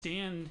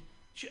stand.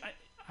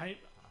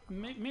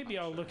 Maybe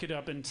I'll look it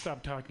up and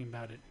stop talking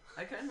about it.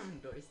 I kind of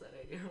endorse that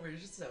idea. We're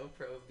just so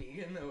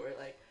pro-vegan that we're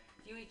like,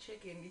 if you eat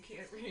chicken, you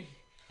can't really...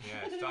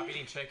 Yeah, stop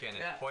eating chicken.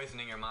 It's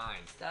poisoning your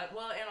mind.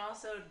 Well, and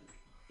also,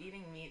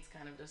 eating meat's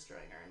kind of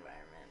destroying our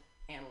environment.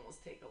 Animals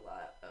take a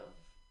lot of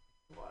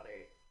water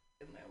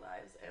in their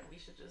lives, and we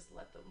should just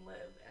let them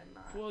live and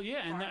not. Well,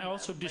 yeah, and they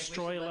also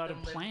destroy a lot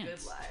of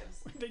plants. Good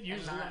lives that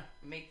and not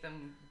make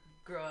them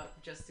grow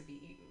up just to be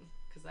eaten,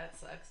 because that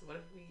sucks. What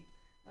if we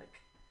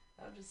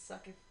that would just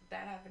suck if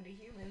that happened to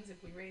humans.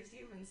 If we raised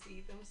humans to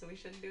eat them, so we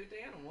shouldn't do it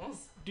to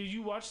animals. Did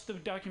you watch the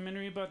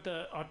documentary about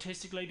the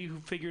autistic lady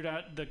who figured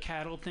out the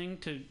cattle thing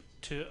to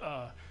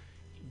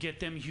get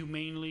them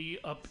humanely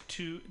up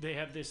to? They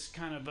have this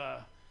kind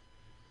of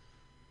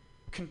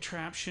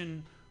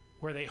contraption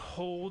where they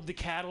hold the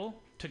cattle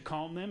to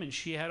calm them, and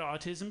she had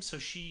autism, so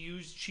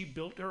she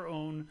built her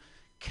own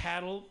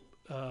cattle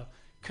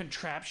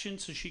contraption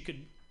so she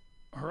could,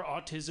 her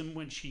autism,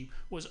 when she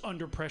was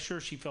under pressure,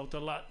 she felt a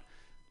lot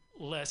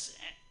less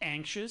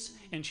anxious,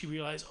 and she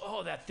realized,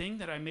 oh, that thing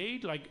that I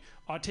made, like,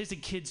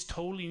 autistic kids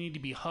totally need to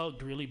be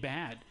hugged really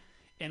bad,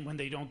 and when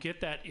they don't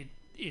get that,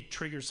 it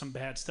triggers some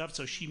bad stuff.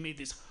 So she made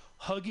this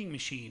hugging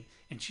machine,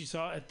 and she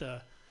saw at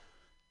the,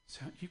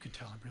 so you can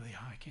tell I'm really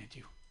high, can't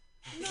you?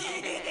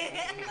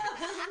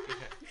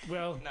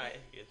 Well, no,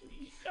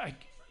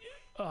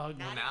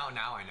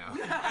 now I know.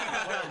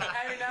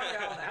 I mean, now we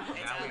all know.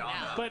 Now we all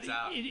know. But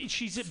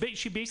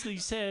she basically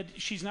said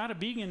she's not a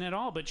vegan at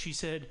all, but she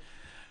said,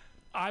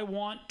 I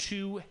want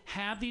to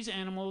have these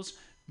animals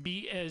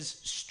be as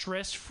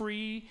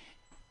stress-free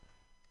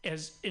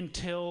as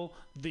until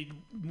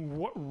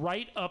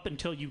right up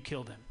until you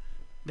kill them.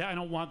 I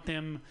don't want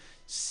them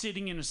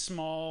sitting in a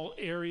small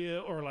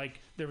area, or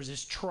like there was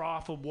this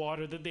trough of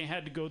water that they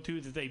had to go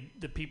through that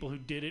the people who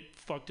did it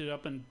fucked it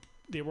up and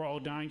they were all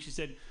dying. She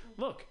said,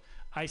 look,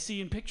 I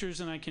see in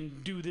pictures and I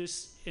can do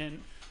this, and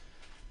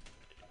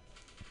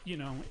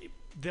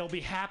they'll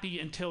be happy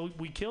until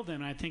we kill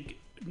them. And I think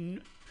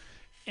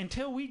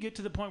until we get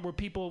to the point where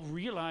people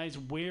realize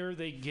where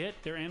they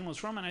get their animals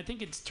from, and I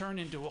think it's turned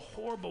into a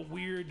horrible,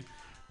 weird,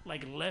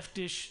 like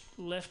leftist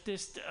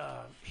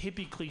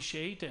hippie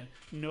cliche to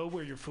know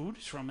where your food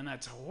is from, and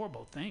that's a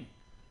horrible thing.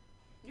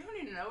 You don't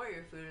need to know where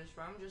your food is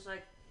from. Just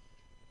like,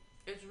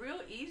 it's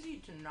real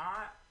easy to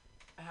not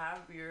have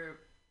your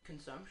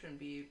consumption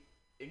be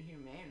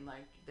inhumane.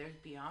 Like, there's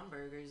Beyond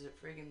Burgers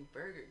at friggin'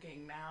 Burger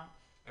King now.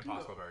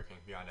 Impossible Burger King,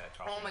 Beyond that.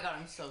 Oh my god,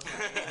 I'm so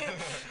sorry.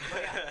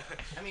 But yeah,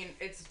 I mean,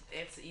 it's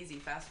easy.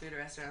 Fast food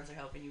restaurants are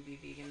helping you be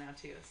vegan now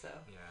too, so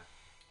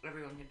yeah,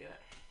 everyone can do it.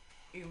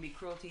 You can be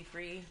cruelty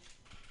free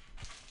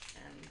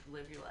and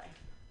live your life.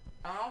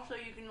 And also,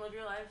 you can live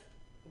your life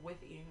with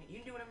eating meat. You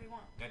can do whatever you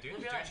want. Yeah, do what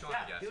you want,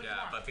 I guess.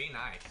 Yeah, but be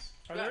nice.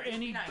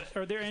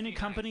 Are there any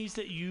companies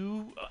that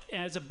you,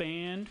 as a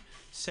band,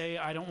 say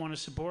I don't want to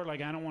support?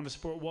 Like, I don't want to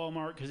support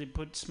Walmart because they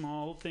put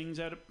small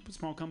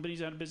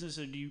companies out of business.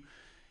 Or do you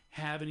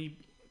have any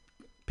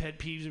pet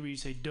peeves where you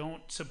say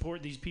don't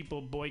support these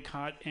people,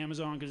 boycott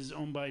Amazon because it's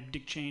owned by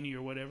Dick Cheney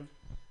or whatever?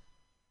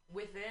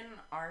 Within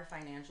our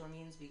financial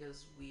means,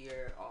 because we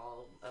are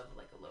all of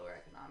like a lower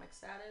economic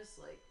status,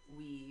 like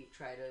we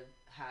try to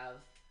have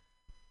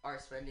our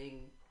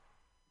spending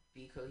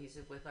be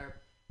cohesive with our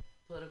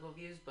political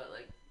views, but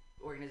like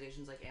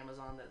organizations like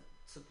Amazon that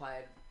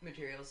supplied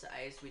materials to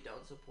ICE, we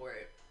don't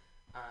support.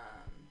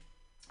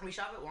 We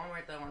shop at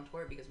Walmart though on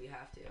tour because we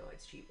have to.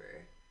 It's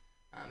cheaper,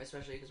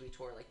 especially because we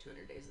tour like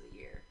 200 days of the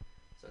year,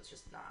 so it's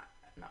just not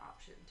an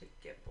option to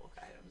get bulk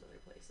items other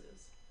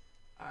places.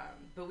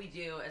 But we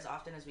do, as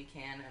often as we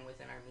can and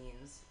within our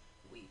means,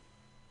 we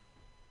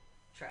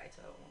try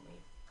to only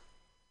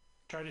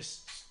try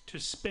to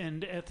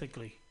spend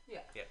ethically.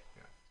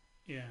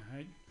 Yeah.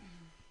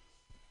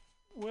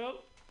 Well,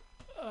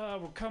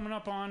 we're coming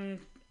up on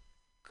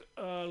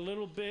a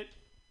little bit.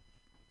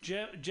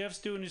 Jeff's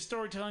doing his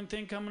storytelling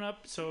thing coming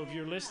up, so if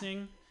you're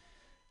listening,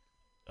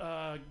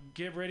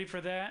 get ready for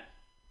that.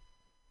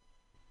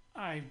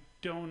 I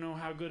don't know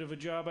how good of a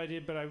job I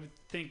did, but I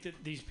think that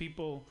these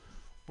people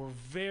were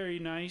very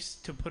nice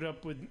to put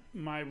up with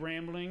my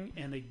rambling,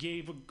 and they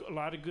gave a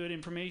lot of good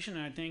information.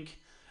 And I think,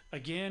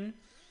 again,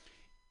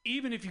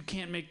 even if you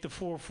can't make the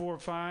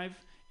 445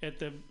 at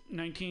the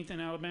 19th in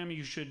Alabama,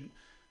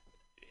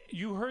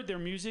 you heard their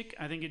music.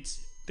 I think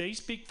they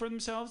speak for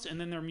themselves, and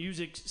then their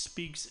music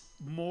speaks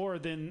more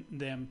than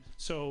them.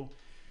 So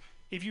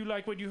if you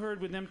like what you heard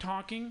with them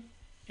talking,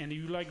 and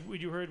you like what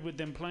you heard with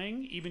them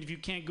playing, even if you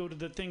can't go to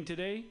the thing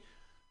today,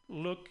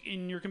 look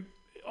in your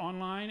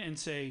online and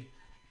say,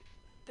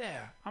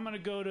 there, I'm going to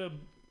go to,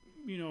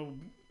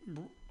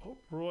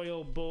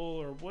 Royal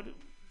Bull or what?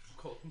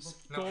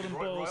 Golden Bull.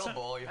 Royal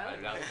Bull, you had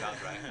it. That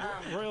was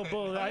right. Royal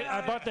Bull.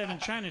 I bought that in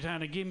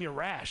Chinatown. It gave me a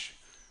rash.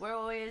 We're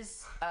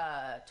always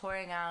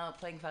touring out,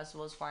 playing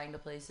festivals, flying to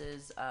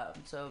places.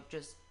 So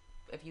just,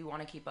 if you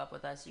want to keep up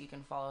with us, you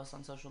can follow us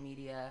on social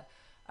media,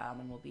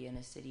 and we'll be in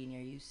a city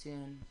near you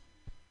soon.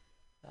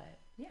 But,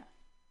 yeah.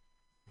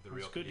 The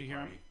Real It's good to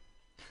hear.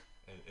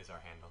 Is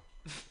our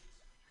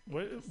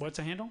handle. What's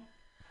a handle?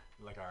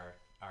 like our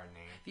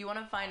name. If you want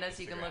to find us,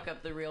 you can Instagram. look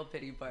up The Real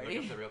Pity Party.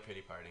 Look up The Real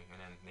Pity Party, and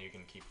then you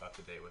can keep up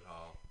to date with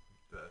all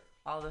the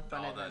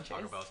fun all adventures. the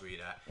Taco Bells we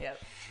eat at.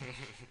 Yep.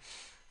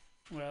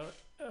 Well,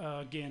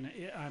 again,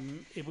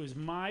 it was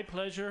my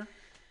pleasure.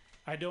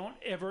 I don't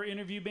ever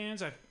interview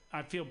bands.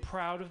 I feel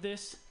proud of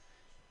this,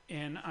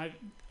 and I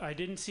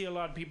didn't see a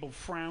lot of people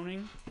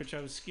frowning, which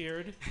I was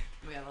scared.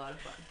 We had a lot of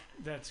fun.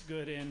 That's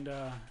good, and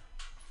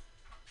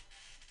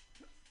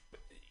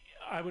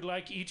I would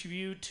like each of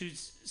you to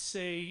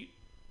say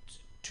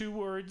 2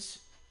 words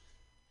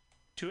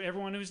to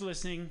everyone who's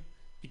listening,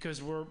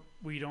 because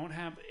we don't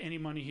have any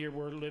money here.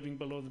 We're living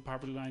below the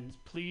poverty line.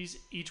 Please,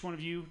 each one of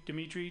you,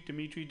 Dimitri,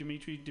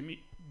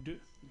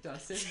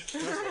 Dustin.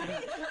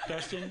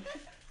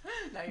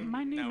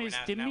 My name is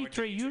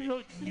Dimitri.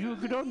 You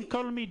don't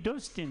call me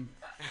Dustin.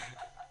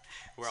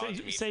 We're all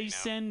Dimitri say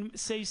now.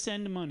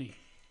 send money.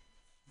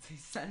 Say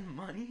send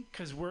money?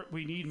 Because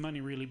we need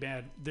money really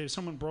bad.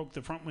 Someone broke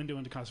the front window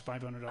and it cost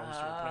 $500 to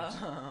replace.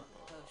 Oh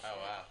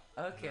wow.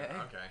 Okay.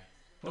 Okay.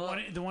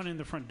 The one in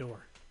the front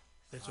door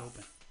that's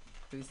open.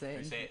 Who's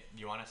saying? Do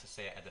you want us to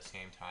say it at the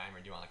same time, or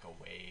do you want like a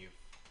wave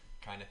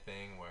kind of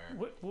thing where?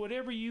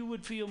 Whatever you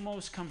would feel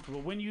most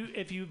comfortable.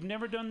 If you've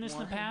never done this in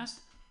the past.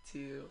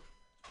 2,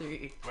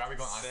 3. Where are we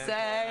going?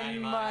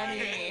 Send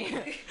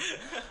money.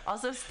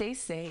 Also, stay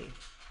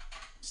safe.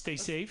 Stay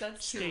safe.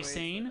 That's stay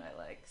sane. that I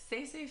like.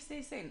 Stay safe.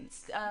 Stay sane.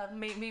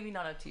 Maybe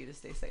not up to you to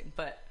stay sane,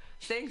 but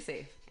staying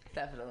safe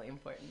definitely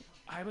important.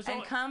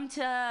 Come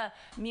to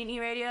Mutiny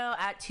Radio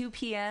at 2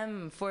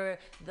 p.m. for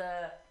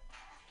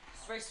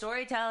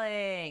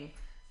storytelling.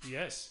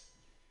 Yes.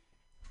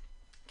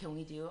 Can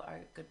we do our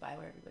goodbye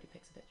where everybody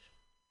picks a bitch?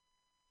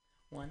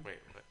 1, Wait,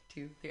 what?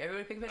 2, 3.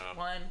 Everybody pick a bitch.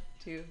 1,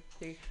 2,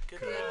 3.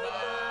 Goodbye.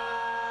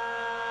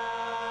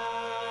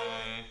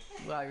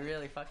 Wow, you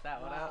really fucked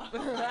that one up.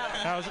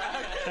 That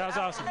was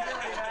awesome. Damn.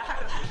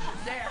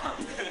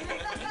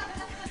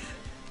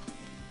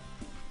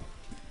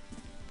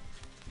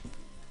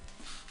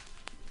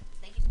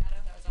 Thank you,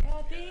 Shadow. That was awesome.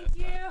 Yeah, thank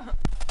you.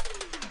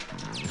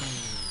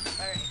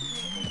 All right.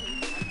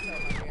 I'm so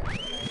hungry.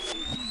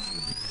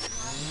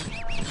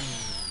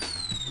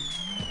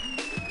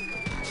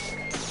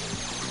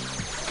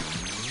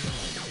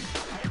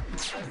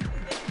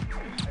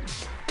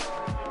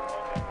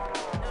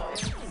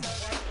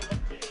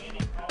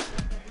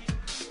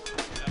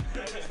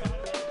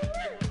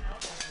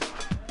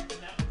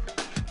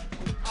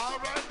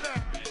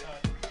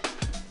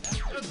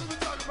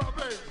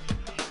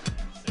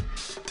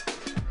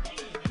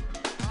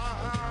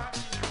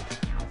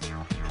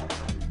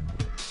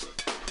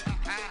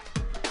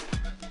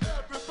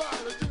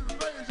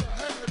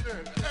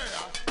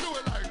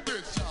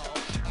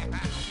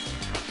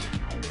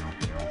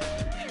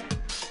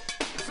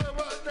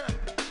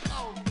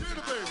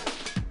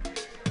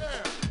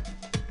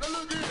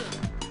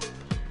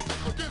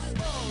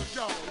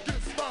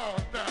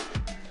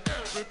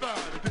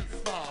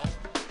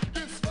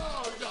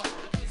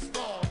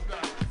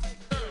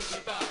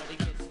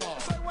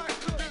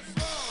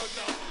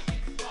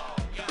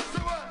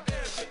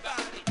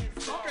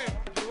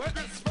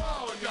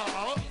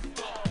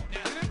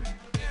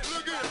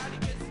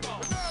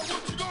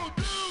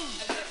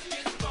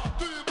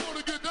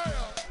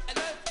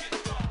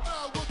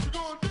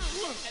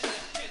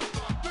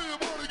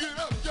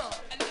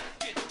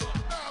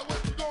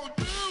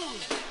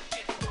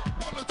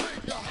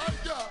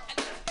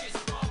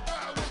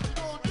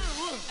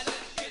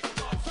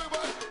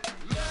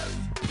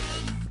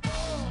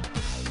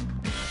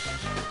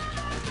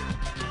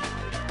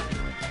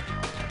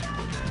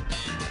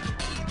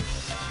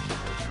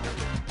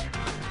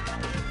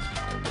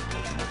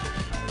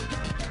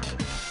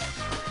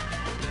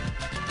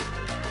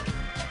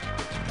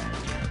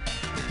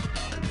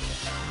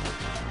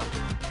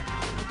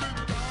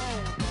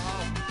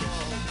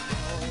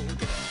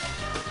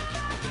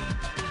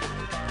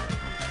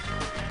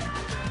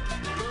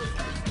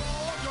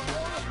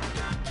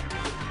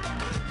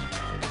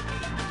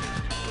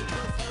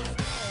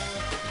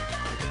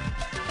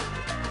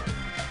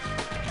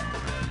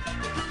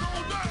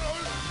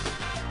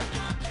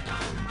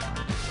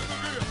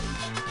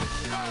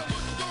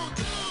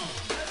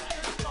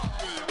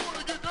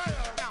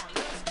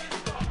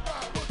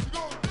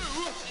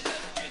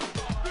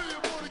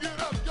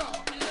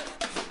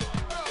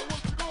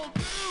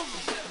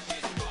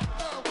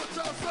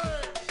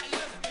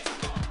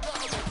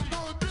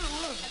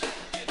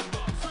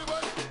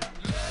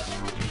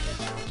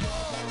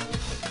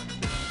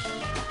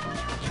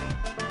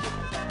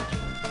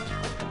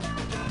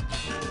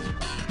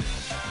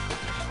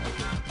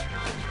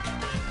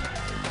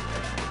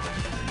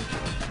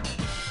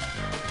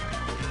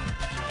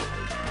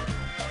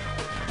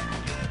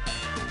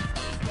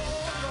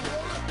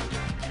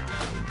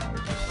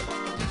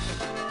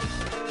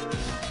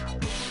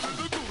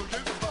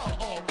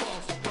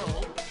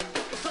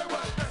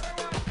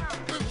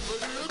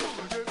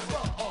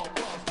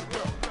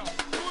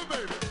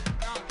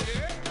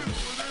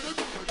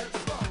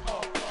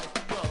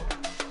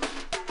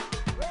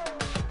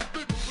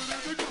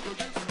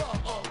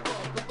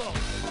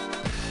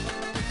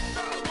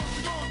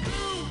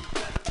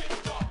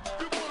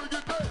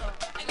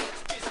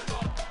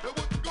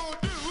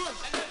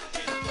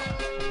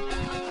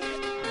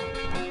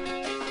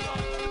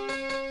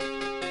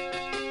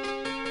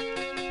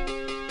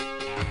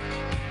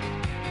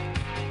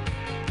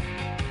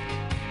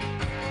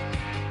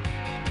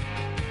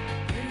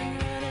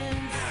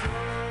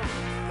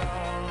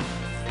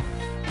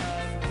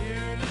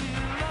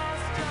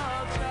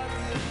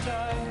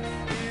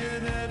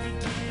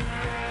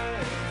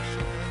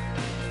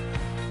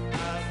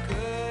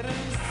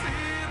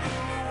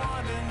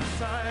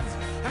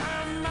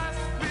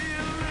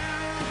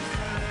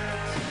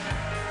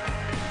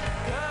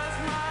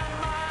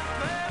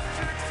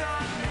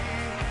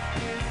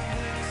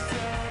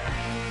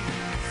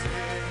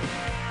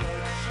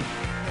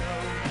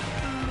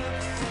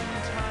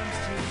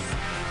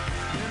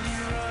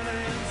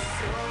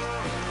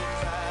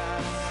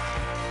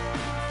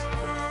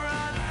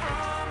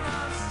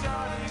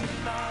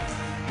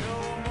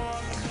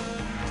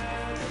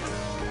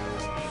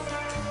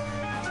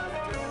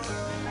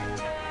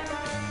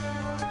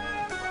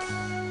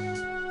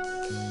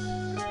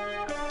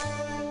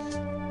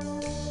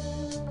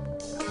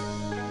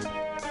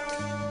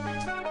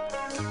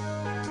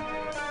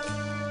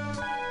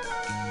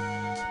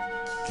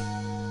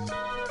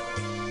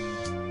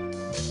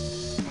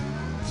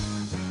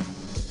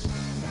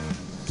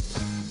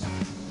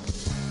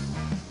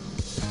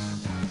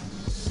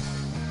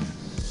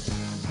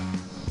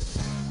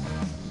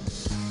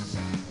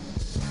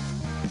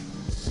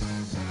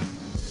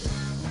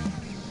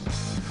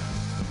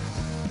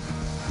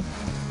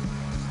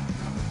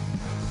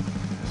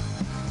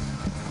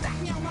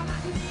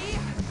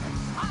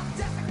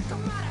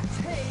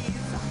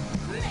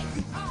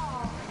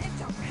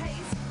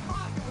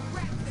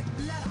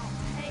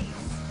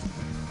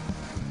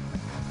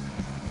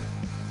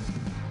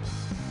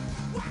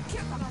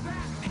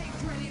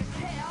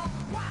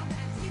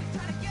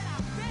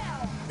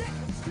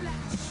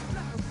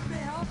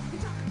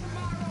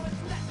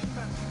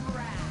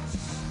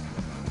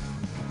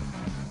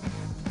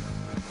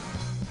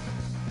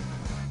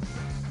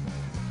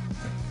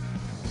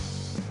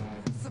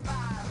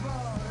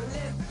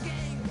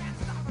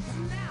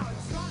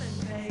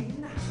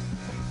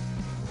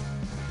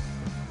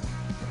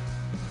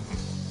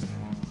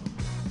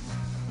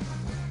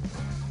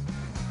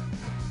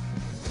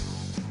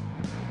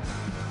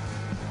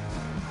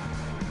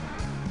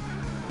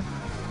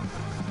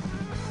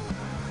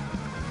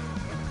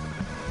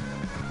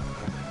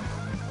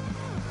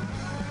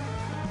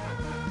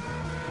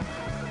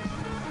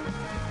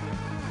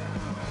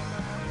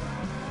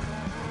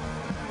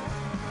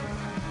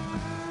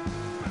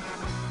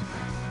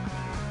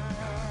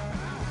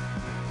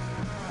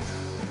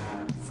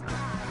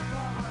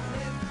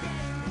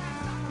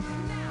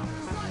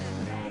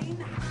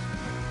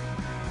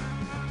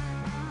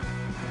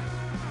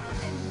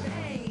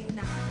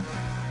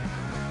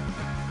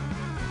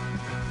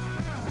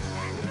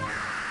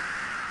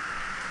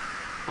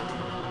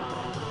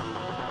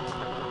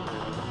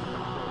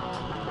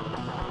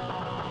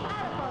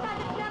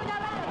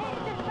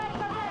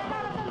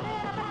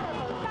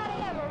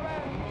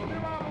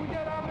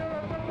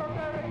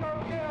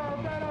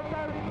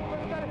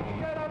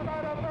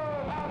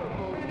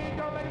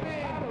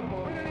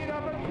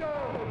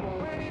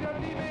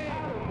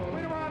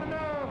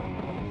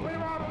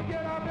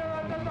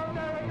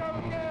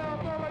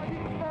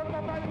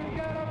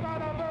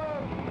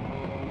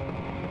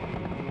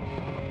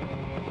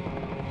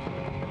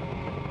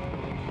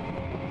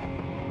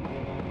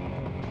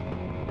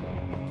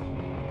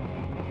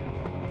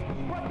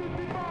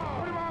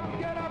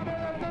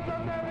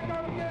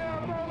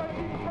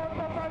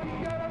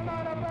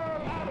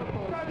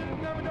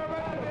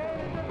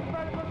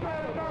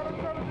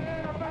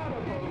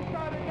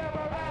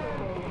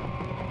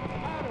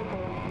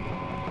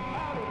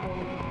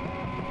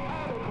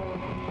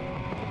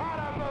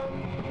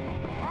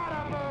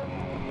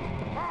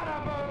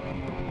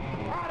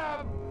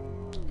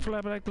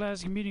 Flat Black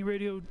Plastic,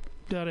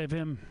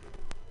 MutinyRadio.fm.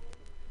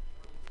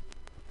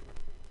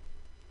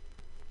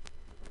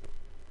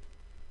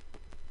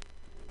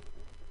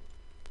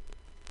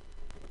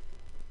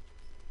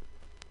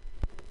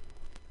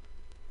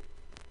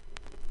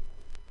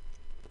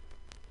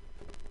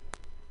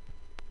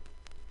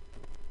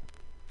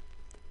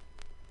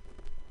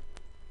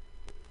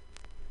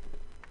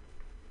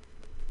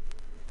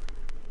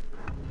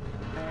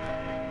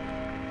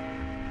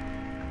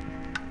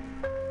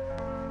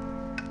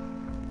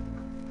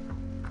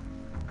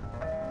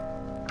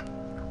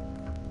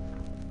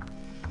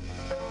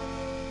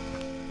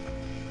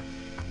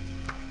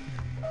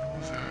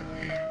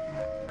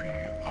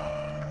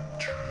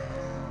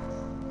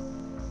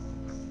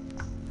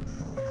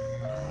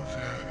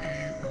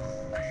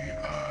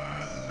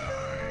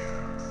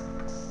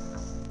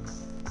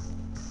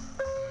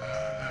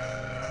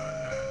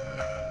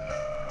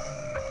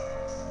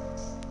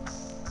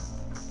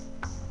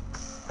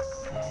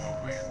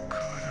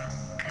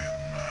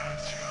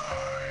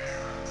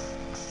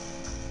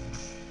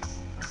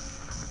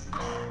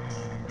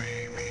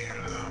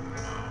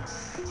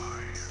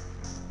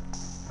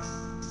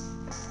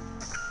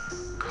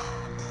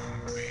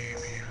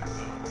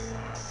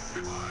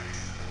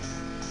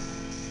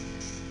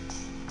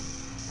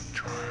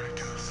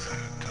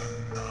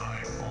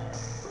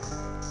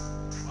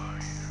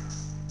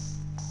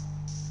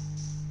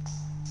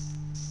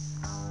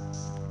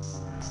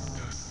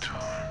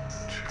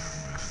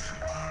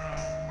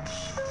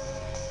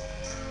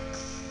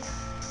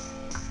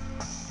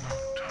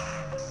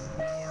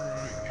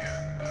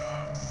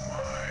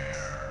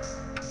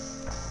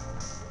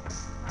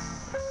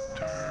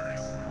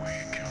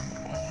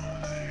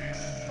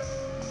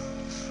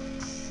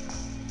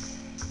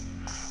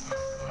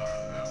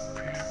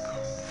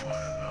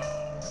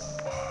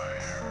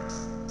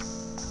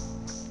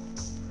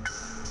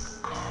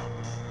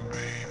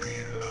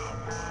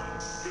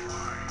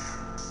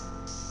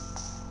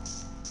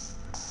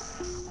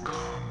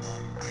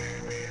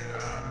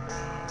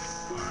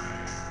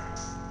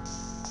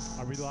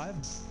 Are we live?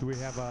 Do we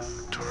have a...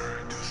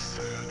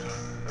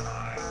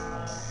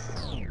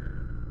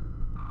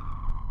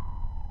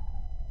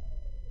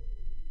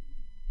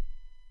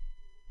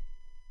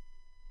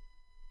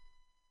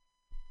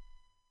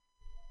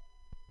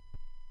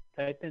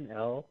 Type in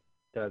L-W-A-F-L-M-O-Y-T.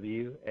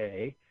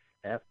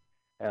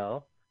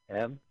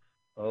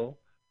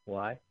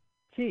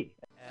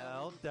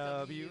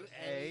 L-W-A-F-L-M-O-Y-T.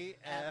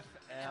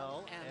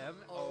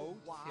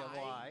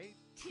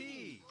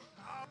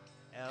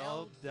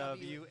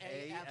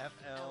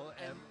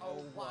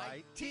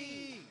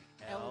 L-W-A-F-L-M-O-Y-T.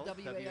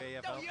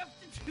 L-W-A-F-L. No, you have to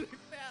do it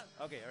fast.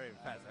 Okay, all right,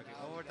 fast. Okay,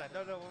 one more time. No,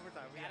 one more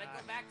time. Gotta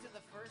go back to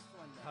the first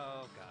one. Then.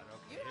 Oh, God,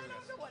 okay. You don't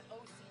know what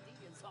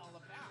OCD is all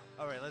about.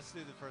 All right, let's do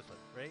the first one.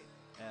 Right?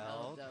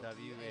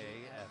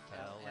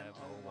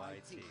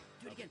 L-W-A-F-L-M-O-Y-T.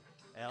 Do it again.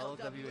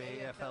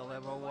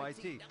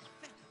 L-W-A-F-L-M-O-Y-T.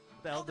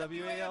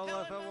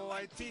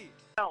 L-W-A-F-L-M-O-Y-T.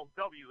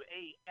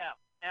 L-W-A-F-L-M-O-Y-T.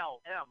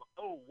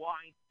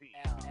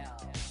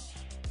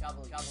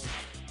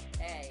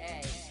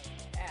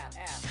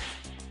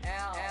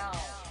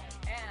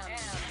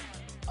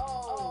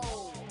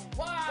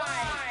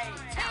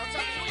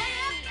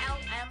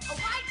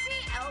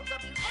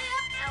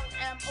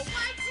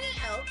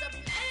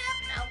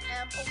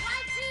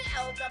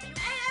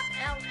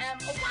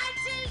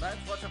 Let's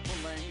watch a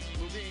full-length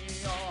movie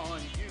on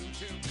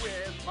YouTube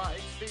with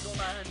Mike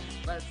Spiegelman.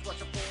 Let's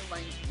watch a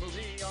full-length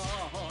movie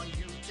on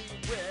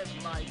YouTube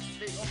with Mike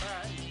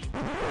Spiegelman.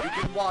 You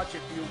can watch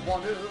if you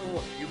want to.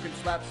 You can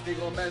slap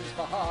Spiegelman's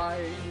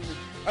behind.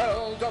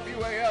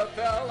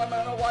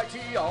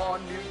 LWAFLMNOYT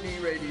on Mutiny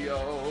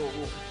Radio.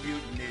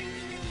 Mutiny.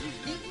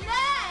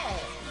 Mutiny!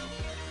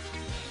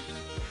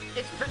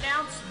 It's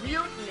pronounced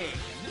mutiny.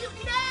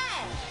 Mutiny!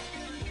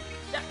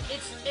 No,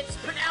 it's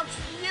pronounced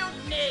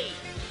mutiny.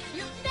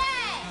 Mutiny!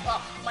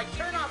 Oh, my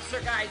turn-offs are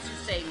guys who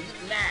say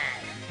mutiny.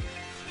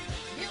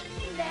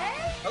 Mutiny?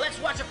 Well, let's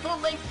watch a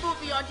full-length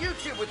movie on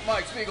YouTube with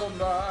Mike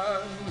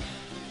Spiegelman.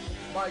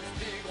 Mike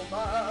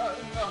Spiegelman.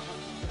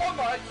 Oh,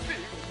 Mike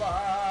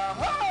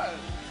Spiegelman.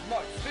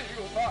 Mike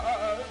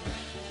Spiegelman.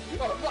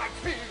 Oh, Mike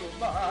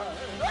Spiegelman.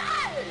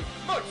 Hey!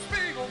 Mike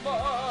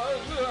Spiegelman.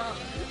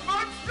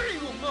 Mike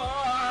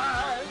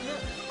Spiegelman.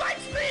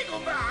 Mike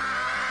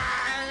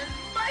Spiegelman.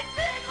 Mike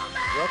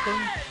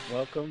Spiegelman.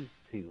 Welcome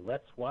to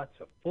Let's Watch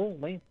a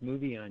Full-Length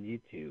Movie on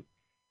YouTube,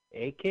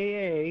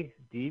 a.k.a.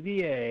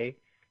 DVA,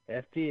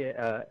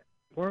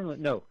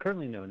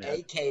 currently known as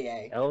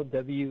AKA.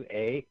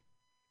 LWA,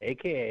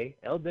 a.k.a.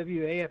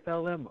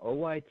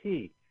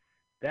 LWAFLMOYT.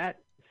 That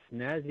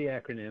snazzy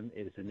acronym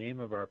is the name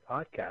of our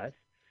podcast.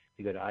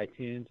 You go to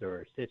iTunes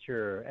or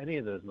Stitcher or any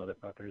of those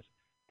motherfuckers,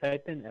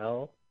 type in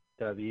LWAFLMOYT.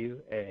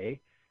 L-W-A-F-L-M-O-Y-T.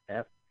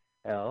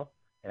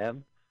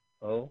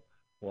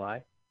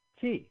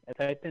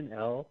 Type in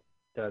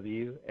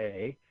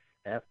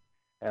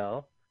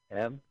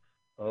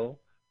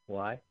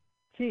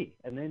L-W-A-F-L-M-O-Y-T.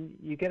 And then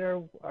you get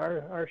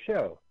our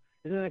show.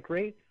 Isn't that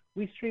great?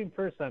 We stream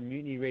first on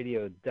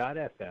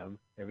MutinyRadio.fm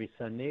every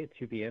Sunday at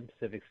 2 p.m.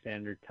 Pacific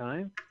Standard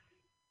Time.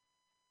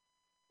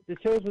 The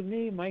show's with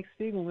me, Mike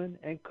Spiegelman,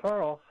 and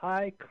Carl.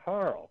 Hi,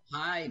 Carl.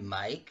 Hi,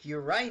 Mike.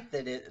 You're right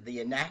that the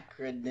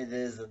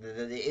anachronism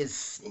is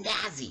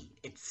snazzy.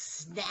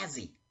 It's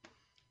snazzy.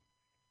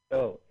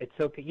 Oh, it's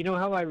okay. You know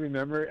how I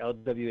remember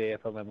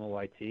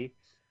LWAFLMOYT?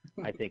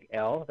 I think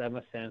L, that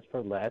must stand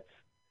for let's.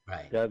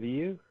 Right.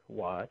 W,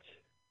 watch,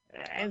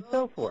 and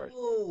so forth.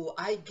 Oh,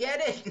 I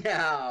get it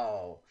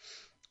now.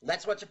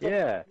 Let's watch a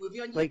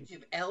movie on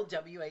YouTube.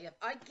 LWAF.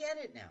 I get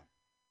it now.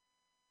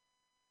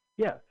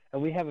 Yeah,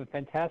 and we have a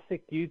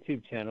fantastic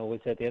YouTube channel,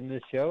 which at the end of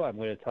the show I'm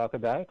going to talk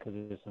about because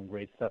there's some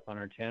great stuff on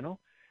our channel.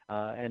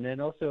 And then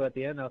also at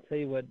the end, I'll tell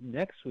you what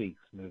next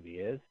week's movie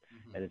is.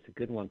 And it's a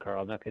good one,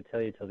 Carl. I'm not going to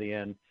tell you till the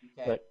end.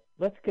 Okay. But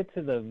let's get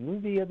to the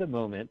movie of the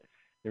moment,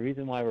 the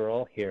reason why we're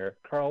all here.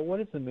 Carl, what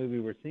is the movie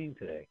we're seeing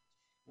today?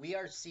 We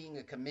are seeing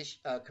a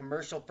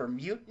commercial for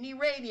Mutiny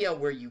Radio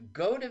where you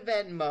go to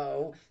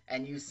Venmo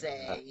and you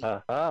say...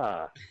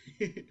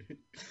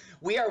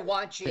 We are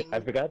watching... I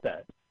forgot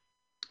that.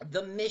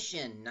 The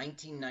Mission,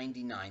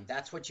 1999.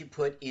 That's what you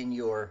put in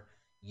your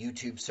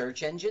YouTube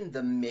search engine,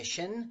 The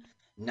Mission,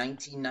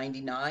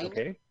 1999.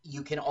 Okay.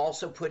 You can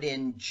also put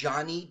in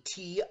Johnny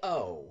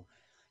T.O.,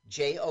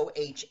 Johnnnieto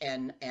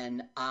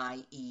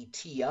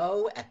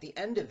at the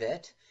end of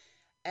it.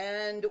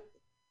 And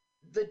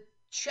the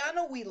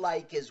channel we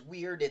like is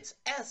weird. It's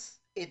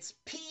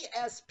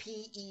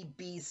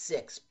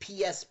PSPEB6.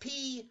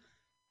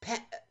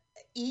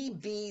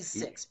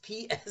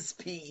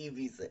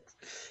 PSPEB6.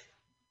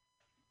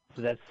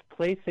 So that's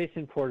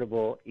PlayStation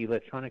Portable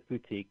Electronic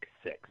Boutique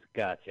 6.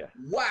 Gotcha.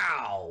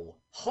 Wow!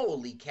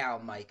 Holy cow,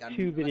 Mike.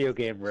 Two video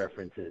game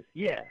references.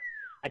 Yeah.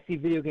 I see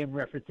video game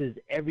references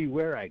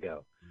everywhere I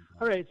go.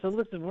 All right, so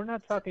listen, we're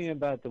not talking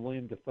about the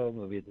William Dafoe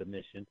movie, The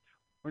Mission.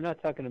 We're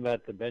not talking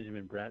about the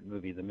Benjamin Bratt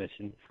movie, The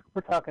Mission.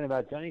 We're talking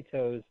about Johnny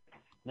Toe's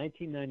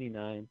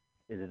 1999.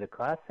 Is it a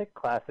classic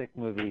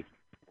movie,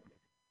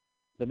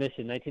 The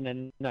Mission,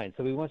 1999.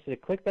 So we want you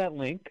to click that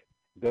link,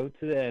 go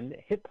to the end,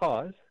 hit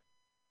pause.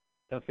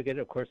 Don't forget,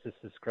 of course, to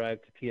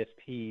subscribe to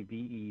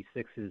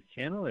PSPBE6's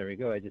channel. There we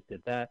go. I just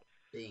did that.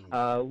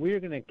 We're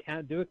going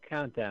to do a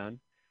countdown.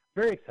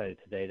 Very excited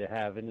today to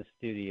have in the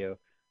studio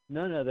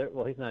none other.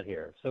 Well, he's not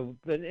here. So,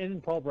 but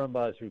in Paul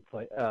Brumbaugh's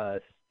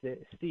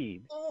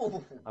Steve,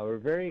 we're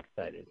very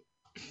excited.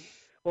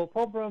 Well,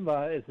 Paul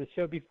Brumbaugh is the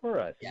show before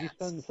us. Yes. If you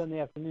spend Sunday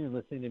afternoon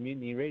listening to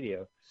Mutiny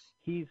Radio,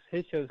 his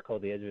show is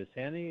called The Edge of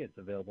Sanity. It's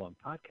available on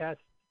podcast.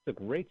 It's a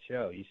great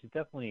show. You should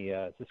definitely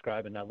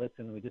subscribe and not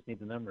listen. We just need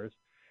the numbers.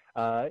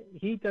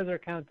 He does our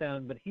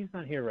countdown, but he's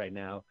not here right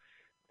now.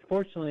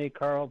 Fortunately,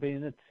 Carl,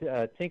 being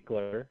a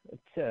tinkler,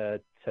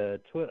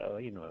 Twitter,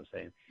 you know what I'm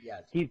saying?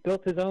 Yes. He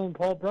built his own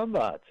Paul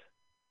Brumbaugh.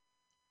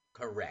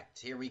 Correct.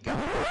 Here we go.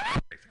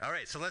 All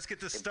right, so let's get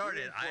this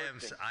started. I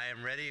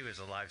am ready. It was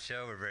a live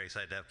show. We're very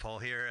excited to have Paul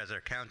here as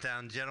our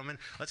countdown gentleman.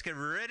 Let's get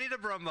ready to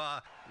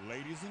Brumbaugh.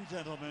 Ladies and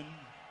gentlemen,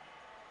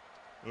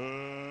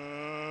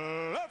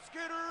 let's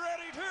get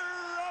ready to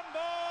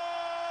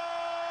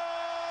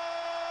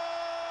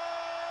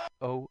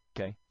rumble!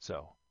 Okay,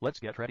 so let's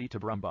get ready to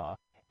Brumbaugh.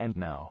 And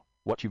now,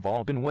 what you've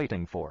all been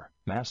waiting for,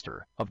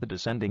 master of the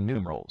descending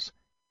numerals,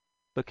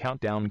 the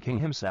countdown king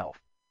himself.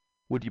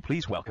 Would you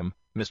please welcome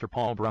Mr.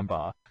 Paul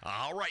Brumbaugh?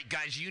 All right,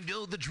 guys, you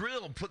know the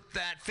drill. Put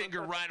that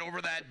finger right over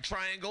that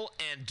triangle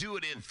and do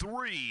it in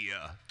 3,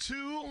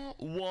 2,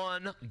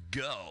 1,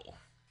 go.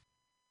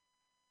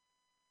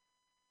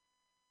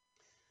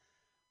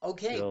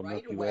 Okay,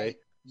 right away.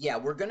 Yeah,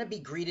 we're going to be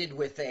greeted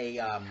with a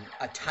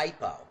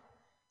typo.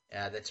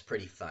 That's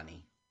pretty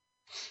funny.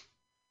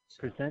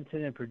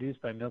 Presented and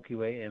produced by Milky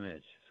Way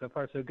Image. So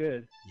far, so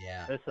good.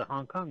 Yeah. That's a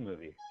Hong Kong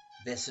movie.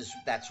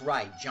 That's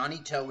right. Johnny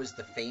To is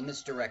the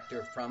famous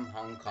director from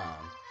Hong Kong.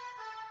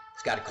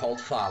 He's got a cult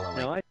following.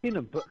 No, I've seen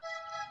him.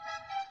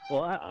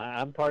 Well,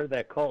 I'm part of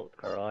that cult,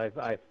 Carl.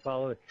 I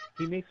follow.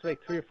 He makes like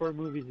 3 or 4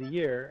 movies a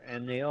year,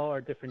 and they all are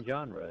different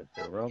genres.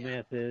 They're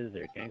romances,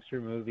 they're gangster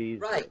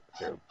movies, right?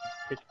 They're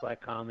pitch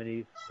black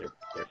comedies,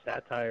 they're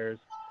satires.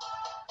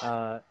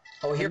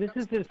 This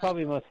is his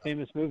probably most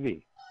famous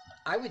movie.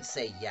 I would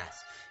say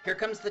yes. Here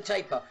comes the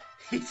typo.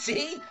 See?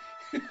 See?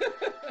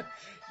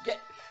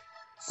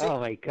 Oh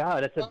my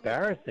God, that's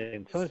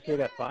embarrassing. Someone should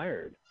have got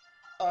fired.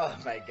 Oh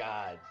my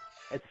God.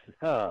 I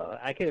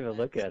can't even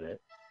look at it.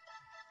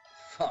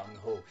 Feng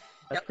Ho.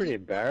 That's pretty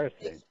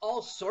embarrassing.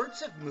 All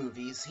sorts of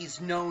movies.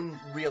 He's known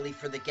really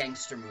for the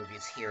gangster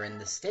movies here in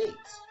the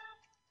States.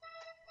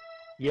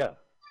 Yeah.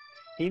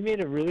 He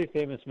made a really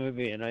famous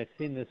movie, and I've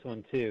seen this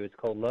one too. It's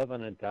called Love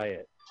on a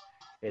Diet.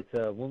 It's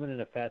a woman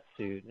in a fat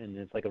suit, and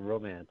it's like a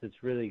romance.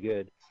 It's really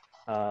good.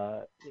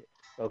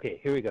 Okay,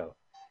 here we go.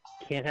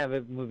 Can't have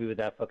a movie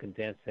without fucking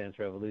Dance Dance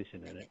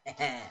Revolution in it.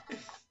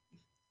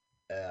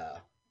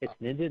 It's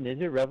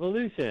Ninja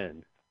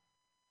Revolution.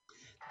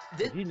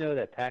 Did you know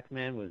that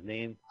Pac-Man was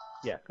named?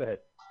 Yeah, go ahead.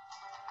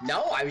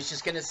 No, I was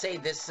just going to say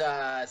this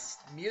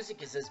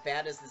music is as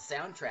bad as the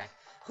soundtrack.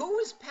 Who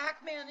was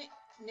Pac-Man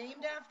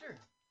named after?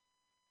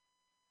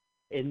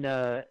 In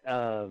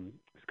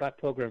Scott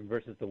Pilgrim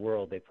versus the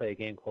World, they play a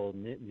game called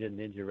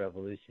Ninja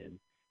Revolution.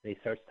 And he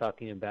starts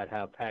talking about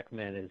how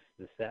Pac-Man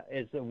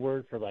is a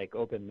word for like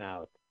open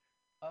mouth,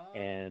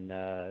 and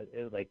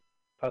like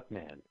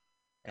Puckman.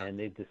 And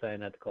they decided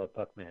not to call it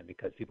Puckman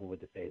because people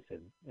would deface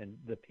it and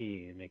the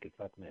P and make it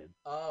Puckman.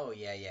 Oh,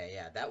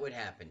 yeah. That would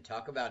happen.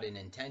 Talk about an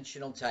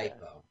intentional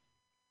typo.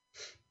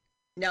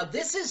 Yeah. Now,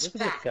 this is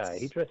Look Fats. at this guy.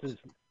 He dresses...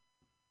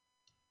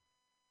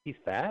 He's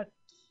fat?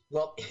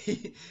 Well,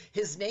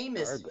 his name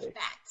is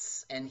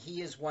Fats, and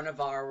he is one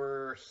of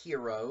our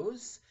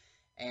heroes,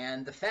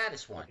 and the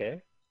fattest one.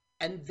 Okay.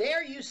 And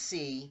there you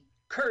see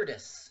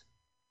Curtis.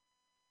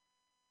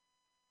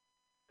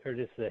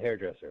 Curtis the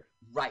hairdresser.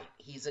 Right.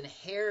 He's a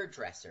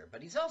hairdresser,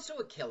 but he's also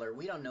a killer.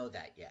 We don't know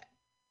that yet.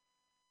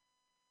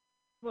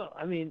 Well,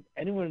 I mean,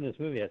 anyone in this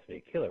movie has to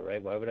be a killer,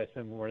 right? Why would I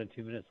spend more than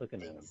 2 minutes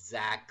looking at him?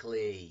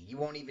 Exactly. You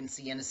won't even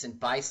see innocent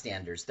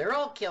bystanders. They're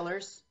all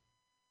killers.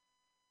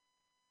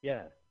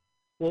 Yeah.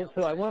 Well,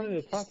 so I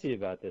wanted to talk to you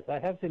about this. I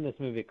have seen this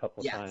movie a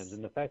couple times,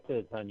 and the fact that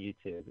it's on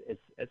YouTube,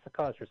 it's a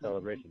cause for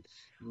celebration.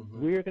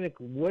 Mm-hmm. We're gonna.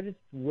 What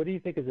do you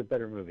think is a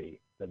better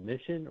movie, The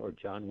Mission or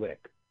John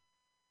Wick?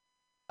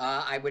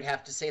 I would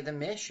have to say The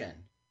Mission.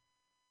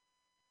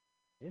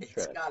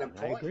 Interesting. It's got a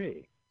point. I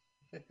agree.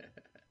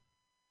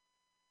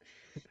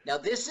 Now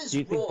this is Do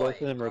you think Roy,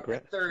 both of them are our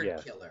great? third Yeah.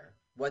 killer.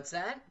 What's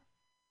that?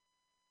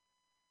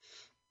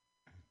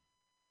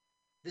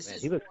 This Man,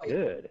 is he looks Roy.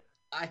 good.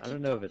 I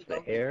don't know if it's the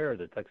hair or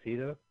the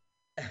tuxedo.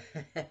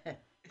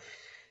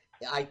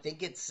 I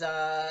think it's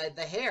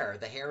the hair.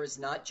 The hair is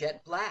not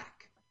jet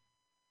black.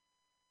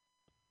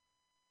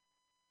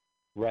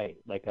 Right,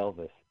 like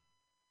Elvis.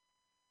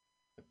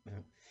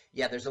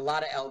 Yeah, there's a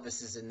lot of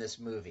Elvises in this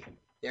movie.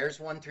 There's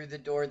one through the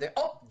door there.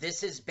 Oh,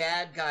 this is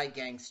bad guy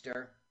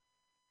gangster.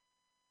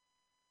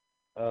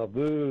 Oh,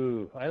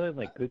 boo. I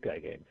like good guy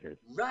gangsters.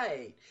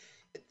 Right.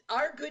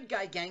 Our good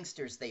guy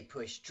gangsters, they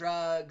push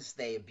drugs,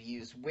 they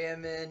abuse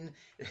women,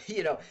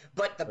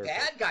 but the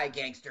bad guy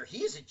gangster,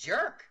 he's a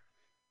jerk.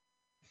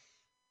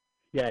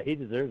 Yeah, he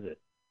deserves it.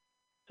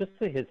 Just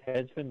say his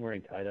head's been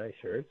wearing tie-dye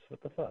shirts.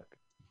 What the fuck?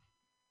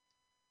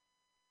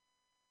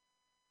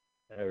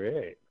 All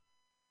right.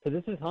 So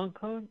this is Hong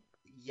Kong?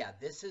 Yeah,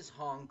 this is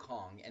Hong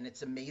Kong, and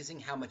it's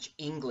amazing how much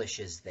English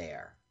is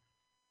there.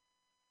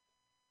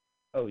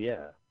 Oh,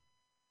 yeah.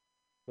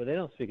 Well, they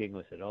don't speak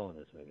English at all in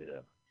this movie,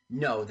 though.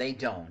 No, they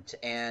don't.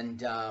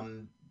 And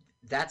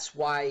that's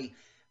why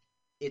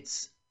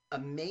it's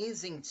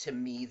amazing to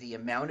me the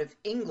amount of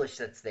English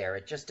that's there.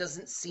 It just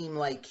doesn't seem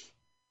like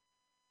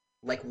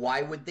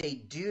why would they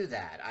do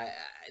that?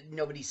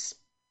 Nobody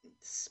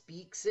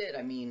speaks it.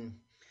 I mean,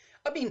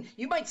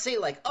 you might say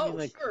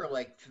sure,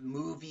 like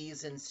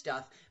movies and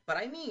stuff. But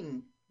I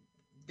mean,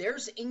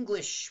 there's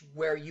English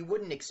where you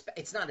wouldn't expect.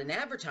 It's not an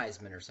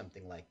advertisement or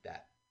something like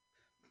that.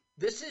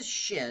 This is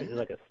Shin. Is it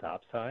like a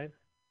stop sign?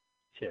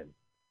 Shin.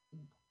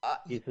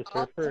 He's a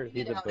surfer.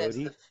 He's a as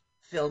boatie. the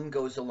film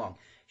goes along.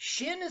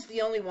 Shin is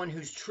the only one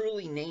who's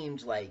truly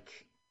named like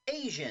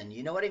Asian.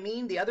 You know what I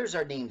mean? The others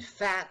are named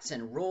Fats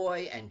and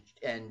Roy and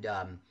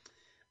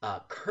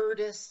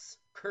Curtis.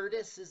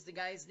 Curtis is the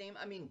guy's name.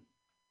 I mean,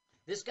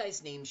 this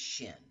guy's name's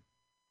Shin.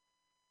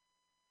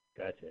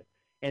 Gotcha.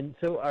 And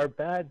so our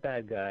bad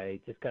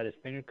guy just got his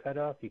finger cut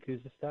off,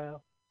 Yakuza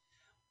style?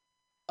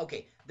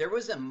 Okay, there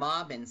was a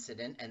mob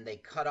incident and they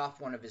cut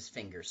off one of his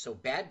fingers. So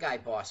bad guy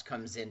boss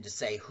comes in to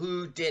say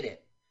who did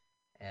it.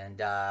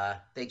 And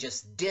they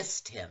just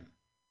dissed him.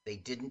 They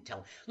didn't tell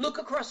him. Look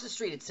across the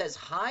street. It says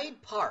Hyde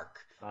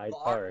Park Hyde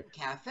Bar Park. and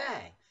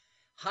Cafe.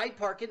 Hyde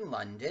Park in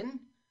London.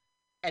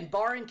 And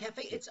bar and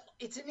cafe.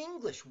 It's in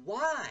English.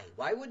 Why?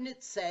 Why wouldn't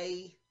it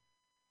say...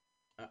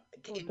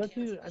 think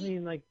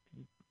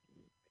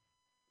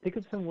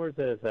of some words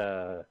as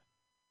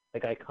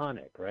like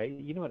iconic, right?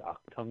 You know what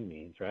octung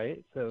means,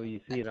 right? So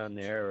you see it on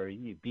there, or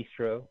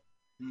bistro.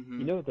 Mm-hmm.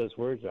 You know what those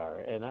words are.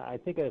 And I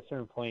think at a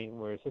certain point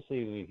where,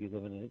 especially if you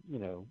live in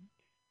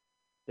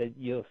that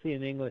you'll see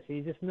in English,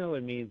 you just know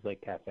it means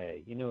like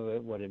cafe. You know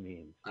what it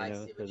means,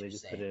 so they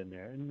just put it in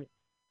there. And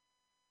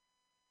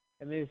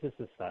maybe it's just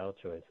a style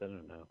choice. I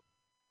don't know.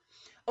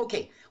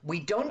 Okay, we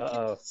don't get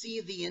to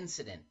see the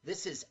incident.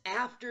 This is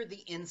after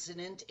the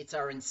incident. It's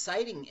our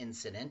inciting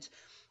incident.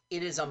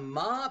 It is a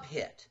mob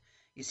hit.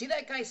 You see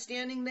that guy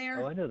standing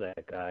there? Oh, I know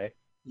that guy.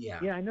 Yeah.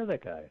 Yeah, I know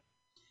that guy.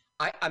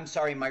 I'm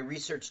sorry, my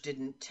research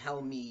didn't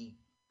tell me.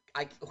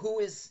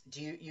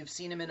 You've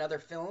seen him in other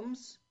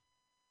films?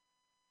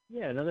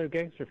 Yeah, in other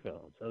gangster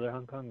films, other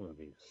Hong Kong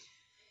movies.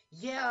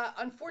 Yeah,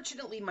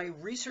 unfortunately, my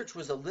research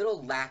was a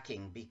little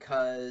lacking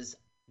because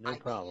No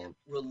problem. can't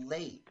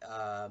relate.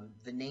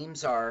 The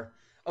names are...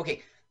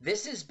 Okay,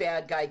 this is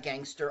Bad Guy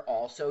Gangster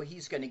also.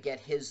 He's going to get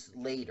his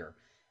later.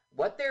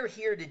 What they're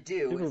here to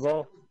do is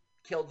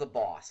kill the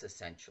boss,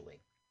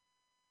 essentially.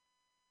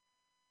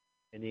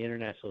 in the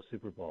International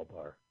Super Bowl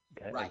bar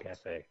Right.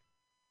 cafe.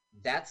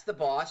 That's the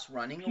boss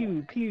running Pew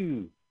away.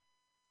 pew.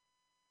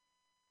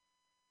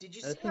 Did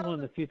you This see is how one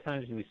of the few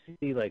times we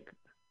see like,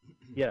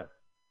 yeah.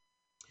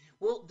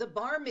 Well, the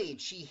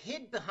barmaid, she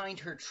hid behind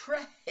her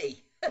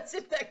tray as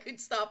if that could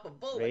stop a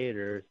bullet.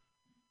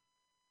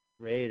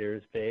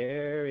 Raiders, Bay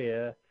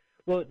Area.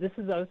 Well,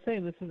 I was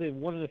saying this is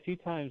one of the few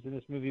times in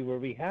this movie where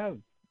we have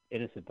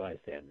innocent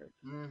bystanders.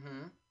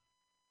 Mm-hmm.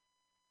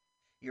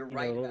 You're You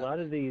right know, a about lot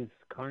of these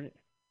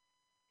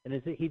and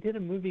he did a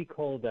movie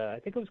called I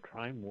think it was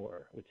Crime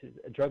War, which is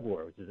a drug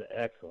war, which is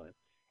excellent.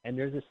 And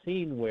there's a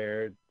scene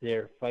where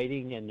they're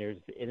fighting and there's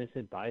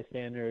innocent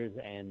bystanders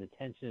and the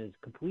tension is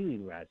completely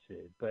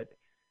ratcheted. But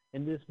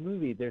in this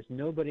movie, there's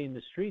nobody in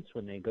the streets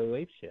when they go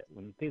apeshit.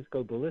 When things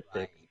go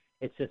ballistic,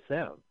 it's just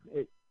them.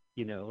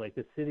 Like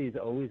the city is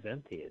always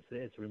empty.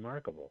 It's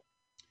remarkable.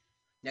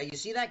 Now, you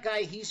see that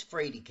guy? He's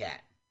Frady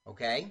Cat,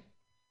 okay?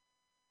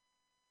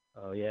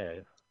 Oh, yeah.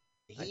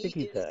 He I think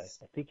he's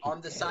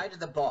on the side of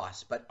the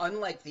boss, but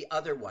unlike the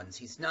other ones,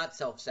 he's not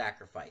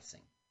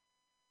self-sacrificing.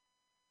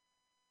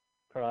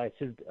 Carl, I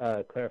should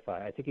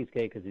clarify. I think he's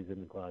gay because he's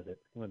in the closet.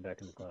 He went back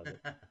in the closet.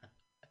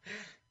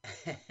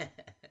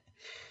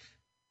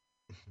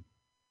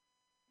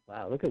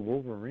 Wow, look at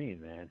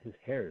Wolverine, man. His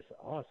hair is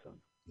awesome.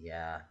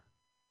 Yeah.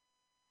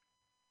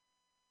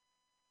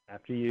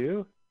 After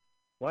you?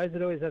 Why is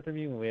it always after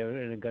me when we have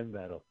it in a gun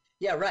battle?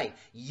 Yeah, right.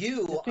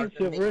 You are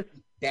the main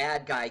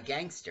bad guy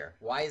gangster.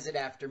 Why is it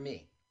after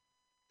me?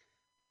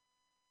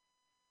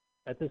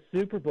 At the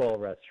Super Bowl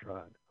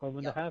restaurant, home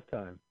in the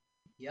halftime.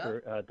 Yeah.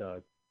 For hot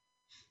dog.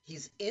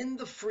 He's in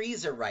the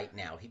freezer right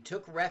now. He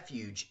took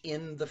refuge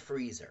in the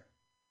freezer.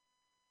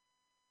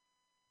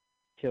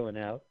 Chilling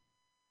out.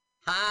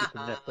 Ha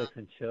ha. Netflix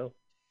and chill.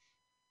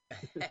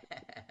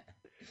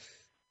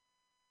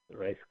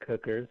 Rice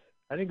cookers.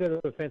 I didn't go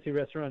to a fancy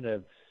restaurant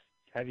to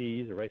have you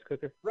use a rice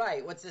cooker.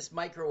 Right. What's this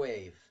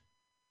microwave?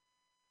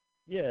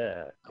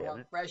 Yeah. I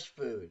want fresh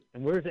food.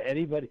 And where's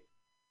anybody?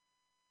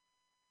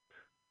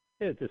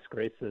 It's a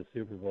disgrace to the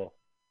Super Bowl.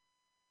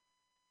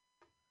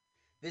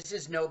 This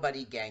is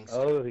nobody gangster.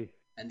 Oh.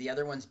 And the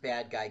other one's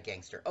bad guy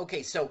gangster.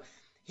 Okay, so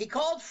he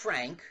called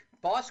Frank.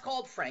 Boss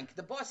called Frank.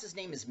 The boss's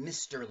name is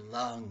Mr.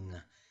 Lung.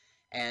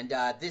 And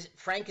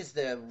Frank is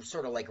the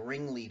sort of like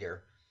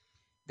ringleader.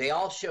 They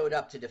all showed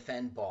up to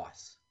defend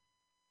Boss.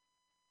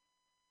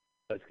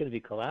 It's going to be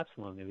collapse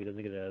Lung if he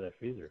doesn't get it out of that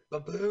freezer.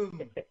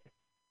 Ba-boom!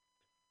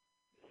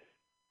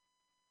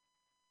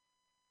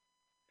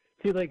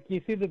 See, like,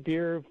 you see the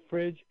beer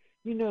fridge?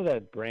 You know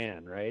that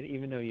brand, right?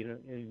 Even though you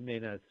may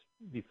not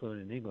be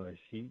fluent in English,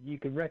 you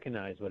can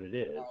recognize what it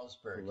is.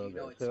 Carlsberg. You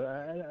know, so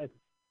I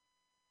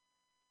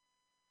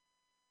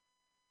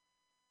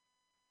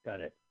got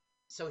it.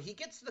 So he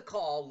gets the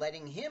call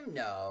letting him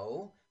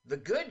know the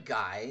good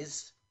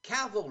guys,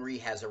 cavalry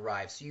has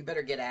arrived, so you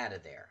better get out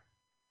of there.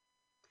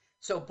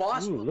 So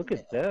Boss... Ooh, look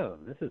at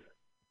them. This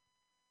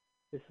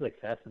is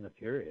like Fast and the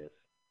Furious.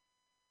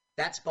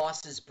 That's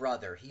Boss's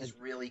brother. He's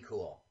really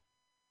cool.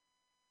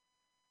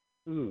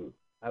 Ooh,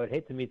 I would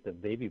hate to meet the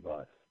baby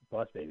boss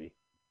baby.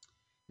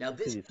 Now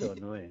this is so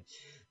annoying.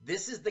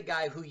 This is the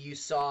guy who you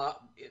saw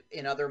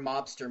in other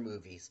mobster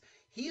movies.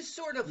 He's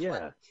sort of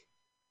like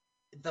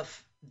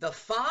the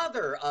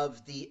father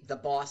of the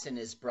boss and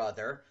his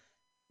brother.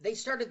 They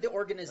started the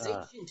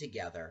organization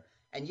together,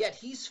 and yet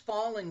he's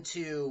fallen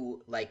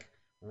to like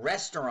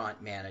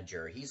restaurant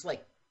manager. He's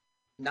like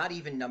not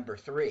even number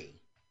 3.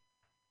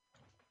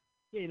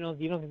 Yeah, you don't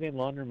think they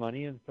launder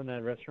money from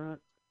that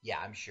restaurant? Yeah,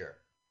 I'm sure.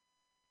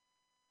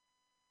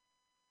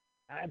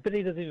 I bet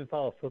he doesn't even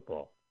follow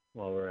football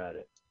while we're at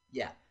it.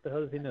 Yeah. What the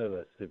hell does he know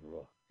about Super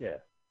Bowl? Yeah.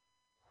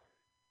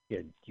 Yeah,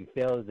 you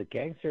fail as a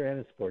gangster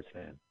and a sports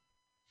fan.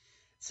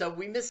 So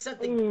we missed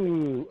something.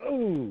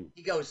 Ooh.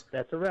 He goes,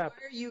 that's a wrap.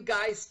 Why are you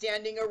guys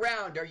standing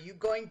around? Are you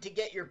going to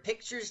get your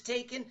pictures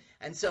taken?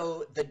 And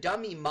so the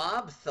dummy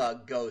mob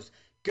thug goes,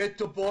 get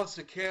the boss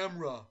a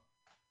camera.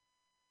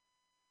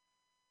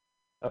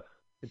 Oh,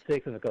 it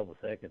takes him a couple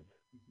seconds.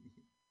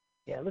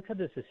 Yeah, look how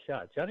this is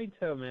shot. Johnny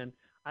Toe, man,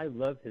 I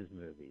love his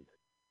movies.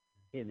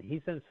 And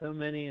he's done so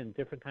many in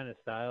different kind of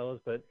styles,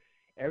 but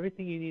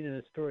everything you need in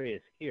a story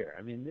is here.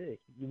 I mean,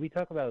 we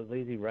talk about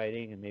lazy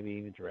writing and maybe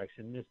even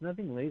direction. There's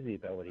nothing lazy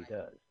about what he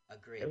does.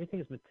 Agreed. Everything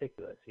is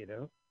meticulous, you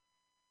know?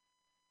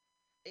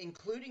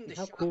 Including the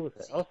how shot cool is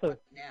that? Also,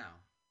 now.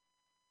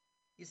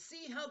 You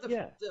see how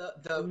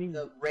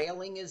the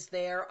railing is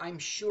there? I'm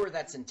sure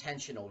that's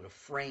intentional to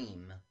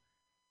frame.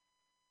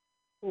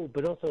 Oh,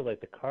 but also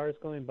like the cars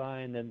going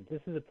by, and then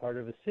this is a part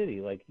of a city.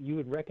 Like you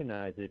would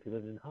recognize it if you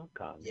lived in Hong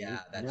Kong. Yeah,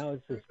 that's now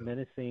it's this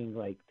menacing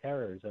like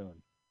terror zone.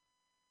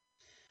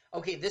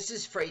 Okay, this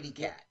is Frady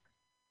Cat.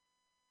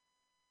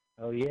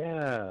 Oh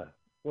yeah,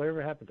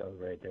 whatever happened to? Oh,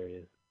 right there he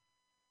is.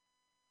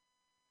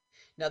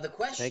 Now the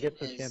question Can I get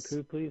some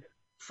shampoo, please?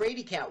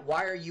 Frady Cat,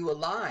 why are you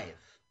alive?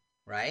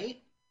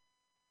 Right?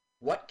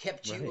 What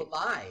kept you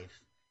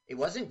alive? It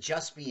wasn't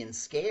just being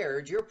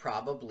scared. You're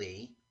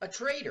probably a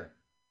traitor.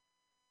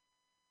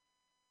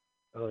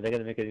 Oh, they're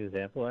going to make an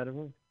example out of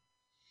him?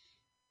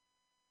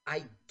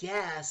 I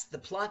guess the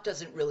plot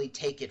doesn't really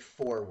take it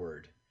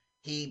forward.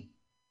 He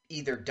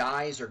either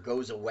dies or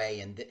goes away,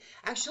 and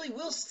actually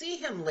we'll see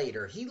him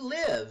later. He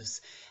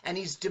lives, and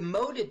he's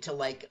demoted to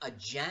like a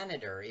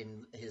janitor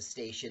in his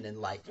station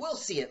in life. We'll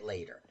see it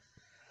later.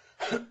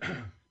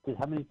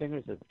 How many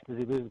fingers does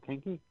he lose a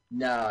pinky?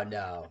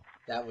 No,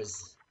 that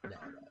was no.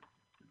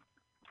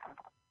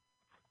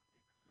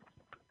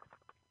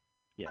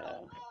 Yeah.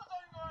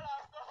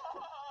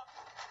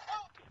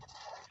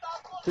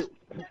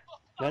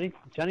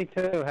 Johnny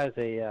Toe has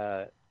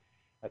a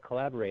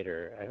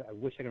collaborator. I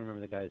wish I could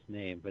remember the guy's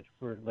name, but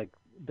for like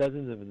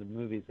dozens of the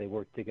movies they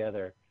worked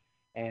together,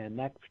 and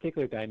that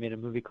particular guy made a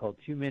movie called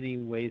Too Many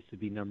Ways to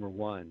Be Number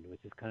One,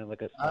 which is kind of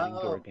like a sliding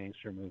door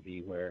gangster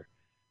movie where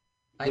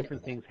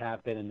different things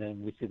happen and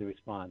then we see the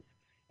response,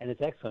 and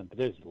it's excellent. But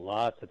there's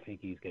lots of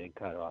pinkies getting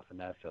cut off in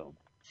that film.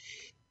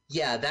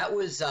 Yeah, that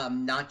was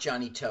not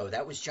Johnny Toe.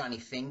 That was Johnny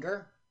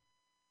Finger.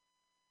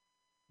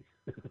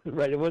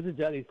 Right, it wasn't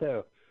Johnny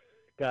Toe.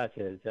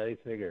 Gotcha, it's Johnny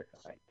Finger.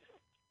 I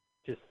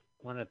just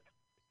want to. I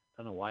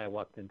don't know why I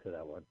walked into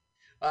that one.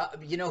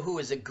 You know who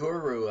was a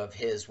guru of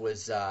his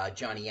was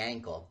Johnny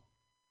Ankle.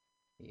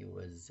 He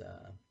was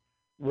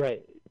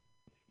right.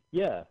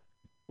 Yeah.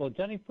 Well,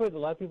 Johnny Foot. A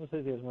lot of people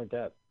say there's more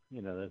depth.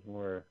 You know, there's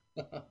more.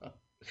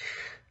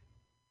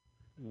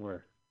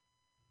 More.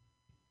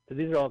 So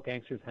these are all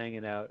gangsters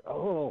hanging out.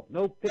 Oh,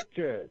 no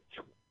pictures.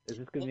 Is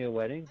this going to be a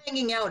wedding?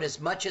 Hanging out as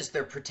much as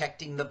they're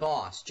protecting the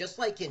boss. Just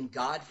like in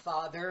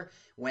Godfather,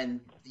 when,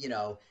 you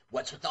know,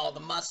 what's with all the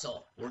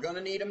muscle? We're going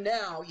to need him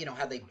now. You know,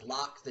 how they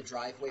block the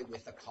driveway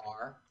with a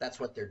car? That's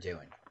what they're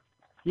doing.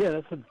 Yeah,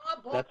 that's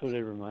what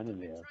it reminded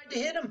me of. Tried to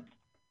hit him.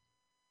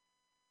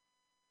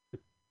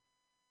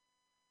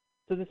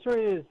 So the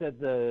story is that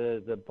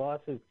the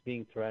boss is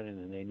being threatened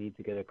and they need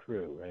to get a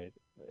crew, right?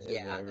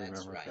 Yeah,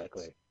 that's right.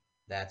 Correctly.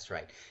 That's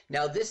right.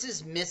 Now, this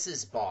is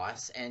Mrs.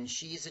 Boss, and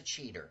she's a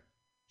cheater.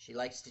 She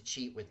likes to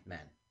cheat with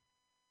men.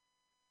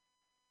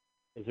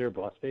 Is there a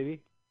boss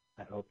baby?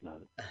 I hope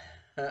not.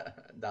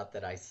 Not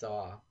that I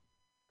saw.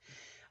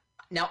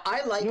 Now,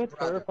 I like what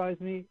Brother. Terrifies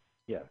me?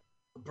 Yeah.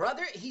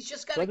 Brother, he's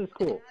just got Brother's a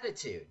good cool.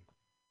 attitude.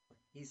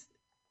 He's...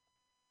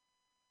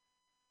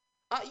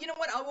 you know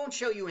what? I won't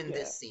show you in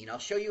this scene. I'll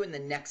show you in the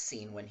next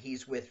scene when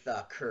he's with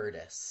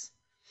Curtis.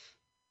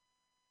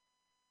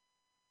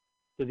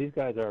 So these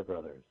guys are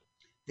brothers.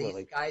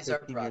 These guys are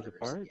 15 years brothers,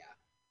 apart?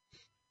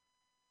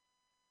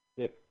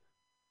 yeah.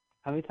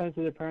 How many times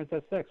did their parents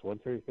have sex?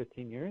 Once every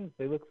 15 years?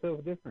 They look so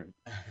different.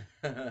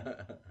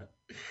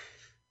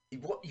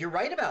 You're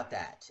right about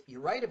that.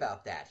 You're right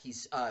about that.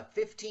 He's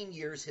 15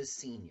 years his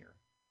senior.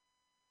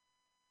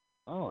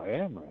 Oh, I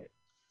am right.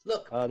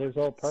 Look. There's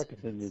all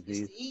Parkinson's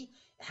disease. See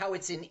how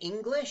it's in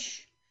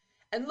English?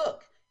 And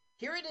look,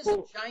 here it is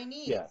in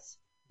Chinese,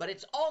 but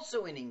it's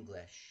also in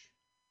English.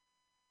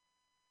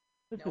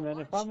 Listen, man,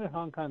 if I'm in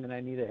Hong Kong and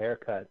I need a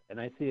haircut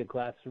and I see a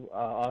glass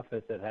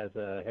office that has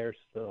a hair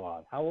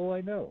salon, how will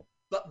I know?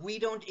 But we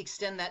don't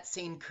extend that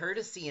same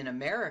courtesy in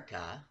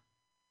America.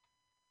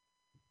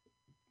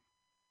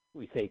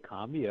 We say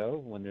cambio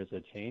when there's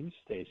a change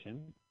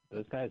station.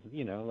 Those guys,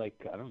 you know, like,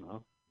 I don't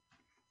know.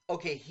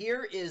 Okay,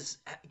 here is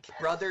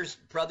Brother's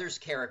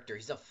character.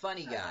 He's a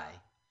funny guy.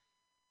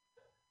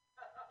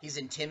 He's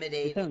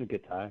intimidating. He's having a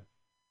good time.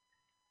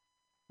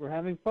 We're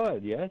having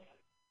fun, yes?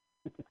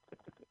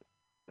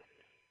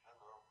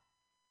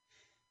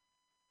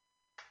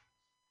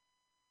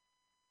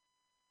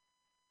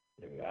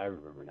 There we go. I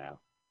remember now.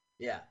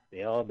 Yeah.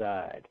 They all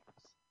died.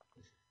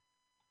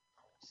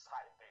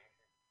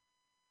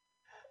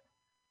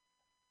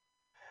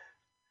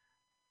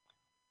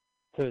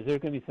 So is there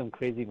going to be some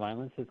crazy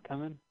violence that's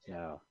coming?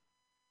 No.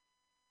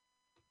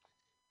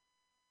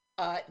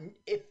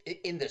 If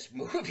in this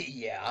movie,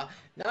 yeah.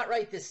 Not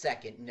right this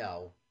second,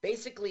 no.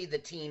 Basically, the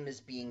team is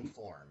being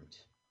formed.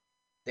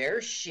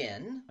 There's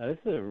Shin. This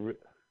is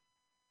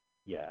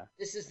yeah.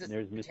 This is the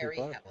There's Secretary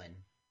Mrs. Boss. Helen.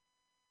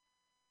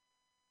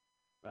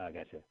 I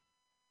gotcha.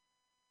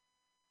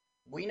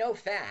 We know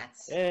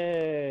Fats.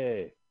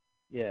 Hey!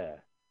 Yeah.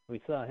 We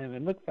saw him,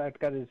 and look, Fats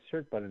got his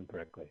shirt buttoned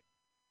correctly.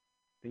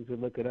 Things would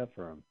look it up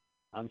for him.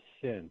 I'm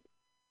Shin.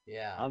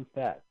 Yeah. I'm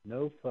Fat.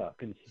 No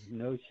fucking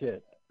no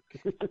shit.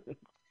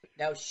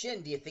 Now,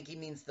 Shin, do you think he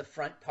means the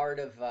front part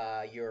of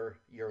your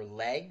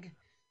leg?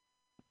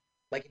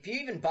 Like, if you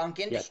even bump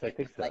into Yes, Shin, I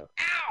think it's so. like,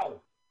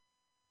 ow!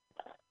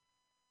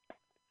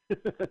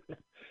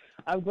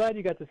 I'm glad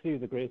you got to see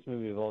the greatest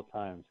movie of all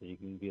time, so you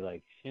can be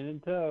like, Shin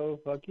and toe,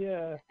 fuck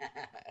yeah.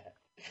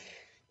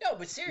 No,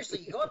 but seriously,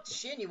 you go up to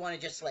Shin, you want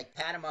to just, like,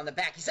 pat him on the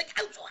back. He's like,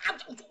 ouch,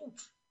 ouch, ouch,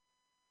 ouch.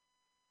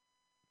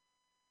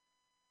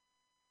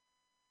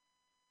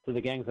 So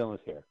the gang's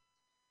almost here.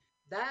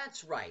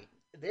 That's right.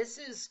 This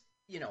is,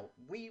 you know,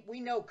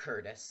 we know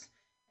Curtis,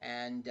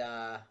 and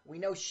we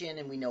know Shin,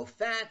 and we know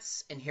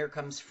Fats, and here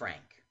comes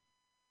Frank.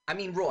 I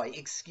mean, Roy,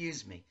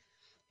 excuse me.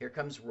 Here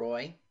comes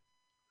Roy.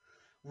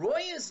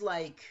 Roy is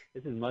like...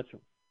 This is much...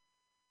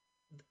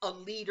 a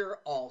leader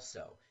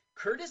also.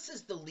 Curtis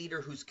is the leader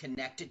who's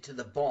connected to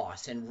the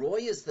boss, and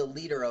Roy is the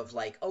leader of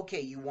like, okay,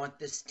 you want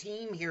this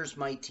team? Here's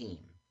my team.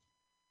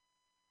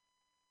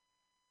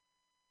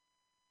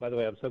 By the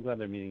way, I'm so glad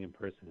they're meeting in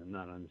person and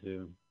not on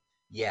Zoom.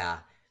 Yeah,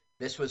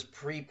 this was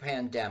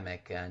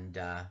pre-pandemic, and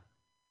Well,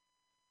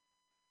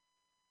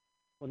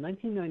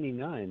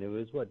 1999. It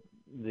was what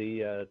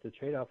the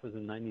trade-off was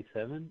in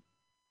 '97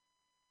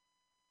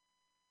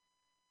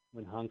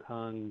 when Hong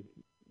Kong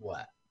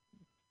what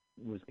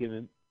was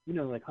given. You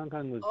know, like Hong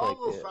Kong was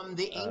from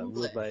the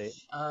English. ruled by.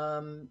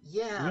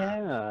 Yeah.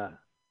 Yeah.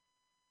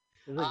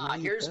 It was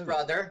like Here's 97.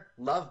 brother,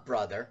 love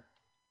brother.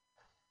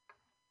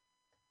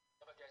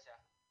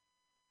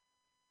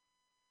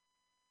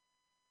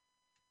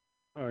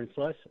 Orange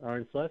slush,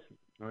 orange slush,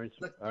 orange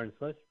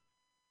slush.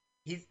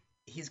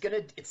 He's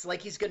gonna. It's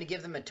like he's gonna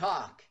give them a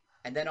talk,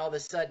 and then all of a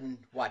sudden,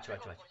 watch.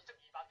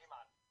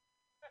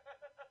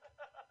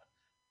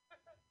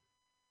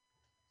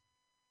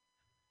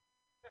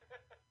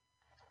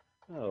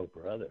 Oh,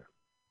 brother.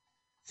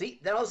 See,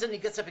 then all of a sudden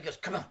he gets up and goes,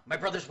 "Come on, my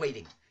brother's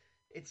waiting."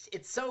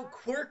 It's so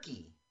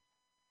quirky.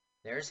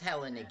 There's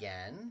Helen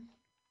again.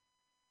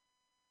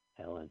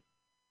 Helen.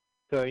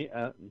 So he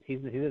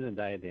doesn't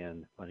die at the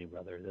end, funny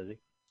brother, does he?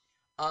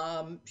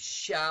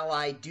 Shall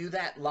I do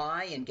that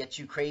lie and get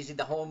you crazy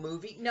the whole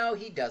movie? No,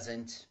 he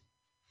doesn't.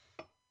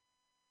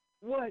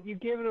 What? You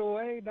gave it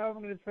away? Now I'm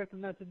going to expect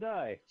him not to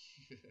die.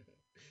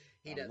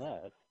 He doesn't.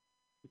 Unless.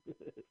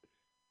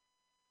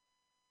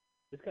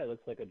 This guy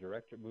looks like a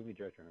movie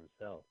director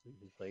himself. He's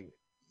just like.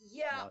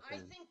 Yeah, I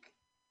think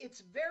it's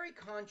very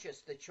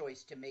conscious, the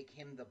choice to make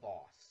him the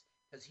boss,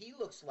 because he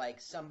looks like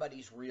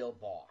somebody's real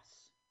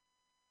boss.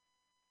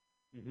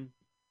 Mm-hmm.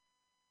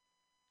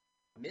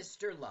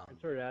 Mr. Lum. It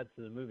sort of adds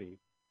to the movie.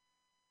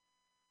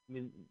 I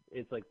mean,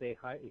 it's like the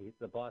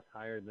boss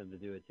hired them to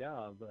do a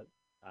job, but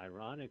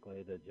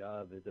ironically, the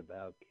job is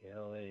about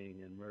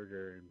killing and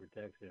murder and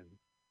protection.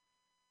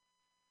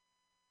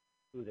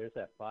 Ooh, there's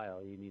that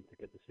file. You need to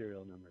get the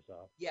serial numbers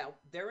off. Yeah,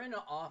 they're in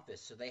an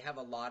office, so they have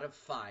a lot of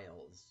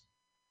files.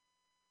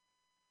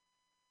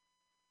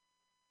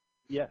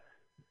 Yeah.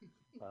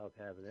 File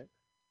cabinet.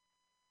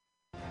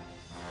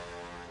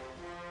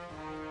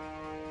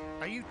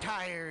 Are you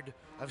tired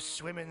of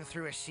swimming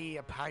through a sea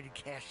of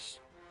podcasts?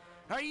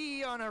 Are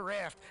ye on a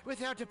raft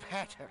without a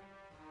paddle?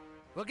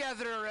 Well,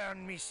 gather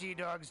around me, sea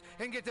dogs,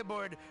 and get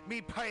aboard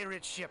me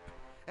pirate ship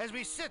as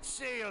we set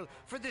sail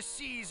for the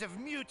seas of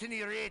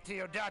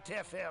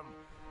MutinyRadio.fm.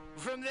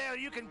 From there,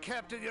 you can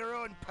captain your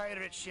own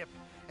pirate ship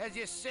as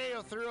you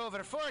sail through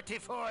over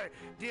 44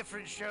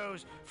 different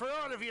shows for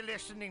all of your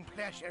listening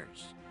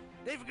pleasures.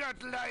 They've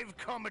got live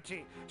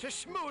comedy to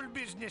small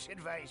business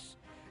advice,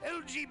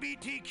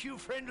 LGBTQ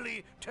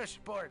friendly to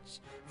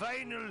sports,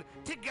 vinyl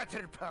to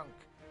gutter punk.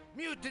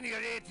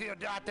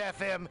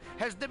 MutinyRadio.fm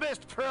has the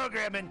best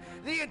programming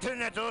the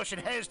internet ocean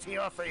has to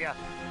offer you.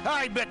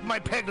 I bet my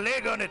peg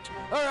leg on it,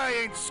 or I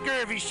ain't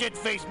scurvy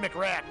shit-faced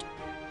McRat.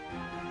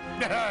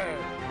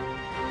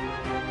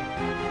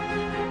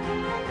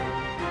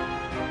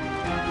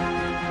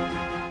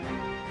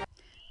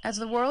 As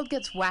the world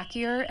gets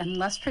wackier and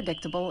less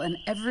predictable in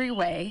every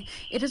way,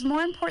 it is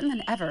more important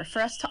than ever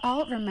for us to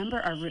all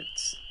remember our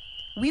roots.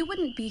 We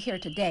wouldn't be here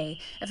today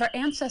if our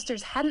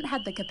ancestors hadn't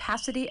had the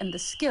capacity and the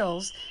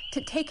skills to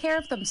take care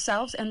of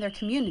themselves and their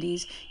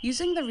communities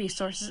using the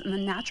resources in the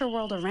natural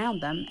world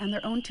around them and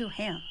their own two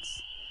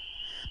hands.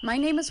 My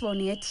name is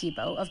Wonia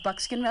Thibault of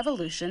Buckskin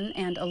Revolution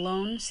and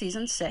Alone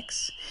Season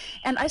 6,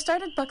 and I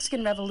started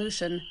Buckskin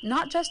Revolution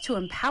not just to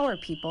empower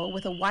people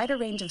with a wider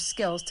range of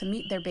skills to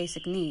meet their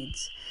basic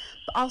needs,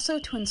 but also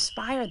to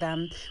inspire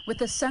them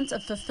with a sense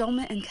of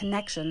fulfillment and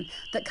connection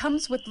that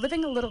comes with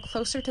living a little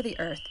closer to the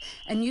earth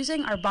and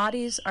using our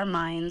bodies, our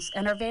minds,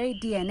 and our very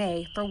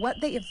DNA for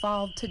what they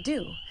evolved to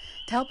do,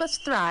 to help us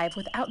thrive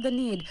without the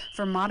need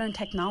for modern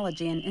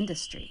technology and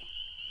industry.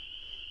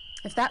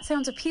 If that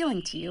sounds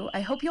appealing to you,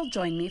 I hope you'll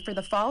join me for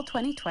the Fall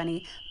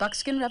 2020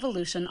 Buckskin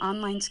Revolution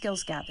Online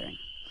Skills Gathering,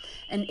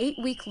 an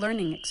 8-week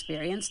learning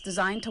experience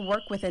designed to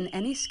work within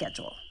any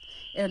schedule.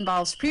 It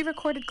involves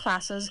pre-recorded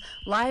classes,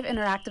 live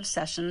interactive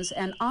sessions,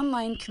 and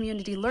online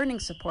community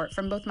learning support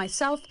from both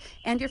myself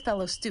and your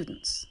fellow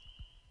students.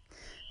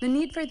 The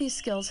need for these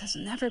skills has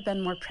never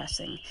been more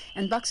pressing,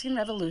 and Buckskin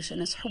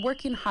Revolution is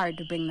working hard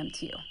to bring them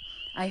to you.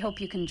 I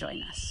hope you can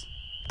join us.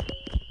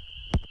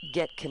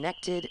 Get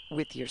connected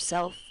with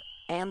yourself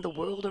and the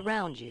world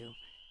around you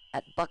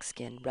at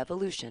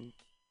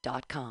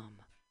buckskinrevolution.com.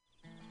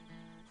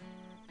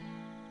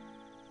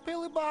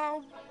 Billy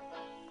Bob,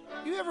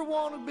 you ever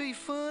want to be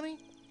funny?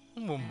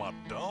 Well, my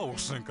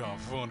dogs think I'm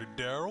funny,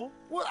 Daryl.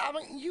 Well, I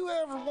mean, you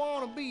ever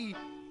want to be,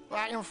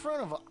 like, in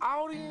front of an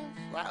audience?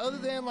 Like, other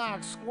than,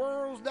 like,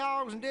 squirrels,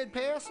 dogs, and dead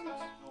peasants?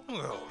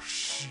 Oh,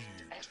 shit.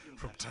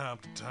 From time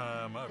to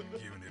time, I've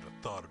given it a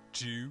thought or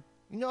two.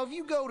 You know, if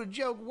you go to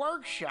Joke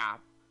Workshop,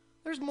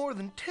 there's more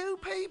than 2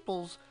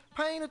 peoples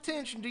paying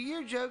attention to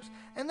your jokes,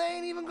 and they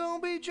ain't even gonna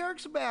be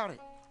jerks about it.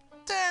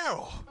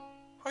 Daryl,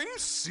 are you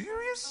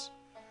serious?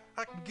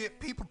 I can get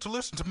people to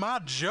listen to my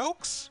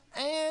jokes?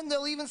 And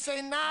they'll even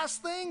say nice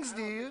things,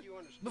 dude,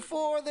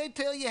 before they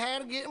tell you how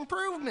to get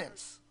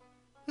improvements.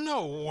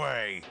 No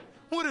way.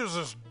 What is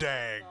this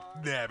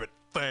dag-nabbit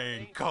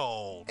thing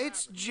called?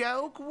 It's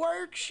Joke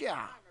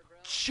Workshop.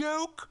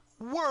 joke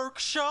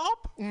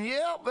workshop?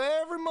 Yep,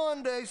 every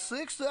Monday,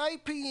 6 to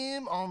 8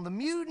 p.m. on the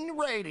Mutiny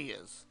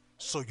Radios.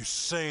 So you're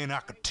saying I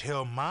could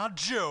tell my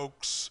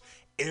jokes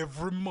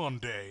every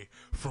Monday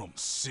from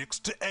 6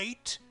 to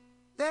 8?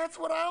 That's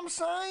what I'm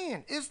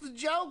saying. It's the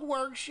Joke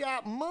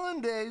Workshop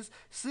Mondays,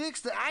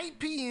 6 to 8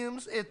 p.m.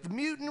 at the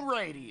Mutiny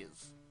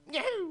Radios.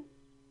 Yahoo!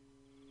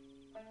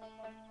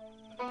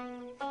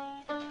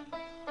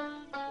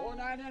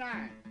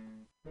 $4.99.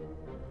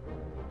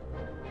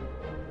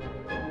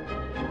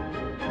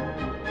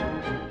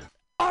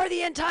 Are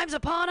the end times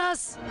upon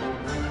us?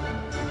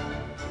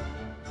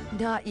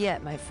 Not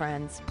yet, my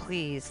friends.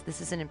 Please,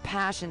 this is an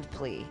impassioned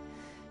plea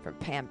from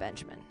Pam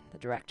Benjamin, the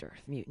director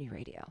of Mutiny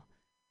Radio.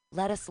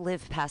 Let us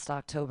live past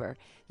October.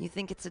 You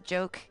think it's a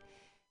joke?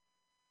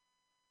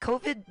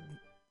 COVID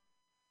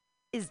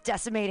is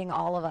decimating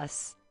all of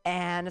us,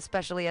 and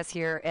especially us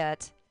here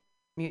at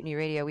Mutiny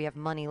Radio. We have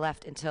money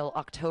left until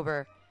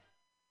October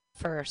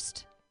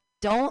 1st.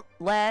 Don't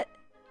let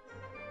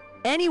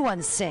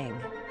anyone sing,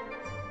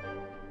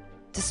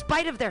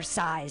 despite of their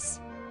size.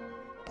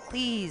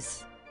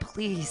 Please,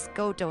 please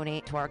go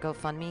donate to our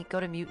GoFundMe. Go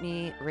to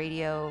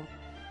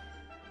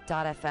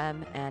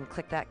MutinyRadio.fm and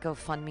click that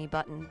GoFundMe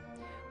button.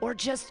 Or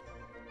just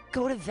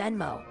go to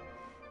Venmo.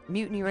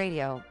 Mutiny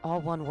Radio, all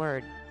one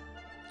word.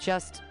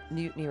 Just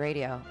Mutiny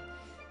Radio.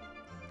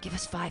 Give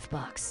us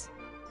 $5.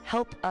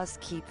 Help us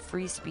keep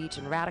free speech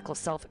and radical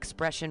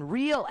self-expression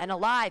real and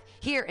alive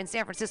here in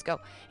San Francisco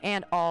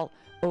and all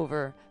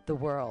over the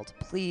world.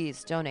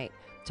 Please donate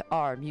to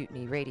our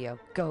Mutiny Radio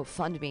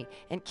GoFundMe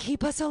and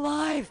keep us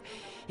alive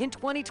in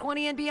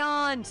 2020 and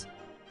beyond.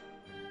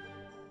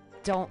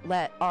 Don't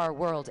let our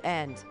world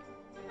end.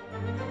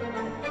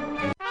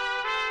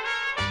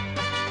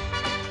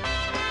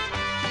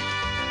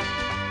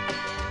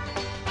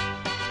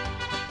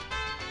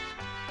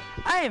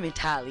 I am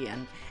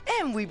Italian,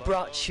 and we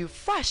brought you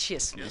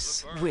fascism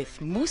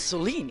with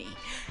Mussolini,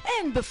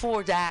 and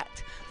before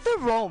that, the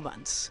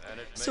Romans.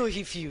 So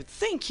if you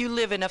think you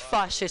live in a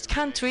fascist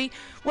country,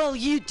 well,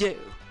 you do.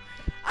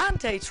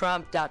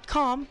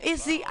 Antitrump.com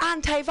is the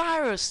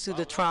antivirus to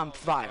the Trump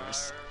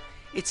virus.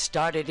 It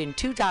started in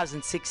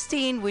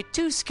 2016 with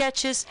 2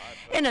 sketches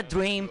and a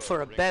dream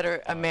for a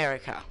better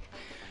America.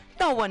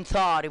 No one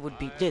thought it would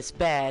be this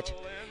bad.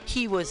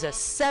 He was a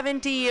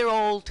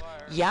 70-year-old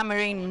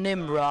yammering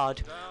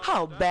Nimrod.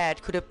 How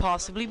bad could it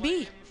possibly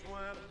be?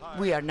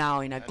 We are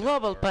now in a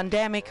global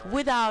pandemic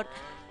without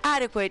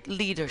adequate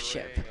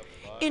leadership.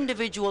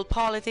 Individual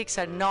politics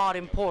are not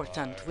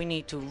important. We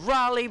need to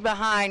rally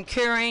behind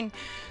curing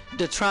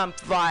the Trump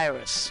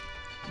virus.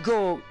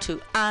 Go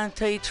to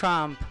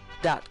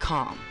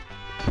antitrump.com.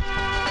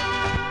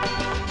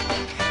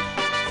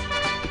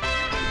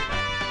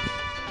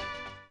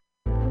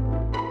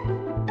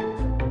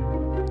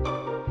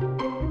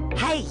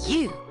 Hey,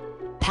 you,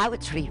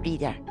 poetry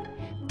reader.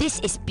 This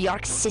is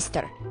Bjork's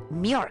sister,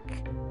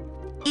 Mjork.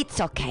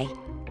 It's okay.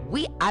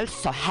 We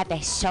also have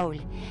a soul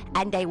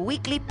and a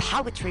weekly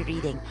poetry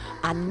reading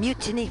on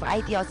Mutiny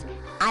Radio's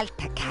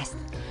Alta-Cast,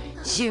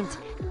 zoomed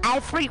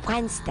every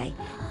Wednesday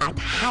at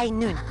high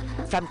noon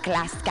from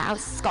Glasgow,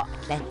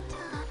 Scotland.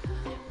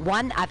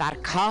 One of our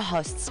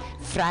co-hosts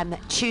from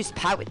Choose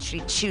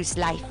Poetry, Choose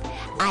Life,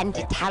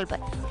 Andy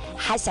Talbot,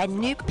 has a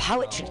new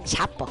poetry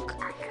chapbook,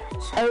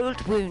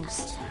 Old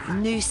Wounds,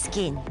 New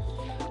Skin,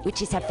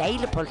 which is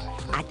available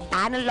at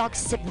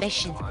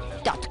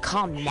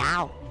analogsubmission.com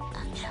now.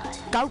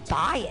 Go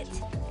buy it,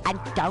 and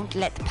don't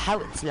let the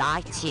poets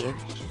lie to you.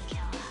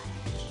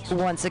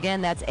 Once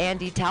again, that's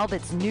Andy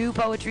Talbot's new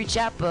poetry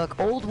chapbook,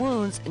 Old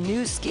Wounds,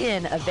 New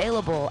Skin,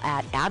 available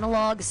at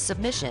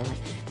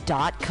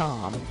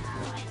analogsubmission.com.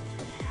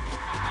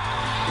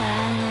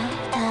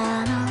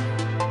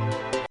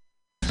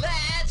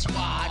 Let's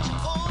watch a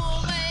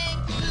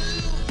full-length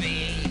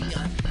movie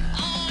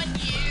on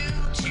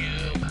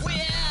YouTube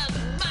with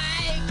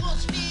Michael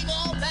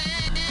Spiegelman.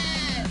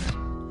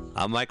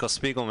 I'm Michael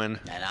Spiegelman.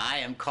 And I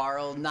am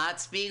Carl Not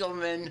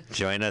Spiegelman.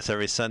 Join us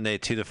every Sunday,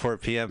 2 to 4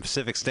 p.m.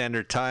 Pacific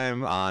Standard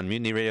Time on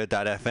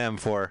MutinyRadio.fm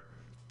for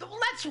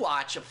Let's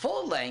watch a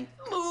full-length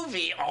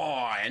movie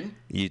on...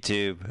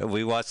 YouTube.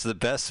 We watch the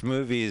best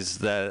movies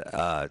that,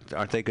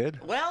 aren't they good?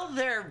 Well,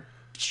 they're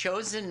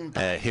chosen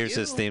by Here's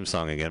you. his theme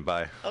song again.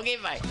 Bye. Okay,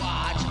 bye.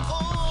 Watch a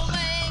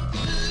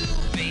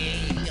full-length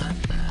movie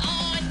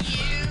on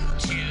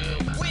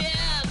YouTube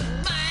with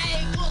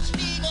Michael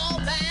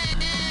Spiegelman.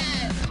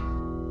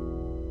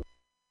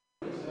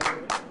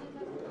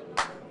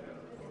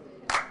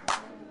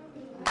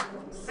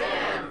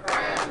 San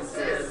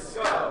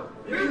Francisco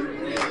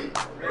Mutiny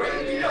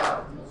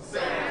Radio.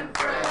 San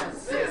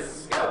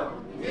Francisco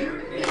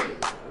Mutiny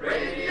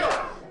Radio.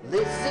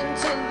 Listen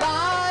to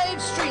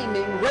live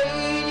streaming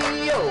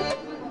radio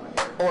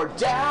or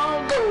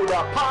download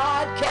a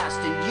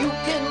podcast and you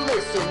can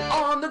listen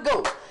on the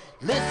go.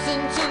 Listen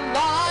to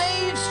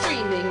live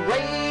streaming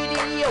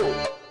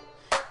radio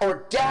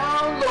or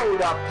download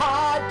a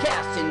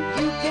podcast and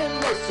you can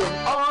listen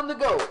on the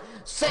go.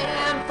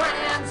 San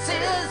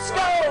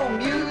Francisco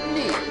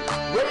Mutiny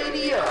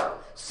Radio.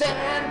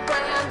 San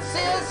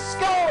Francisco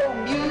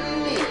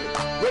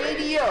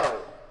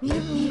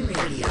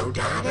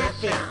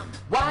MutinyRadio.fm.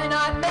 Why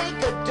not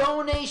make a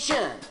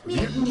donation?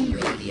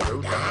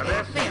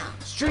 MutinyRadio.fm.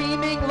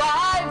 Streaming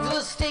live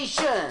the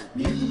station.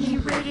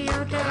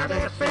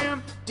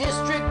 MutinyRadio.fm.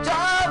 District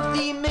of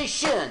the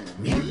Mission.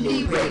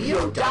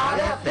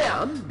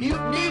 MutinyRadio.fm.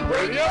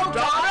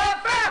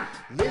 MutinyRadio.fm.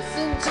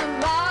 Listen to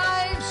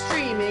live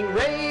streaming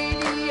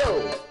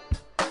radio.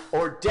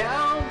 Or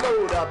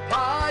download a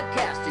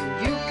podcast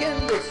and you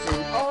can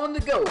listen on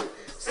the go.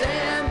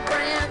 San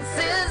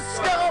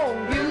Francisco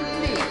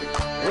Mutiny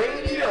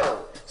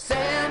Radio.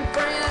 San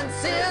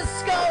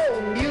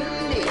Francisco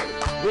Mutiny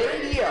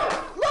Radio.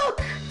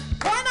 Look,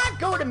 why not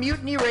go to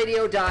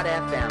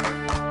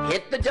MutinyRadio.fm?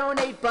 Hit the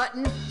donate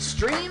button,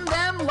 stream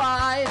them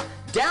live,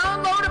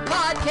 download a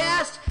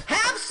podcast,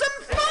 have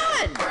some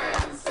fun!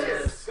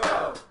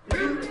 Francisco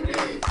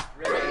Mutiny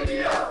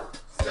Radio.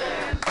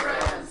 San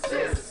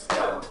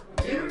Francisco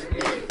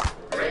Mutiny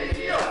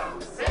Radio.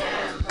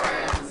 San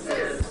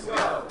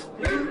Francisco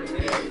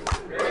Mutiny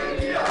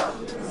Radio.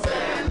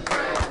 San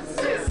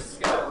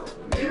Francisco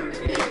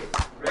Mutiny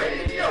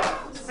Radio.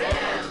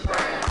 San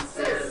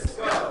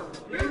Francisco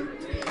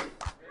Mutiny.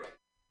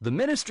 The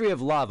Ministry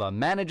of Lava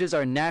manages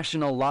our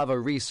national lava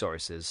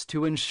resources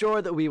to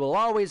ensure that we will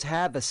always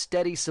have a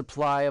steady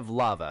supply of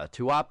lava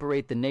to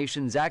operate the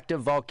nation's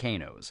active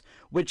volcanoes,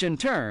 which in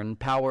turn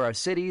power our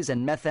cities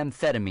and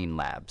methamphetamine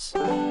labs.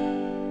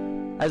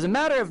 As a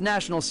matter of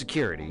national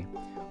security,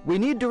 we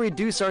need to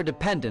reduce our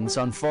dependence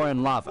on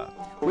foreign lava,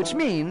 which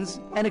means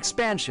an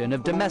expansion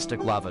of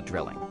domestic lava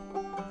drilling.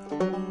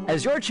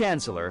 As your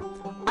Chancellor,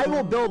 I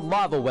will build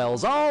lava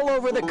wells all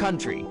over the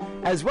country,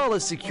 as well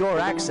as secure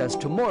access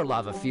to more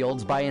lava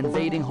fields by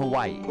invading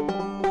Hawaii.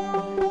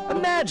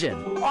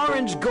 Imagine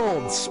orange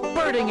gold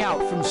spurting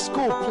out from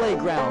school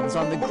playgrounds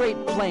on the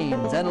Great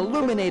Plains and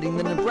illuminating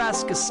the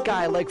Nebraska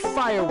sky like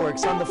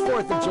fireworks on the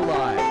 4th of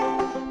July.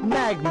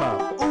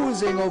 Magma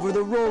oozing over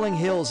the rolling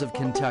hills of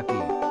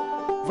Kentucky.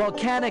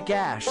 Volcanic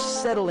ash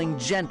settling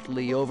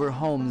gently over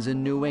homes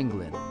in New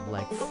England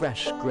like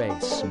fresh gray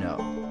snow.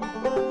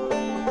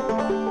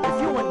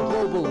 If you want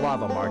global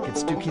lava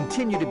markets to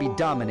continue to be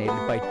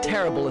dominated by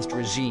terriblest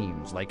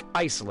regimes like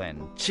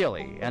Iceland,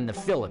 Chile, and the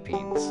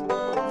Philippines,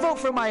 vote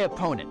for my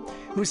opponent,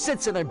 who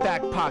sits in their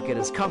back pocket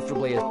as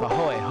comfortably as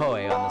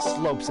Pahoehoe on the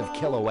slopes of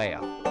Kilauea.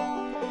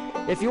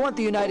 If you want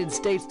the United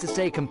States to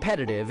stay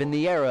competitive in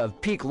the era of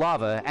peak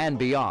lava and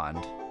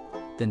beyond,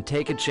 then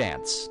take a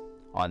chance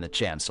on the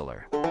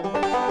Chancellor.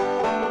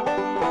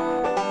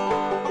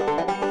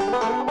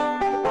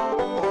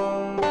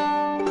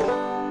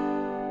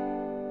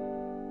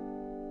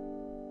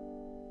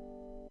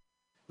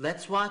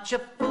 Let's watch a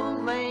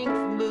full-length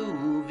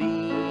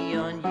movie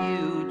on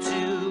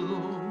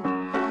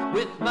YouTube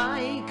with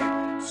Mike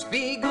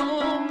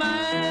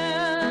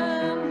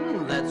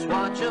Spiegelman. Let's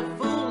watch a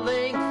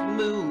full-length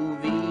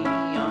movie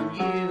on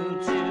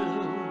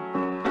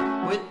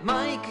YouTube with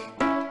Mike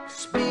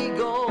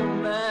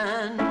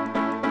Spiegelman.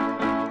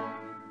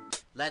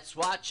 Let's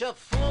watch a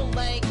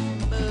full-length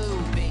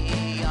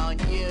movie on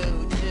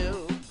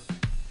YouTube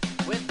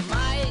with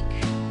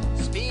Mike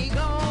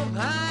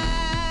Spiegelman.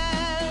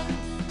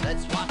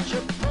 Let's watch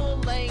a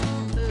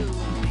full-length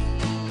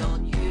movie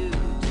on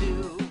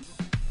YouTube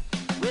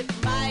with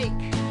Mike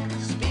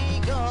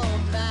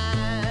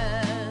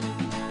Spiegelman.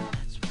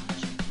 Let's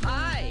watch it.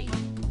 Hi,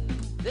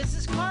 this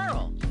is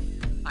Carl.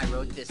 I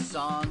wrote this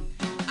song.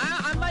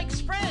 I'm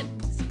Mike's friend.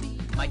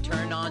 My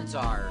turn-ons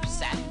are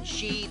satin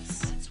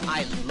sheets.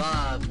 I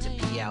love to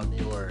be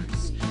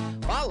outdoors.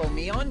 Follow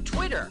me on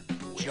Twitter.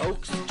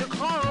 Jokes to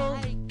Carl.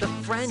 The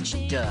French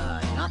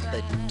duh, not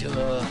the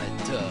duh.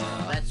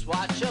 Let's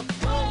watch a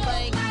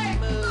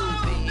full-length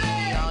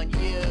movie on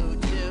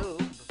YouTube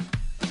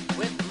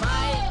with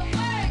Mike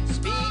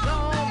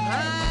Spiegelman.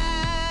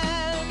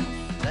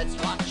 Let's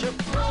watch a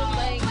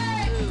full-length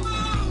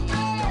movie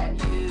on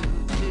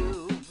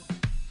YouTube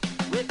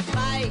with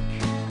Mike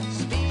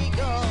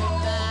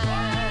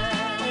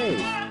Spiegelman. Hey,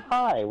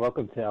 hi,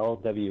 welcome to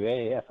LWAFLMOYT.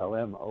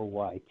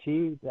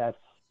 That's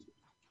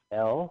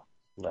L,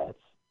 let's,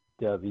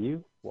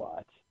 W,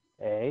 watch,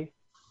 A,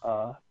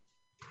 FL,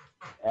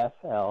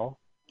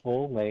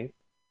 full length,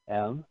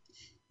 M,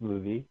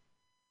 movie,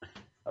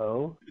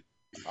 O,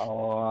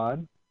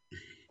 on,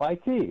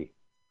 YT,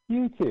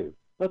 YouTube.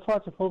 Let's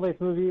watch a full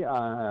length movie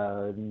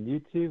on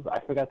YouTube.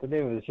 I forgot the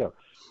name of the show.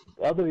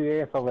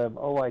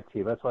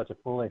 LWAFLMOYT. Let's watch a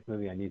full length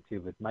movie on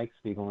YouTube with Mike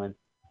Spiegelman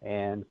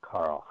and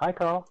Carl. Hi,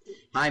 Carl.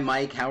 Hi,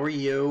 Mike. How are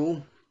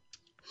you?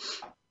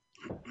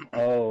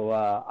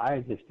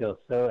 I just feel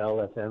so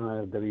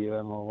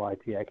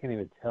LSMWMOYT. I can't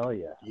even tell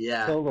you.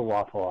 Yeah. Still the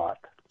waffle lot.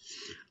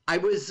 I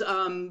was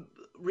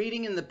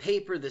reading in the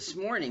paper this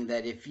morning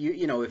that if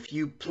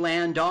you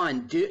planned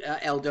on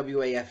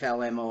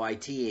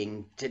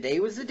LWAFLMOYTing, today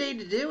was the day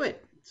to do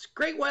it. It's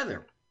great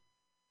weather.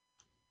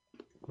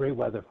 Great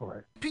weather for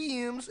it.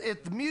 PMs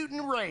at the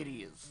Mutant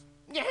Radios.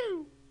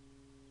 Yahoo!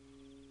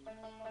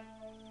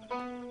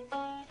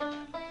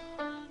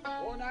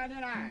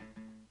 $4.99.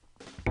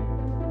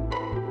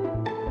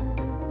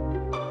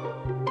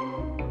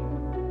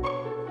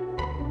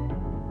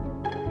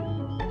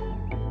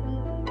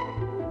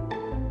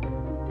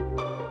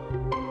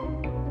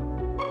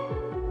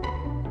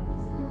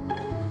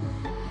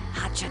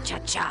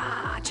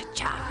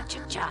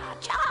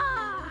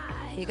 Cha-cha-cha-cha-cha-cha-cha.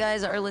 You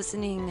guys are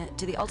listening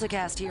to the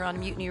Alta-Cast here on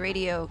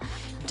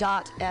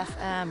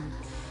MutinyRadio.fm.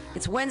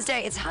 It's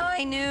Wednesday. It's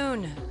high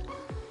noon.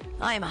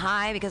 I am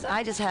high because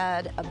I just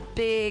had a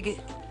big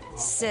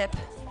sip,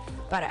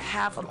 about a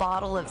half a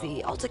bottle of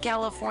the Alta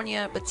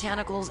California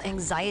Botanicals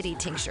Anxiety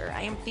Tincture.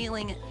 I am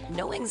feeling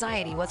no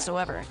anxiety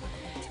whatsoever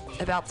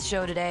about the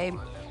show today.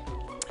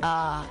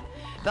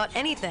 About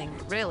anything,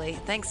 really.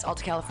 Thanks,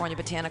 Alta California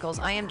Botanicals.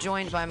 I am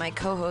joined by my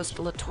co-host,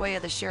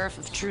 Latoya, the Sheriff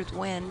of Truth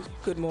Wind.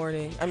 Good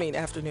morning.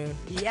 Afternoon.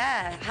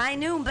 Yeah, high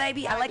noon,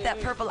 baby. I like that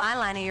purple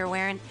eyeliner you're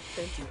wearing.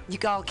 Thank you. You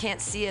all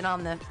can't see it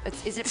on the...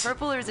 Is it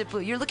purple or is it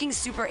blue? You're looking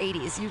super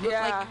 80s. You look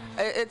like...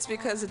 It's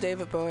because of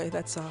David Bowie,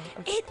 that's all.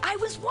 I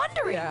was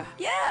wondering.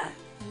 Yeah.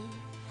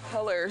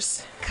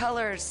 Colors.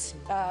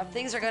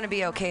 Things are going to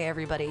be okay,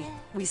 everybody.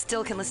 We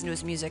still can listen to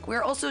his music.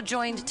 We're also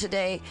joined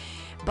today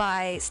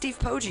by Steve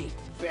Poggi.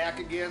 Back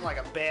again like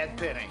a bad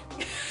penny.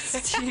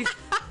 Steve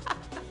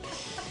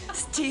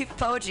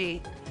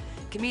Poggi,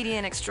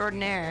 comedian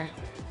extraordinaire.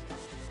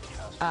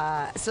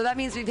 So that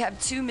means we've had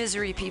two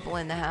misery people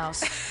in the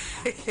house.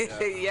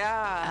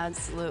 Yeah.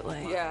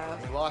 Absolutely. Yeah.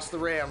 We lost the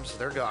Rams.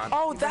 They're gone.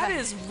 Oh, that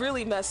is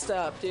really messed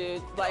up,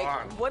 dude. Like,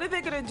 Darn. what are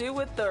they going to do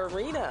with the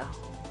arena?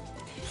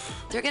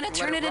 They're going to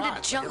turn it into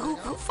junk. Who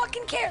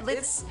fucking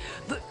cares?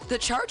 The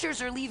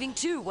Chargers are leaving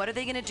too. What are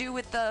they going to do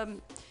with the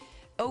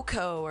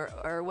Oco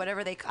or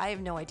whatever they... I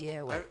have no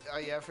idea. I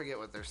forget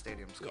what their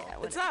stadium's called.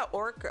 Yeah, It's not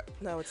Orca.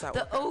 No, it's not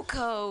The Orca.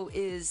 Oco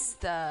is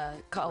the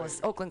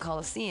Oakland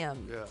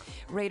Coliseum,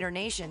 Raider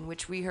Nation,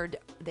 which we heard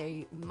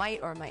they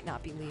might or might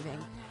not be leaving.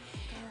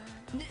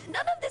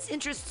 None of this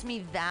interests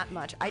me that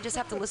much. I just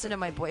have to listen to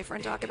my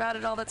boyfriend talk about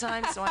it all the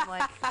time, so I'm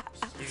like,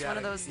 it's one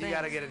of those things. You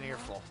gotta get an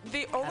earful.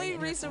 The only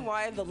reason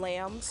why the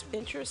Lambs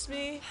interest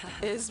me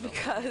is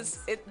because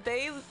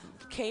they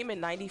came in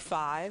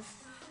 '95,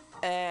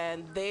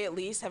 and they at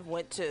least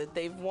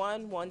they've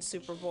won one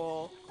Super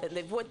Bowl, and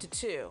they've went to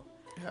two.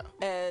 Yeah.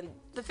 And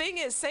the thing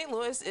is, St.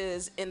 Louis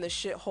is in the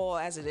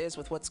shithole as it is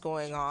with what's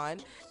going on.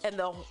 And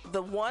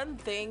the one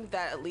thing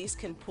that at least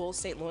can pull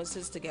St.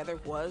 Louis's together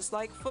was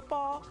like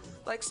football,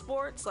 like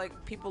sports,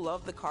 like people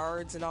love the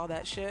Cards and all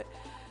that shit.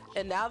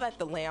 And now that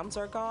the Lambs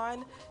are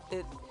gone,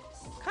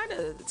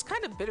 it's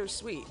kind of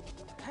bittersweet.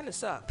 Kind of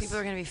sucks. People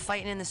are going to be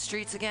fighting in the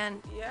streets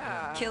again.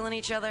 Yeah. Killing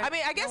each other. I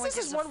mean, I guess No this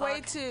one is gives a one way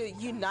fuck. to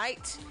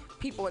unite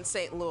people in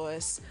St.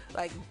 Louis,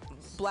 like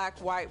black,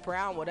 white,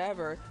 brown,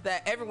 whatever,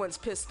 that everyone's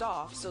pissed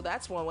off. So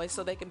that's one way,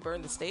 so they can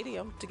burn the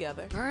stadium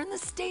together. Burn the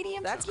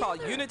stadium That's together?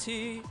 called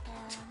unity.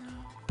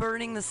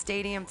 Burning the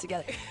stadium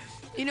together.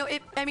 You know,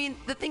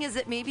 the thing is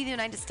that maybe the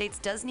United States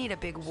does need a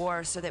big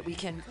war so that we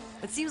can...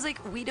 It seems like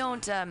we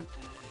don't...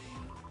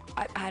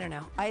 I don't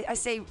know. I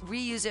say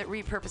reuse it,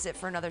 repurpose it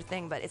for another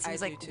thing, but it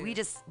seems like we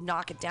just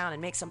knock it down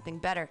and make something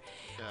better.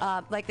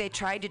 Yeah. Like they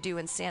tried to do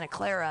in Santa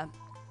Clara.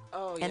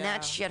 Oh, and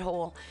that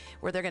shithole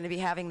where they're going to be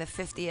having the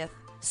 50th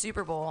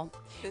Super Bowl,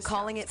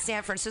 calling it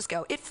San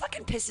Francisco. It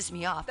fucking pisses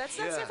me off. That's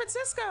not San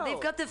Francisco. They've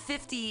got the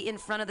 50 in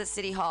front of the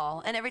city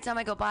hall, and every time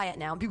I go by it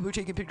now, people are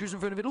taking pictures in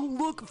front of it. Oh,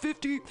 look,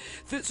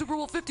 Super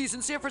Bowl 50's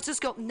in San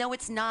Francisco. No,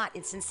 it's not.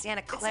 It's in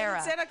Santa Clara.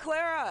 It's in Santa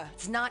Clara.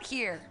 It's not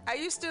here. I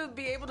used to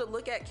be able to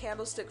look at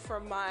Candlestick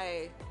from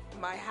my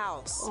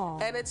house. Aw.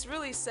 And it's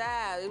really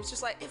sad. It was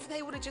just like, if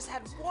they would have just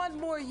had one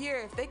more year,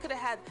 if they could have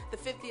had the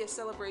 50th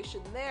celebration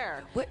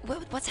there.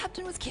 What's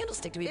happened with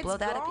Candlestick? Did we It's blow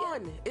that gone.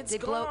 up yet? It's They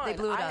gone.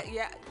 blew it up.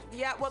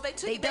 Yeah. Well, they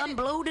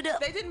blowed it up.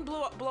 They didn't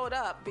blow it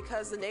up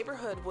because the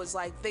neighborhood was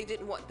like, they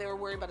were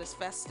worried about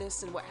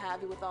asbestos and what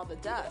have you with all the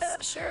dust. Yeah,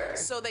 sure.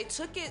 So they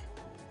took it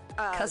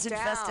Cousin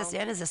down. Festus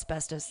and his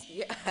asbestos.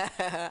 Yeah.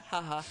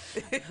 Haha.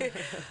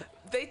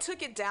 They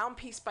took it down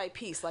piece by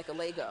piece like a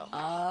Lego.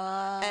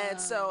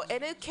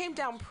 And it came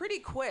down pretty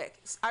quick.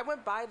 I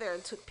went by there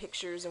and took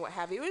pictures and what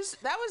have you.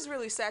 That was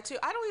really sad too.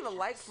 I don't even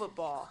like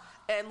football.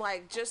 And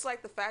like, just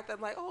like the fact that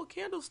I'm like, oh,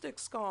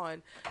 Candlestick's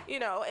gone,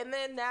 and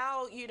then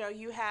now,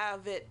 you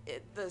have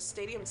the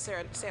stadium in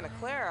Santa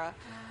Clara.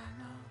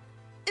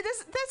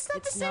 That's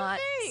not the same not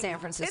thing. San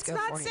Francisco It's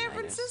not 49ers. San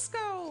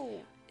Francisco.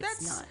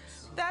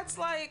 That's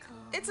like,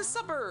 it's a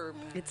suburb.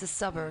 It's a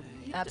suburb.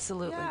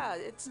 Absolutely. Yeah,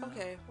 it's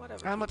okay,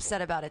 whatever. I'm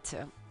upset about it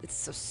too. It's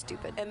so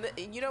stupid. And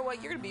you know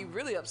what? You're going to be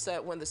really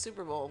upset when the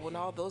Super Bowl, when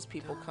all those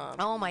people come.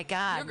 Oh my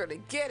God. You're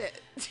going to get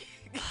it.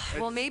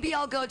 Well, maybe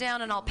I'll go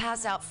down and I'll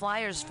pass out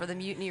flyers for the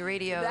Mutiny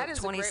Radio That is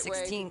a great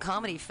 2016 way.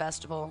 Comedy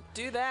Festival.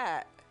 Do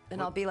that.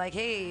 And I'll be like,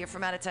 hey, you're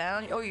from out of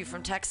town? Oh, you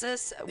from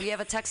Texas? We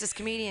have a Texas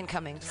comedian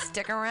coming.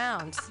 Stick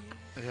around.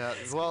 Yeah,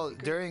 well,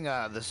 during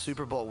the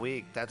Super Bowl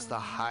week, that's the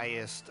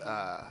highest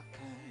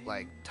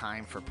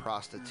time for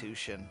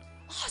prostitution.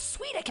 Oh,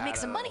 sweet, I can make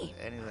some money.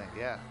 Anything,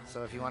 yeah.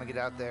 So if you want to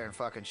get out there and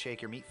fucking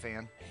shake your meat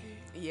fan,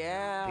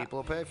 Yeah. people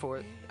will pay for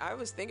it. I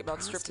was thinking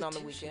about stripping on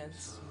the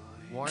weekends.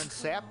 Warren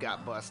Sapp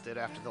got busted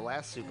after the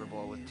last Super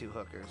Bowl with 2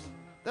 hookers.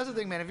 That's the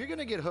thing, man. If you're going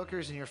to get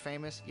hookers and you're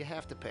famous, you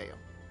have to pay them.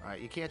 All right,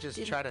 you can't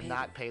just try to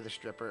not pay the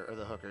stripper or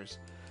the hookers.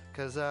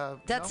 Because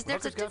There's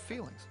hookers got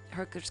feelings.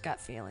 Hookers got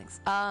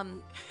feelings.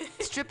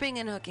 Stripping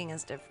and hooking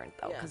is different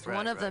though, because Right,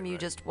 one of them right, you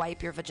right. just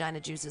wipe your vagina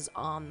juices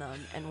on them,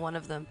 and one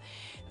of them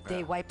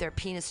they wipe their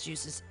penis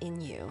juices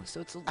in you.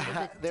 So it's a little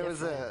bit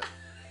different.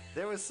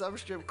 There was some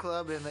strip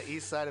club in the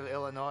east side of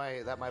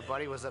Illinois that my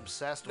buddy was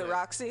obsessed with. The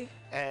Roxy?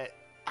 I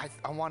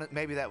wanted,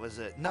 maybe that was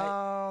it.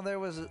 No, there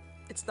was a...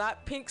 It's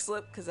not Pink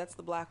Slip, because that's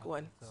the black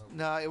one.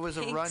 No, it was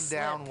a Pink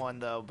rundown Slip. one,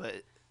 though,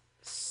 but...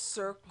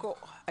 Circle.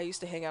 I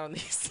used to hang out on the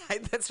east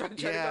side. That's why I'm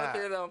trying to go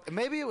through them.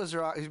 Maybe it was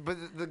wrong, but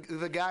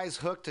the guy's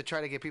hook to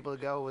try to get people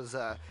to go was,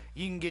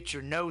 you can get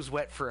your nose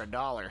wet for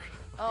 $1.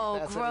 Oh,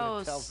 That's what he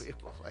would gross. tell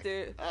people. Like,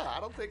 Dude. I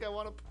don't think I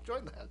want to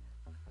join that.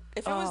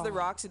 If it was the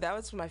Roxy, that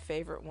was my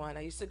favorite one.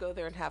 I used to go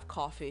there and have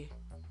coffee.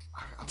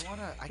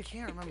 I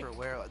can't remember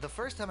where. The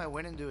first time I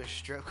went into a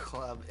strip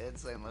club in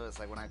St. Louis,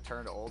 like when I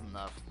turned old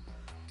enough,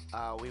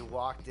 we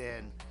walked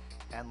in,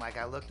 and like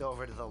I looked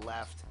over to the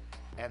left,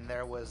 and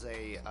there was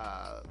a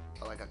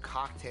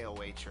cocktail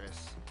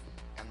waitress,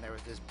 and there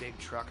was this big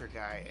trucker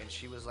guy, and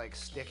she was like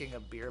sticking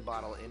a beer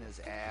bottle in his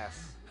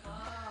ass.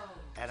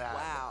 And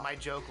my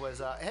joke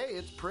was, hey,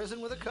 it's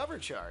prison with a cover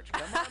charge.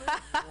 Come on in.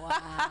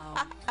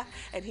 Wow.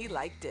 And he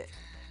liked it.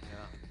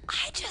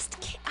 I just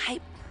can't.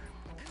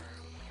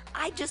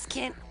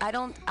 I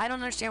don't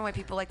understand why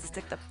people like to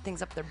stick the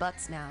things up their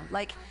butts now.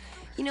 Like,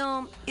 you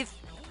know, if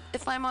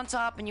I'm on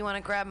top and you want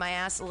to grab my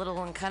ass a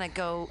little and kind of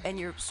go, and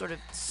you're sort of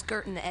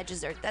skirting the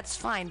edges there, that's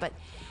fine. But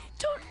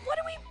what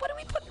are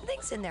we putting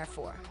things in there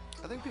for?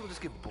 I think people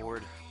just get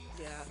bored.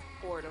 Yeah,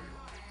 boredom.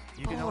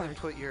 You can only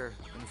put your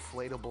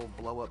inflatable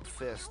blow-up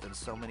fist in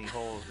so many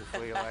holes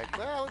before you're like,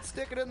 well, let's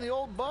stick it in the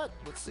old butt.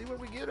 Let's see what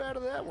we get out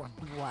of that one.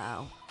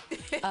 Wow.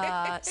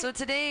 So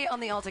today on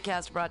the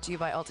Alta-Cast, brought to you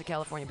by Alta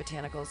California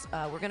Botanicals,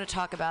 we're going to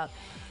talk about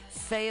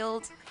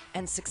failed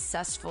and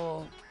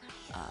successful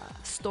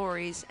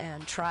stories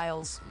and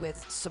trials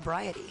with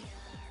sobriety.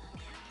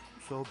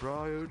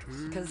 Sobriety.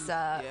 Because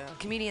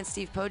comedian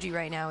Steve Poggi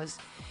right now is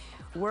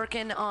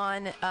working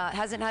on,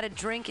 hasn't had a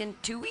drink in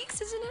 2 weeks,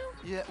 is it now?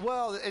 Yeah,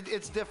 well,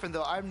 it's different,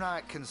 though. I'm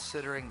not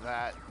considering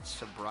that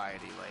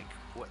sobriety. Like,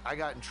 I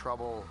got in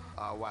trouble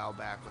a while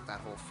back with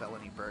that whole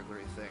felony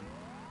burglary thing,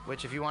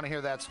 which if you want to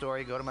hear that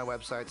story, go to my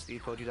website,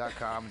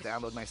 stevepoggi.com,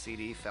 download my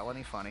CD,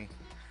 Felony Funny,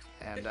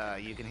 and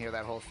you can hear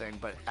that whole thing.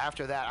 But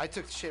after that, I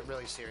took shit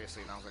really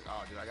seriously, and I was like,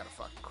 oh, dude, I got a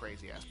fucking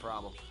crazy-ass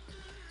problem.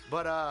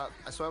 But,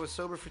 so I was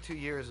sober for 2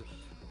 years,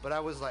 but I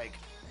was, like,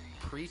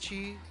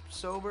 preachy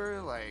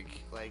sober,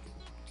 like,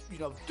 you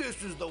know,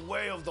 this is the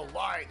way of the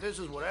light. This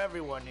is what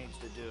everyone needs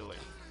to do. And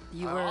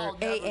You were I'll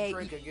never AA.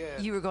 drink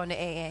again. You were going to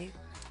AA.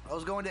 I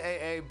was going to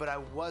AA, but I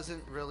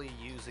wasn't really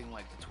using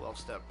like the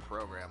 12-step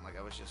program. Like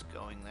I was just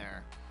going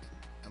there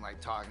and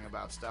like talking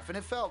about stuff, and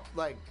it felt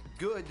like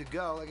good to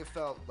go. Like it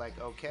felt like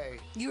okay.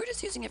 You were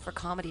just using it for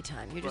comedy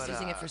time. You're just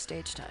using it for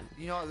stage time.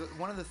 You know,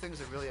 one of the things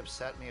that really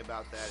upset me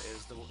about that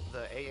is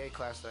the AA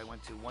class that I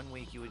went to. 1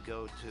 week you would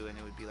go to, and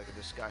it would be like a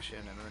discussion,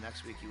 and then the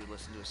next week you would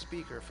listen to a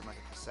speaker from like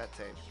a cassette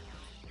tape.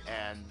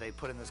 And they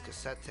put in this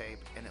cassette tape,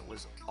 and it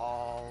was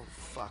all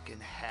fucking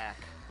hack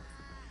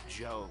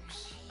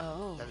jokes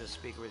that the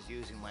speaker was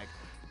using. Like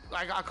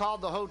I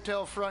called the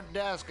hotel front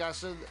desk. I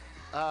said,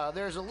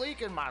 "There's a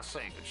leak in my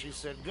sink," and she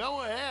said,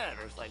 "Go ahead."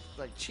 Or it's like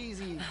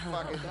cheesy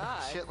fucking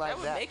shit like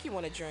that. That would make you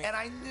want to drink. And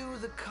I knew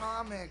the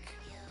comic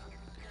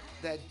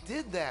that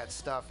did that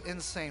stuff in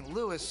St.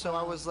 Louis, so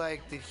I was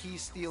like, did he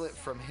steal it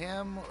from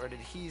him, or did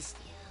he?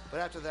 But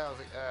after that, I was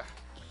like, ugh.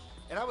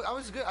 And I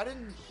was good. I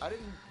didn't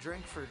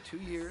drink for 2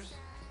 years,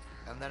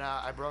 and then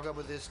I broke up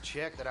with this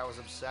chick that I was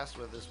obsessed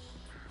with, this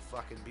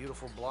fucking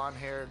beautiful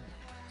blonde-haired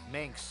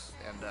minx,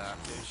 and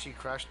dude, she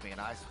crushed me, and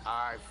I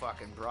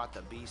fucking brought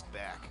the beast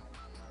back.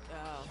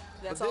 Oh,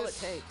 that's all it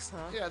takes, huh?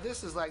 Yeah,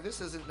 this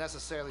isn't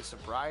necessarily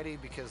sobriety,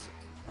 because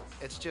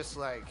it's just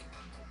like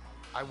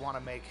I want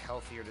to make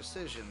healthier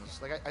decisions.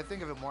 Like I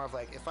think of it more of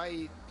like, if I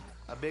eat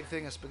a big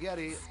thing of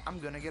spaghetti, I'm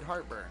gonna get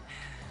heartburn.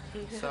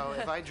 So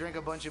if I drink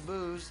a bunch of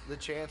booze, the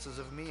chances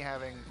of me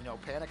having, you know,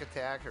 panic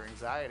attack or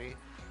anxiety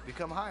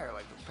become higher.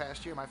 Like the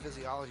past year, my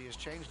physiology has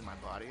changed in my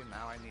body, and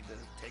now I need to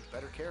take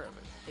better care of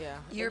it. Yeah.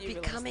 You're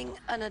becoming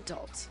an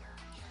adult.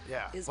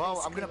 Yeah. Is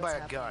Well, I'm basically gonna buy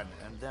what's a gun,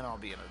 and then I'll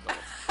be an adult.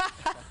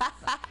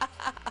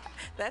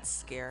 That's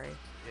scary.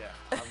 Yeah.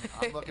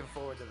 I'm looking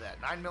forward to that.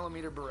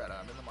 9mm Beretta.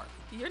 I'm in the market.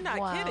 You're not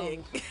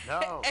kidding.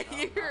 No.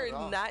 You're not at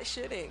all. not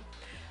shitting.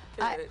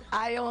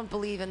 I don't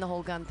believe in the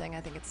whole gun thing. I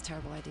think it's a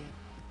terrible idea.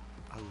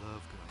 I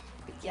love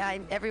guns. Yeah,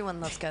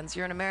 everyone loves guns.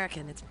 You're an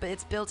American.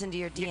 It's built into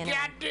your DNA.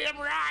 Goddamn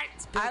right.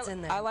 It's built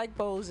in there. I like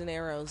bows and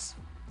arrows.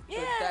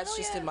 Yeah, that's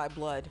just in my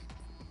blood.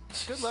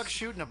 Good luck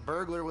shooting a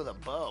burglar with a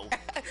bow.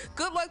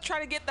 Good luck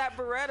trying to get that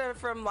Beretta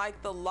from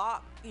like the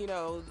lock, you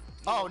know.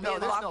 Oh no, being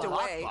there's locked no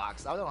away.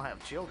 lockbox. I don't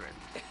have children.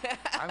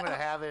 I'm gonna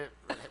have it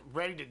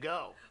ready to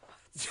go.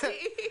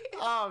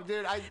 Oh,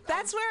 dude,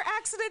 That's where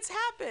accidents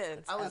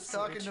happen. I was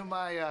talking to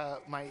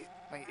my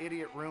my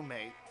idiot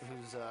roommate,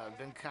 who's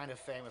been kind of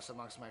famous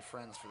amongst my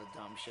friends for the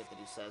dumb shit that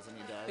he says and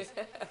he does.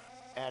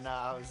 And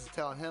I was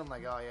telling him,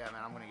 like, oh, yeah,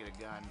 man, I'm going to get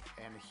a gun.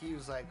 And he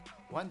was like,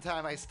 one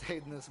time I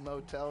stayed in this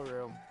motel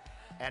room,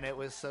 and it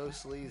was so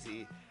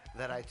sleazy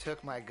that I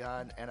took my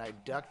gun and I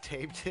duct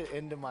taped it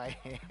into my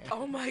hand.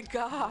 Oh, my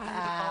God.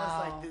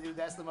 I was like, dude,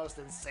 that's the most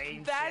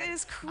insane That shit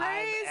is crazy.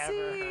 I've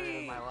ever heard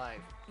in my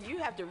life. You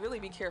have to really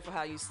be careful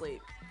how you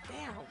sleep.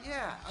 Damn.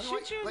 Yeah. I mean,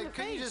 Shoot you in the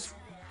can you face. just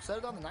set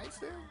it on the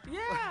nightstand? Yeah.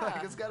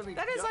 Like, it's got to be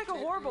That is duct like a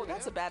taped horrible, to your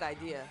that's a hand. bad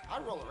idea. I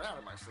roll around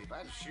in my sleep.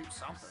 I just shoot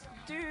something.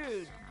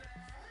 Dude,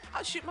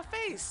 I'll shoot my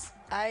face.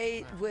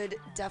 I would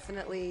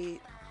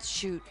definitely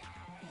shoot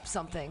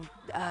something.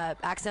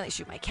 Accidentally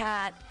shoot my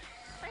cat,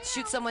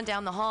 shoot someone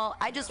down the hall.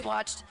 I just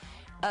watched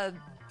a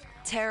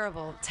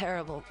terrible,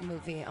 terrible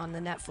movie on the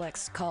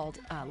Netflix called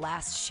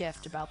Last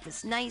Shift about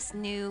this nice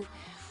new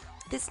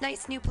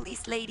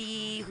police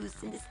lady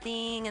who's in this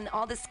thing, and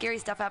all this scary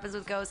stuff happens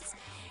with ghosts.